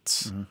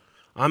hats.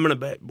 I'm going to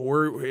bet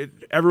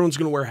everyone's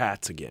going to wear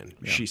hats again,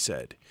 she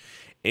said.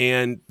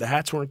 And the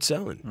hats weren't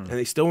selling, and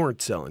they still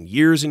weren't selling.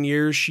 Years and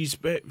years, she's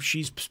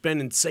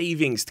spending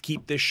savings to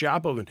keep this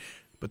shop open.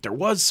 But there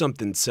was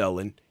something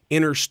selling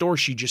in her store.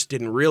 She just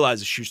didn't realize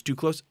that she was too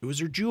close. It was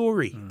her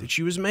jewelry that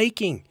she was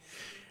making.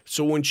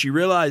 So when she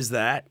realized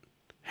that,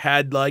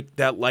 had like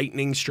that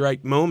lightning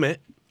strike moment,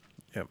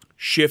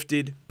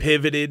 shifted,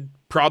 pivoted,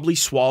 probably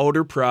swallowed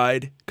her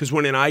pride, because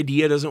when an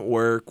idea doesn't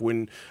work,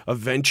 when a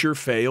venture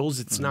fails,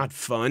 it's not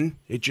fun.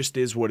 It just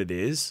is what it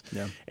is.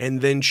 Yeah.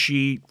 And then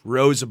she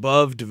rose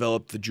above,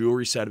 developed the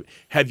jewelry side of it.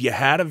 Have you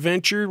had a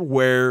venture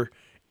where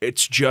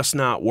it's just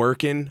not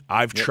working?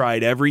 I've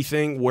tried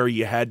everything, where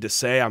you had to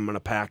say, I'm going to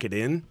pack it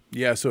in.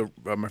 Yeah, so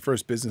my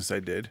first business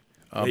I did,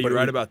 Yeah, you're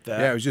right about that.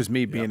 Yeah, it was just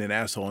me being an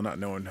asshole and not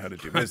knowing how to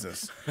do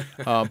business.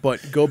 But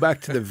go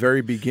back to the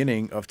very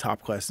beginning of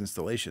Top Class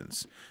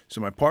Installations.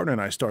 So my partner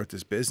and I start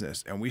this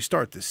business, and we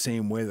start the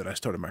same way that I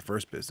started my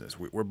first business.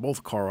 We're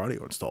both car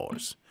audio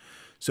installers.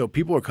 So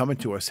people are coming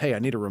to us, hey, I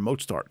need a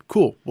remote start.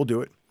 Cool, we'll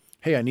do it.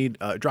 Hey, I need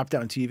a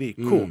drop-down TV.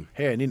 Cool.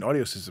 Hey, I need an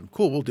audio system.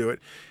 Cool, we'll do it.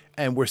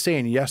 And we're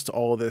saying yes to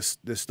all of this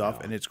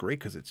stuff, and it's great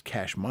because it's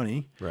cash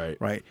money.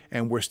 Right.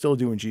 And we're still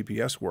doing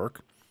GPS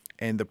work.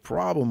 And the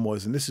problem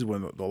was, and this is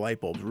when the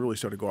light bulbs really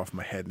started to go off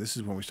my head, and this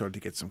is when we started to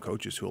get some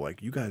coaches who are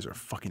like, you guys are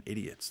fucking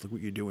idiots. Look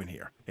what you're doing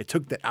here. It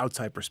took the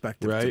outside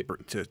perspective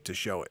to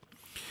show it.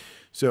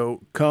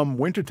 So come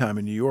wintertime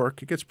in New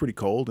York, it gets pretty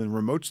cold, and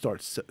remote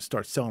starts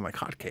selling like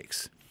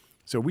hotcakes.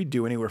 So we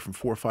do anywhere from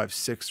 4, 5,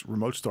 6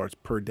 remote starts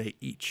per day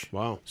each.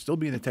 Wow. Still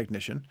being a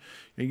technician.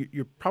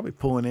 You're probably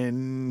pulling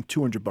in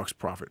 $200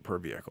 profit per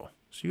vehicle.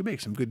 So you make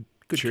some good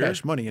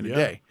cash money in a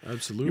day.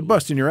 Absolutely. You're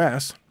busting your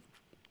ass.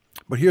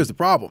 But here's the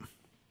problem.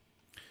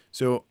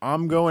 So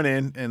I'm going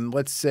in, and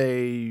let's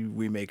say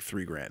we make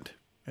 $3,000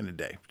 in a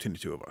day between the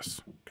two of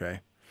us. Okay.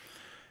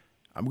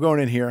 I'm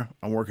going in here.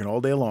 I'm working all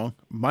day long.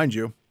 Mind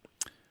you,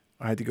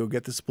 I had to go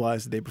get the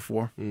supplies the day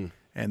before.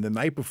 And the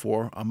night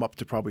before, I'm up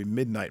to probably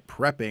midnight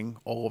prepping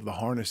all of the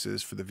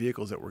harnesses for the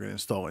vehicles that we're going to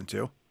install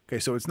into. Okay,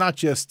 so it's not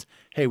just,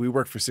 hey, we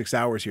worked for 6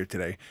 hours here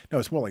today. No,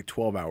 it's more like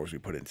 12 hours we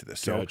put into this.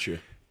 So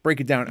break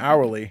it down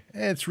hourly,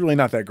 it's really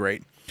not that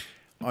great.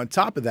 On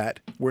top of that,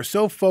 we're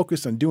so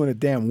focused on doing the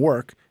damn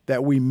work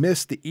that we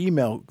miss the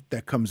email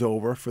that comes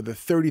over for the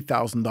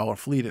 $30,000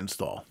 fleet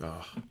install.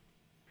 Oh,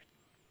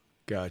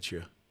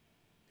 gotcha.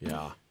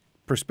 Yeah.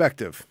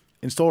 Perspective.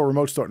 Install a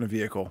remote start in a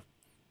vehicle.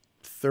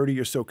 30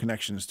 or so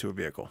connections to a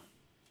vehicle.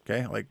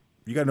 Okay? Like,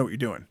 you got to know what you're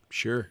doing.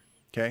 Sure.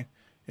 Okay?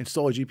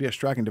 Install a GPS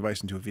tracking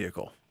device into a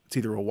vehicle. It's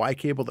either a Y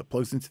cable that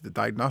plugs into the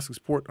diagnostics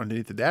port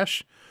underneath the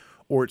dash,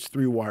 or it's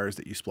 3 wires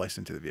that you splice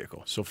into the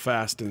vehicle. So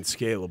fast and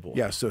scalable.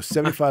 Yeah, so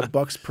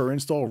 $75 per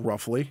install,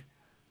 roughly.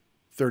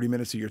 30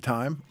 minutes of your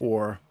time,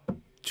 or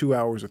 2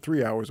 hours or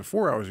 3 hours or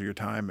 4 hours of your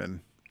time, and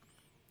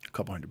a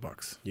couple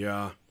 $100.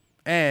 Yeah.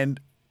 And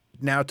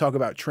now talk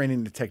about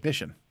training the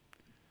technician.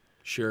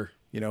 Sure.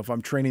 You know, if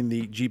I'm training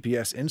the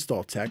GPS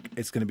install tech,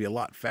 it's going to be a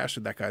lot faster.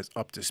 That guy's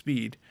up to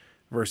speed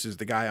versus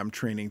the guy I'm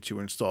training to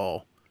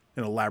install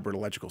an elaborate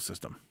electrical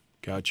system.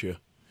 Gotcha.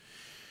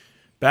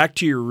 Back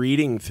to your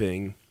reading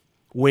thing.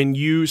 When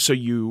you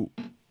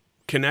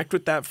connect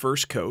with that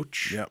first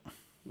coach,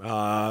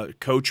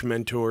 coach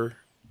mentor,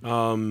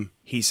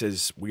 he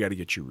says, we got to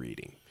get you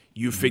reading.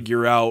 You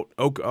figure out,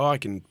 I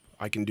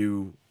can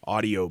do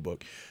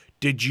audio-book.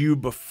 Did you,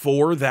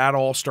 before that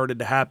all started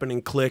to happen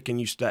and click, and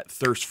that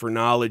thirst for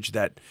knowledge,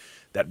 that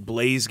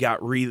blaze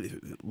got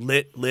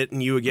lit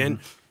in you again?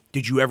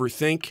 Did you ever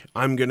think,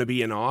 I'm going to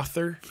be an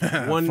author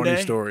one day?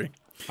 Funny story.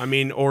 I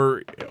mean,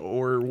 or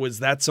was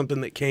that something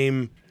that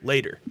came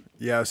later?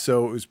 Yeah,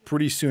 so it was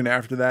pretty soon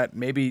after that,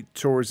 maybe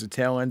towards the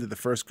tail end of the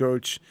first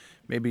coach.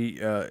 Maybe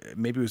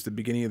it was the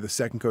beginning of the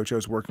second coach I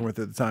was working with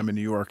at the time in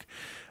New York.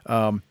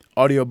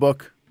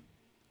 Audiobook,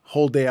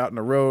 whole day out on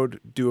the road,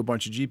 do a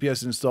bunch of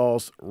GPS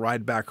installs,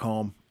 ride back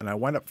home, and I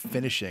wind up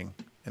finishing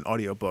an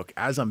audiobook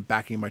as I'm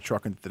backing my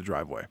truck into the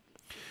driveway.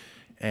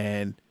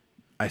 And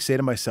I say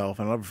to myself,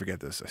 and I'll never forget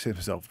this, I say to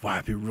myself, wow,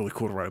 it'd be really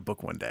cool to write a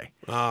book one day.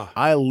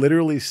 I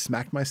literally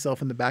smacked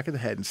myself in the back of the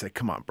head and said,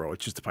 come on, bro,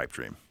 it's just a pipe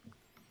dream.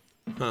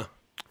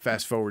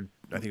 Fast forward,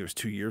 I think it was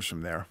 2 years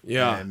from there.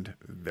 Yeah. And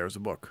there's a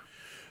book.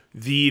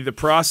 The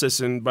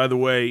process, and by the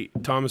way,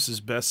 Thomas's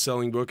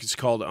best-selling book is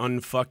called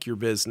Unfuck Your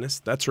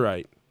Business. That's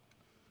right,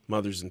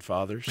 mothers and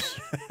fathers.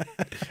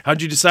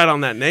 How'd you decide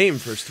on that name,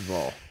 first of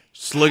all?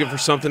 Just looking for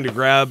something to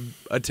grab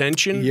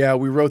attention? Yeah,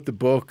 we wrote the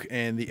book,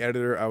 and the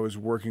editor I was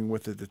working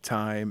with at the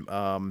time,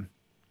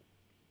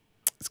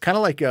 it's kind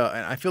of like, and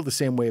I feel the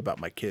same way about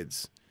my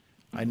kids.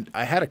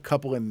 I had a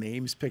couple of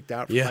names picked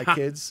out for my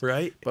kids.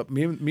 Right. But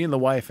me and the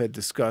wife had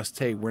discussed,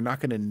 hey, we're not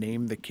going to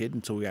name the kid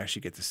until we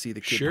actually get to see the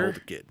kid hold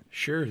the kid.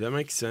 Sure, that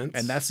makes sense.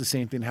 And that's the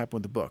same thing that happened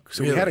with the book.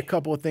 So we had a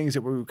couple of things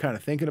that we were kind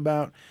of thinking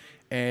about.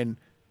 And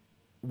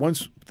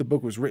once the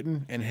book was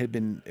written and had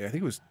been, I think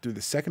it was through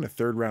the second or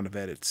third round of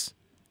edits,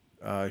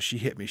 she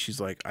hit me.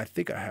 She's like, I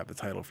think I have the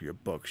title for your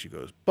book. She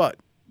goes, but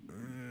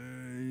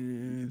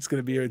it's going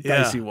to be a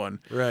dicey one.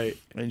 Right.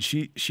 And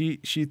she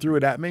threw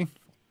it at me.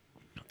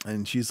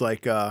 And she's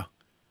like, I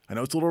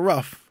know it's a little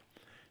rough.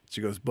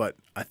 She goes, but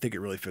I think it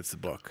really fits the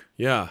book.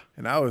 Yeah.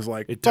 And I was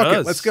like, it fuck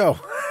does. it, let's go.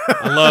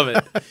 I love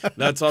it.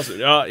 That's awesome.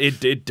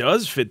 It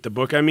does fit the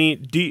book. I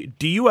mean,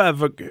 do you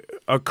have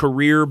a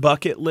career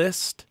bucket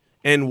list?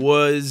 And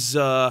was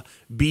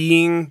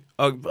being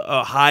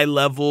a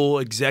high-level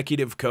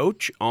executive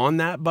coach on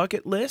that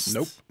bucket list?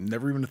 Nope.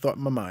 Never even a thought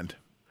in my mind.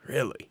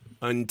 Really?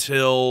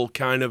 Until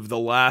kind of the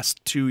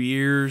last 2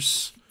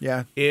 years?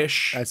 Yeah,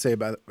 ish. I'd say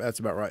that's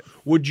about right.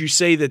 Would you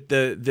say that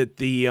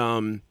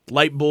the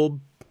light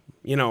bulb,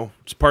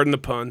 it's pardon the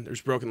pun,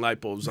 there's broken light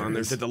bulbs on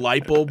there, that the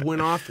light bulb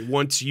went off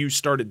once you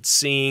started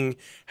seeing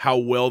how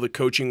well the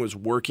coaching was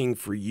working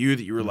for you,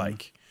 that you were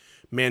like,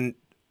 man,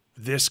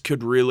 this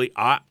could really,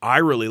 I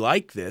really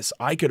like this.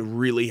 I could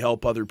really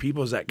help other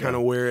people. Is that kind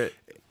of where it?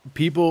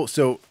 People,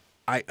 so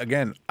I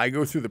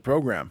go through the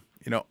program.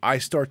 You know, I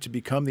start to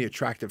become the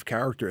attractive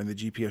character in the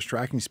GPS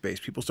tracking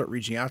space. People start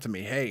reaching out to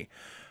me. Hey,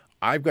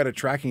 I've got a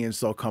tracking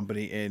install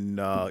company in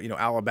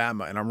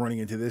Alabama, and I'm running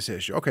into this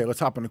issue. Okay, let's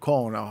hop on a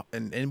call,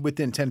 and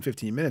within 10,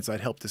 15 minutes,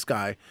 I'd help this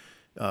guy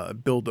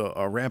build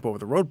a ramp over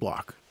the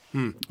roadblock.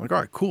 Like, all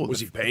right, cool.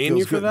 Was he paying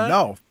you for that?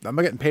 No, I'm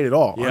not getting paid at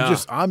all. Yeah.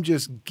 I'm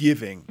just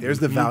giving. There's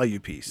the value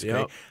piece. Okay?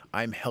 Yep.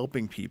 I'm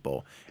helping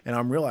people, and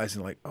I'm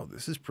realizing like, oh,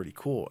 this is pretty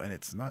cool, and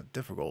it's not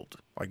difficult.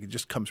 Like, it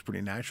just comes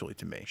pretty naturally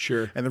to me.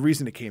 Sure. And the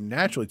reason it came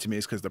naturally to me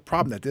is because the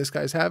problem that this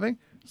guy's having,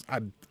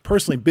 I've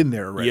personally been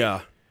there already.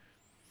 Yeah.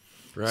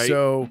 Right.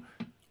 So,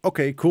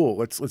 okay, cool.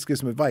 Let's get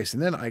some advice.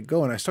 And then I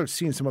go and I start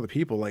seeing some other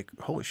people like,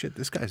 holy shit,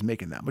 this guy's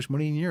making that much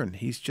money a year, and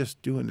he's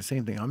just doing the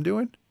same thing I'm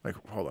doing. Like,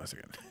 hold on a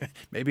second.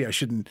 Maybe I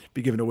shouldn't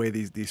be giving away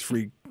these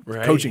free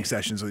coaching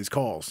sessions or these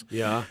calls.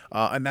 Yeah.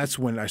 And that's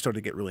when I started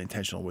to get really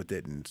intentional with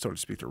it and started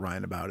to speak to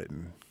Ryan about it,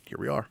 and here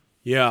we are.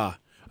 Yeah.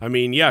 I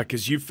mean, yeah,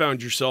 because you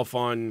found yourself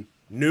on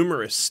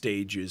numerous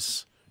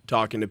stages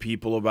talking to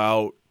people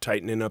about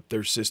tightening up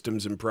their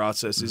systems and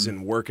processes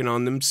and working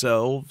on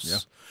themselves. Yeah.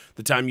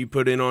 The time you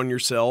put in on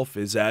yourself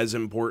is as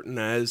important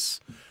as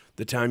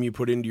the time you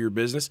put into your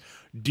business.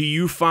 Do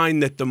you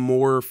find that the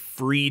more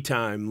free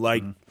time,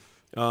 like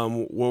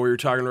what we were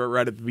talking about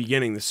right at the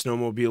beginning, the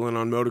snowmobiling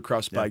on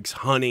motocross bikes,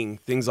 hunting,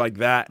 things like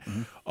that,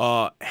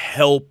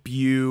 help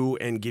you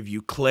and give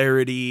you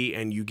clarity,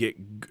 and you get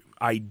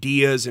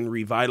ideas and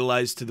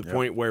revitalized to the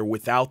point where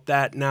without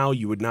that now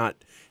you would not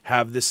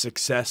have the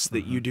success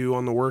that you do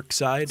on the work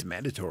side? It's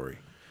mandatory.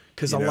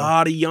 Because a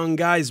lot of young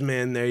guys,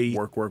 man, they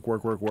work.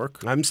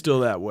 I'm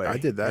still that way. I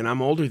did that. And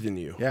I'm older than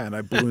you. Yeah, and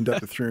I ballooned up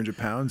to 300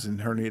 pounds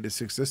and herniated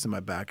 6 discs in my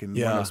back, and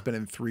wound up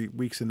spending 3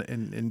 weeks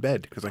in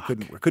bed because I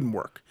couldn't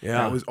work. Yeah. And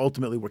that was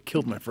ultimately what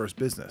killed my first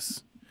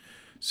business.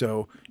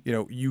 So, you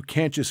know, you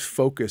can't just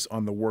focus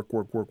on the work.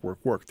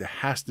 There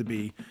has to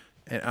be,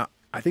 and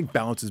I think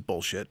balance is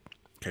bullshit,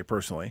 okay,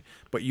 personally,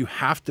 but you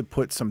have to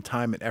put some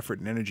time and effort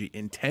and energy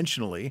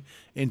intentionally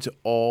into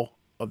all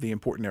of the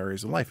important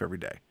areas of life every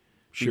day.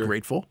 Be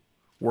grateful.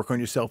 Work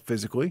on yourself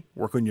physically.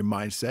 Work on your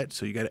mindset.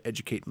 So you got to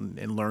educate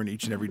and learn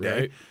each and every day.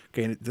 Right.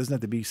 Okay, and it doesn't have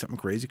to be something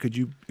crazy.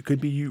 It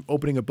could be you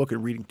opening a book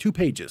and reading 2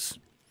 pages.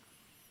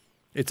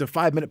 It's a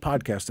 5-minute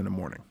podcast in the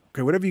morning.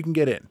 Okay, whatever you can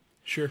get in.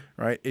 Sure.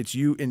 Right. It's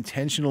you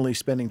intentionally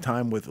spending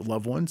time with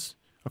loved ones.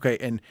 Okay,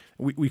 and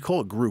we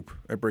call it group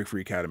at Break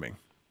Free Academy.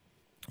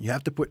 You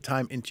have to put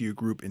time into your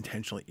group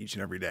intentionally each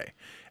and every day,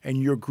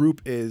 and your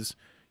group is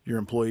your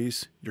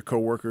employees, your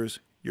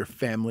coworkers, your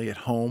family at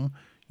home,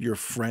 your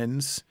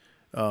friends.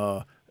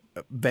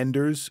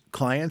 Vendors,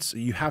 clients.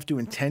 You have to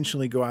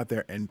intentionally go out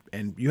there and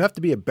you have to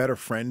be a better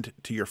friend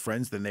to your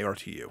friends than they are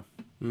to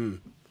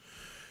you.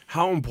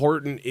 How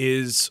important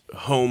is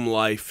home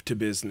life to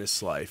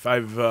business life?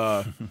 I've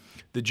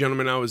the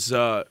gentleman I was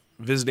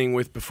visiting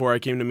with before I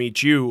came to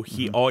meet you,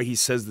 he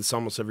says this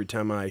almost every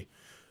time I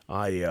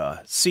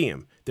see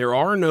him. There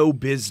are no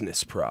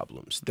business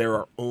problems. There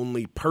are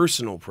only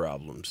personal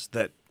problems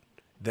that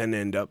then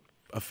end up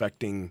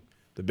affecting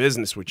the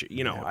business, which,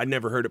 you know, I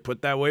never heard it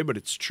put that way, but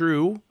it's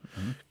true,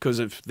 because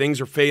if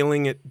things are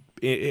failing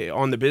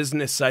on the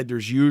business side,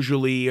 there's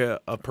usually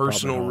a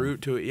personal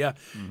root to it. Yeah,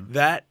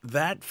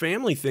 that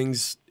family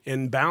things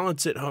and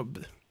balance at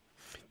home,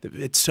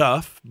 it's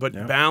tough, but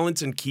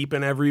balance and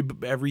keeping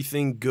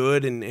everything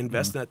good and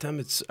investing that time,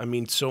 it's, I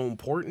mean, so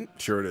important.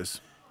 Sure it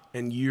is.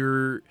 And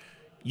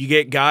you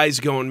get guys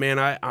going, man,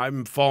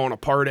 I'm falling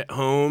apart at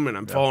home and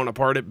I'm falling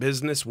apart at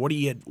business. What do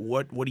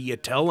you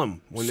tell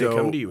them when they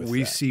come to you with that?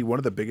 We see one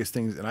of the biggest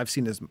things, and I've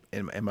seen this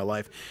in my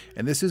life,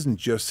 and this isn't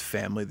just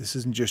family. This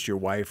isn't just your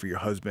wife or your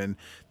husband.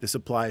 This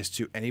applies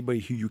to anybody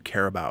who you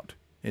care about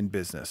in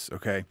business,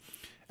 okay?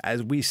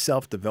 As we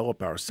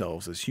self-develop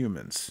ourselves as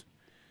humans,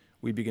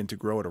 we begin to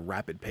grow at a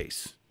rapid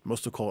pace.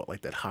 Most will call it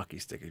like that hockey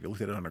stick. If you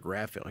look at it on a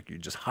graph, like you're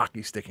just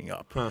hockey sticking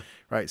up,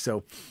 right?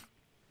 So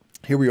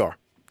here we are.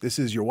 This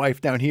is your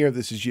wife down here.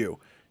 This is you.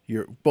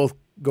 You're both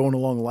going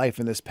along life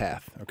in this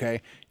path,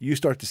 okay? You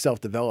start to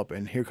self-develop,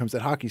 and here comes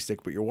that hockey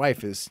stick, but your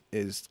wife is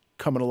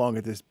coming along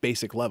at this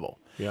basic level.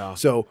 Yeah.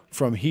 So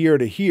from here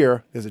to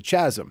here, there's a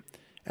chasm.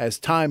 As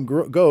time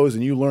goes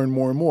and you learn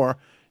more and more,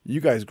 you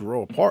guys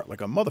grow apart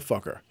like a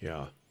motherfucker.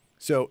 Yeah.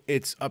 So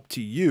it's up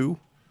to you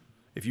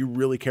if you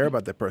really care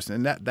about that person.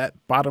 And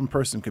that bottom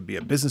person could be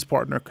a business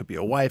partner, could be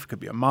a wife, could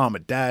be a mom, a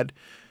dad.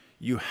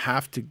 You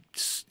have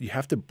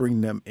to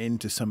bring them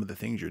into some of the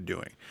things you're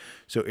doing.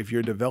 So if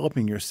you're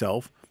developing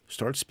yourself,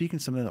 start speaking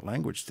some of that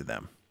language to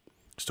them.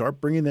 Start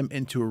bringing them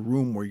into a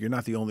room where you're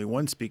not the only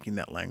one speaking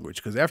that language,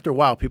 because after a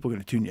while, people are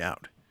going to tune you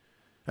out.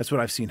 That's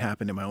what I've seen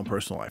happen in my own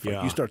personal life.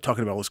 Like, you start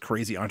talking about all this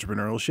crazy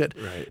entrepreneurial shit,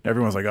 and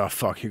everyone's like, oh,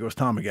 fuck, here goes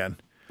Tom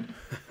again.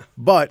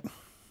 But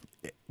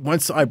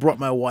once I brought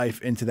my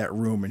wife into that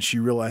room and she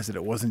realized that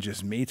it wasn't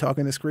just me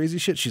talking this crazy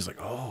shit, she's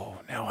like, oh,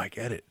 now I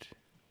get it.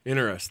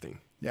 Interesting.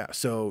 Yeah,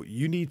 so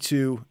you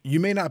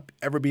may not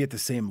ever be at the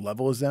same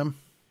level as them,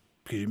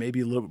 because you may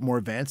be a little bit more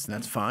advanced, and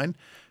that's fine.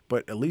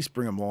 But at least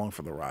bring them along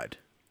for the ride.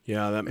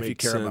 Yeah, that if makes you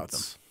care sense. about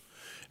them.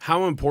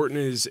 How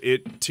important is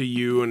it to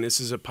you, and this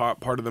is a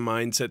part of the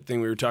mindset thing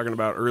we were talking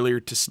about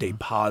earlier, to stay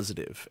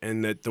positive,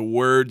 and that the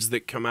words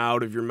that come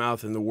out of your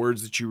mouth and the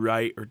words that you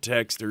write or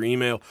text or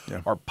email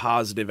are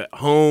positive at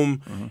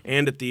home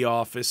and at the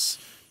office?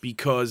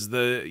 Because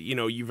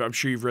I'm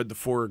sure you've read the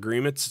 4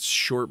 Agreements. It's a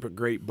short but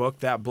great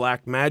book. That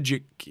black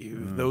magic,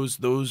 those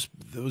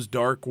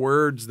dark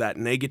words, that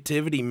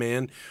negativity,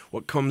 man,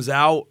 what comes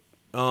out,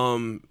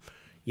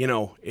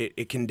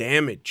 it can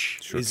damage.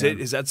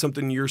 Is that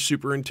something you're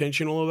super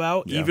intentional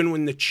about? Yeah. Even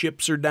when the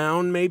chips are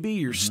down, maybe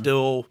you're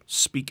still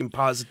speaking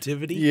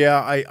positivity.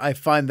 Yeah, I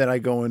find that I'll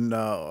go in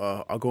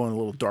a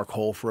little dark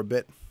hole for a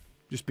bit.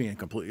 Just being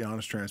completely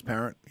honest,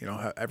 transparent.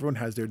 Everyone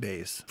has their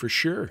days. For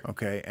sure.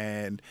 Okay,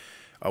 and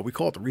we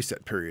call it the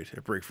reset period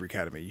at Break Free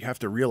Academy. You have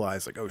to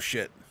realize, like, oh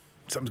shit,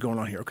 something's going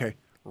on here. Okay,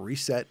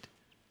 reset,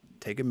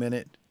 take a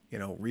minute,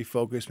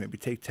 refocus, maybe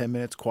take 10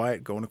 minutes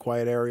quiet, go in a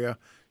quiet area,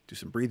 do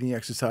some breathing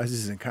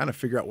exercises, and kind of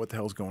figure out what the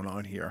hell's going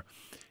on here.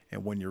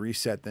 And when you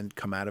reset, then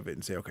come out of it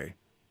and say, okay,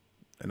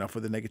 enough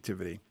with the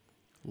negativity.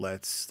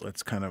 Let's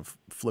kind of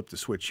flip the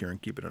switch here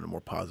and keep it on a more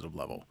positive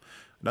level.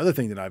 Another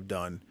thing that I've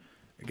done,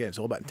 again, it's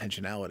all about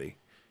intentionality,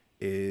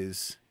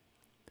 is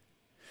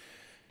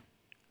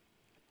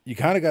you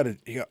kind of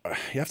you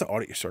have to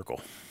audit your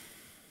circle.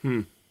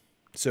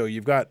 So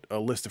you've got a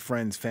list of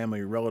friends,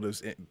 family,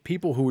 relatives,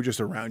 people who are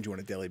just around you on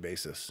a daily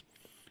basis.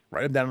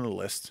 Write them down on a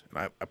list,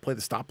 and I play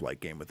the stoplight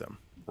game with them.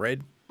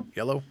 Red,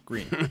 yellow,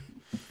 green.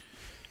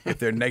 If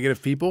they're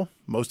negative people,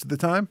 most of the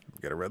time,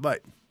 they get a red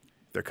light.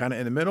 If they're kind of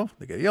in the middle,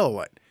 they get a yellow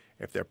light.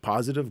 If they're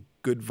positive,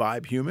 good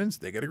vibe humans,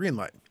 they get a green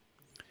light.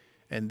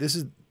 And this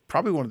is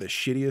probably one of the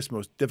shittiest,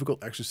 most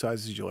difficult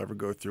exercises you'll ever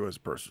go through as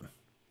a person.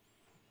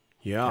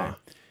 Yeah. Okay?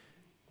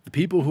 The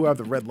people who have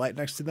the red light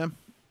next to them,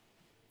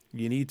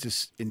 you need to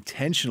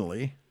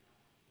intentionally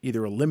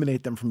either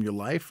eliminate them from your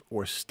life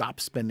or stop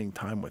spending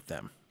time with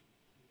them.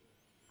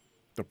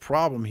 The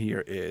problem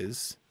here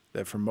is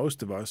that for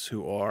most of us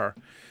who are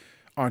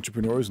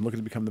entrepreneurs and looking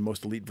to become the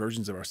most elite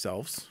versions of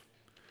ourselves,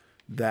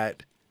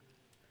 that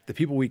the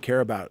people we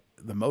care about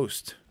the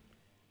most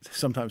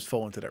sometimes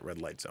fall into that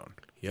red light zone.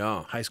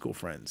 Yeah. High school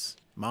friends,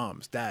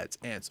 moms, dads,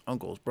 aunts,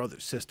 uncles,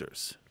 brothers,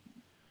 sisters.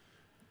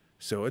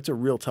 So it's a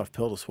real tough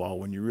pill to swallow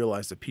when you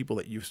realize the people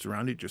that you've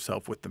surrounded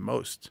yourself with the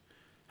most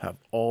have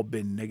all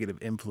been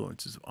negative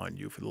influences on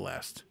you for the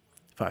last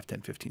 5, 10,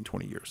 15,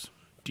 20 years.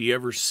 Do you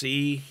ever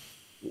see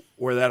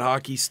where that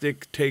hockey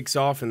stick takes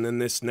off and then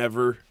this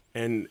never,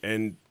 and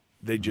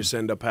they just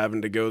end up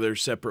having to go their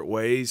separate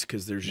ways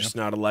because there's just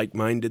not a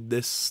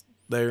like-mindedness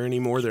there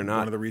anymore? They're not.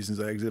 One of the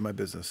reasons I exited my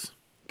business.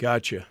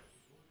 Gotcha.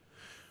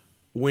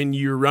 When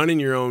you're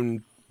running your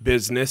own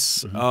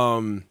business,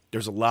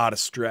 there's a lot of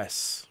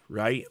stress,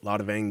 right? A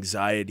lot of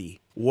anxiety.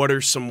 What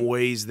are some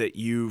ways that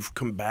you've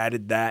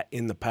combated that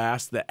in the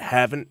past that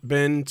haven't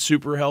been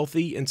super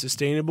healthy and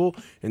sustainable,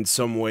 and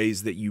some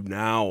ways that you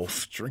now...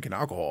 Drinking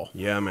alcohol.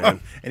 Yeah,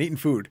 man. And eating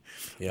food.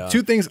 Yeah.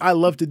 2 things I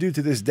love to do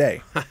to this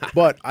day.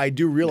 But I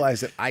do realize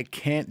that I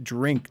can't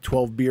drink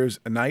 12 beers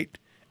a night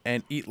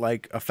and eat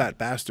like a fat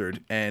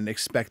bastard and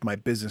expect my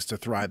business to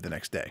thrive the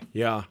next day.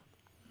 Yeah.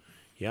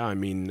 Yeah, I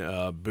mean,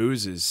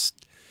 booze is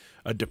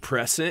a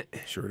depressant.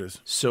 Sure it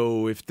is.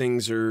 So if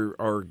things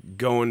are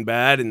going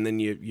bad and then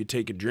you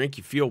take a drink,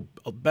 you feel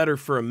better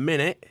for a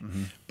minute,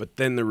 but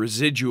then the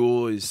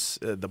residual is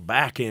the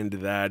back end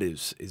of that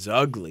is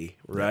ugly,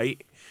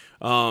 right?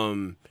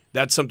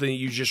 That's something that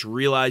you just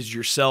realized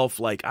yourself,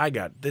 like,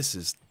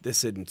 this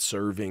isn't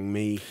serving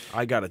me.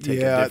 I got to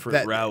take a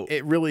different route.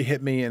 It really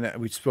hit me, and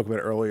we spoke about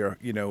it earlier,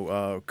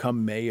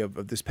 come May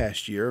of this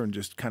past year, and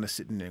just kind of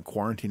sitting in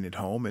quarantine at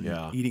home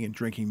and eating and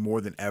drinking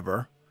more than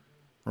ever.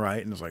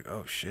 Right. And it's like,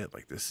 oh shit,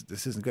 like this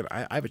isn't good.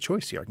 I have a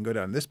choice here. I can go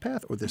down this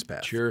path or this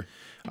path. Sure.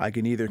 I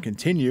can either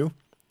continue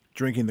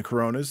drinking the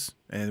Coronas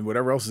and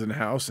whatever else is in the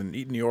house and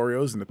eating the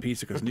Oreos and the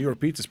pizza, because New York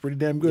pizza is pretty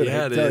damn good.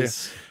 Yeah, it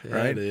is. Yeah,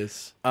 right? It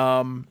is.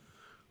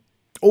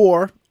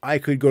 Or I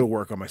could go to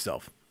work on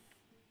myself.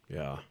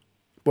 Yeah.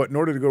 But in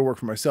order to go to work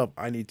for myself,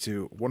 I need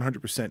to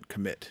 100%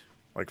 commit,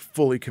 like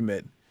fully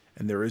commit.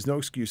 And there is no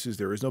excuses.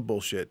 There is no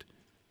bullshit.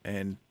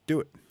 And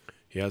do it.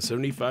 Yeah,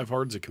 75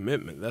 hard's a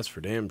commitment. That's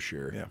for damn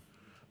sure. Yeah.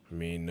 I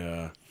mean,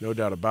 no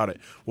doubt about it.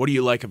 What do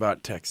you like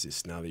about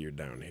Texas now that you're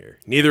down here?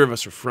 Neither of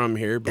us are from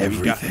here, but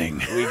everything.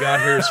 We got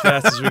here as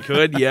fast as we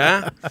could.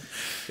 Yeah,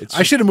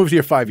 I should have moved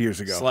here 5 years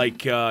ago. It's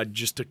like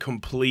just a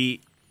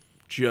complete,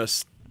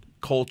 just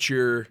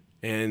culture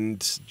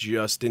and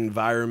just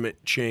environment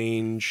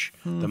change.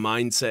 The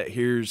mindset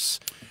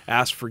here's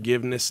ask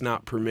forgiveness,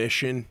 not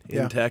permission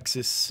in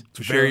Texas.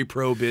 It's very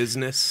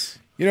pro-business.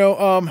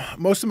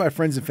 Most of my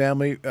friends and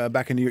family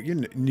back in New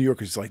York, New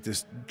York is like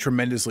this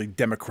tremendously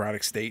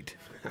democratic state.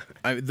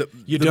 The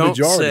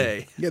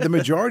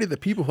majority of the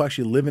people who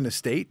actually live in a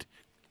state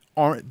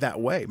aren't that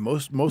way.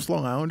 Most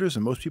Long Islanders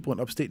and most people in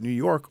upstate New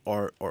York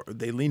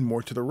they lean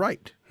more to the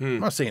right.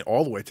 I'm not saying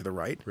all the way to the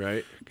right.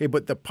 Right. Okay,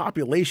 but the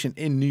population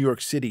in New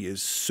York City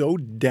is so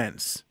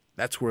dense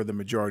That's where the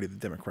majority of the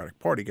Democratic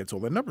Party gets all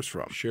their numbers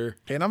from. Sure.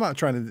 Okay, and I'm not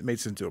trying to make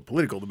this into a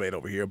political debate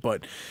over here,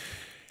 but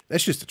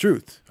that's just the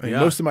truth. I mean,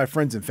 Yeah. most of my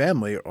friends and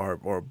family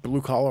are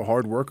blue-collar,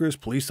 hard workers,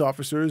 police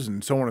officers,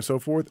 and so on and so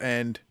forth,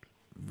 and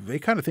they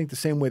kind of think the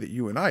same way that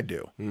you and I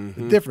do.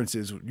 The difference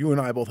is you and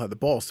I both have the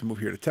balls to move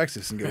here to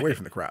Texas and get away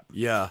from the crap.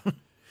 Yeah.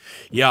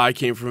 Yeah, I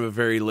came from a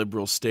very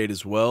liberal state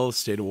as well, the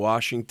state of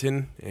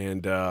Washington,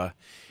 and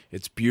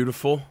it's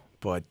beautiful,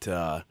 but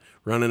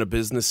running a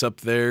business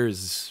up there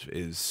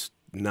is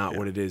not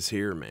what it is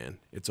here, man.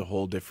 It's a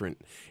whole different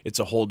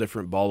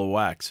ball of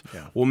wax.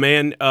 Yeah. Well,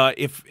 man,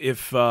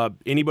 if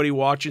anybody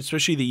watching,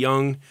 especially the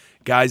young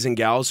guys and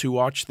gals who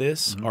watch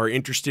this, are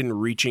interested in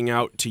reaching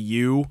out to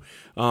you,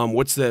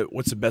 what's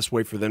the best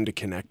way for them to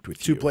connect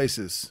with you? Two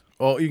places.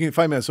 Well, you can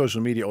find me on social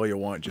media all you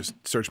want. Just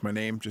search my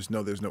name. Just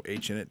know there's no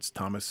H in it. It's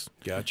Tomas.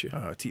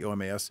 Gotcha.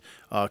 Tomas.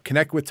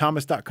 Connect with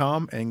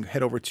Tomas.com and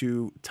head over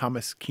to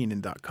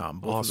ThomasKeenan.com.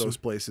 Both Awesome. of those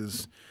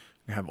places.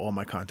 I have all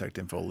my contact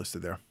info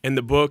listed there. And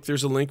the book,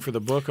 there's a link for the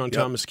book on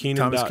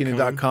ThomasKeenan.com.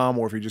 ThomasKeenan.com,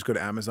 or if you just go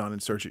to Amazon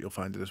and search it, you'll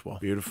find it as well.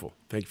 Beautiful.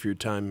 Thank you for your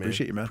time, man.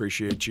 Appreciate you, man.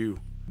 Appreciate you.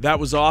 That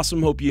was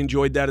awesome. Hope you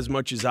enjoyed that as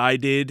much as I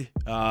did.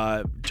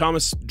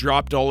 Tomas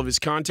dropped all of his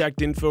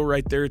contact info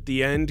right there at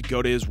the end.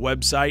 Go to his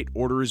website,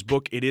 order his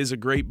book. It is a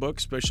great book,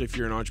 especially if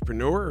you're an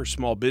entrepreneur or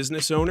small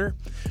business owner.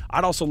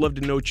 I'd also love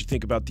to know what you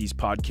think about these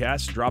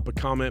podcasts. Drop a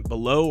comment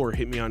below or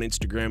hit me on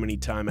Instagram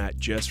anytime at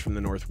Jess from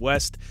the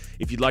Northwest.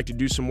 If you'd like to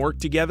do some work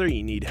together,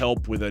 you need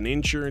help with an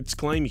insurance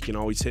claim, you can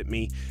always hit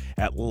me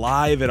at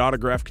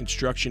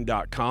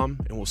live@autographconstruction.com,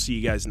 and we'll see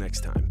you guys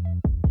next time.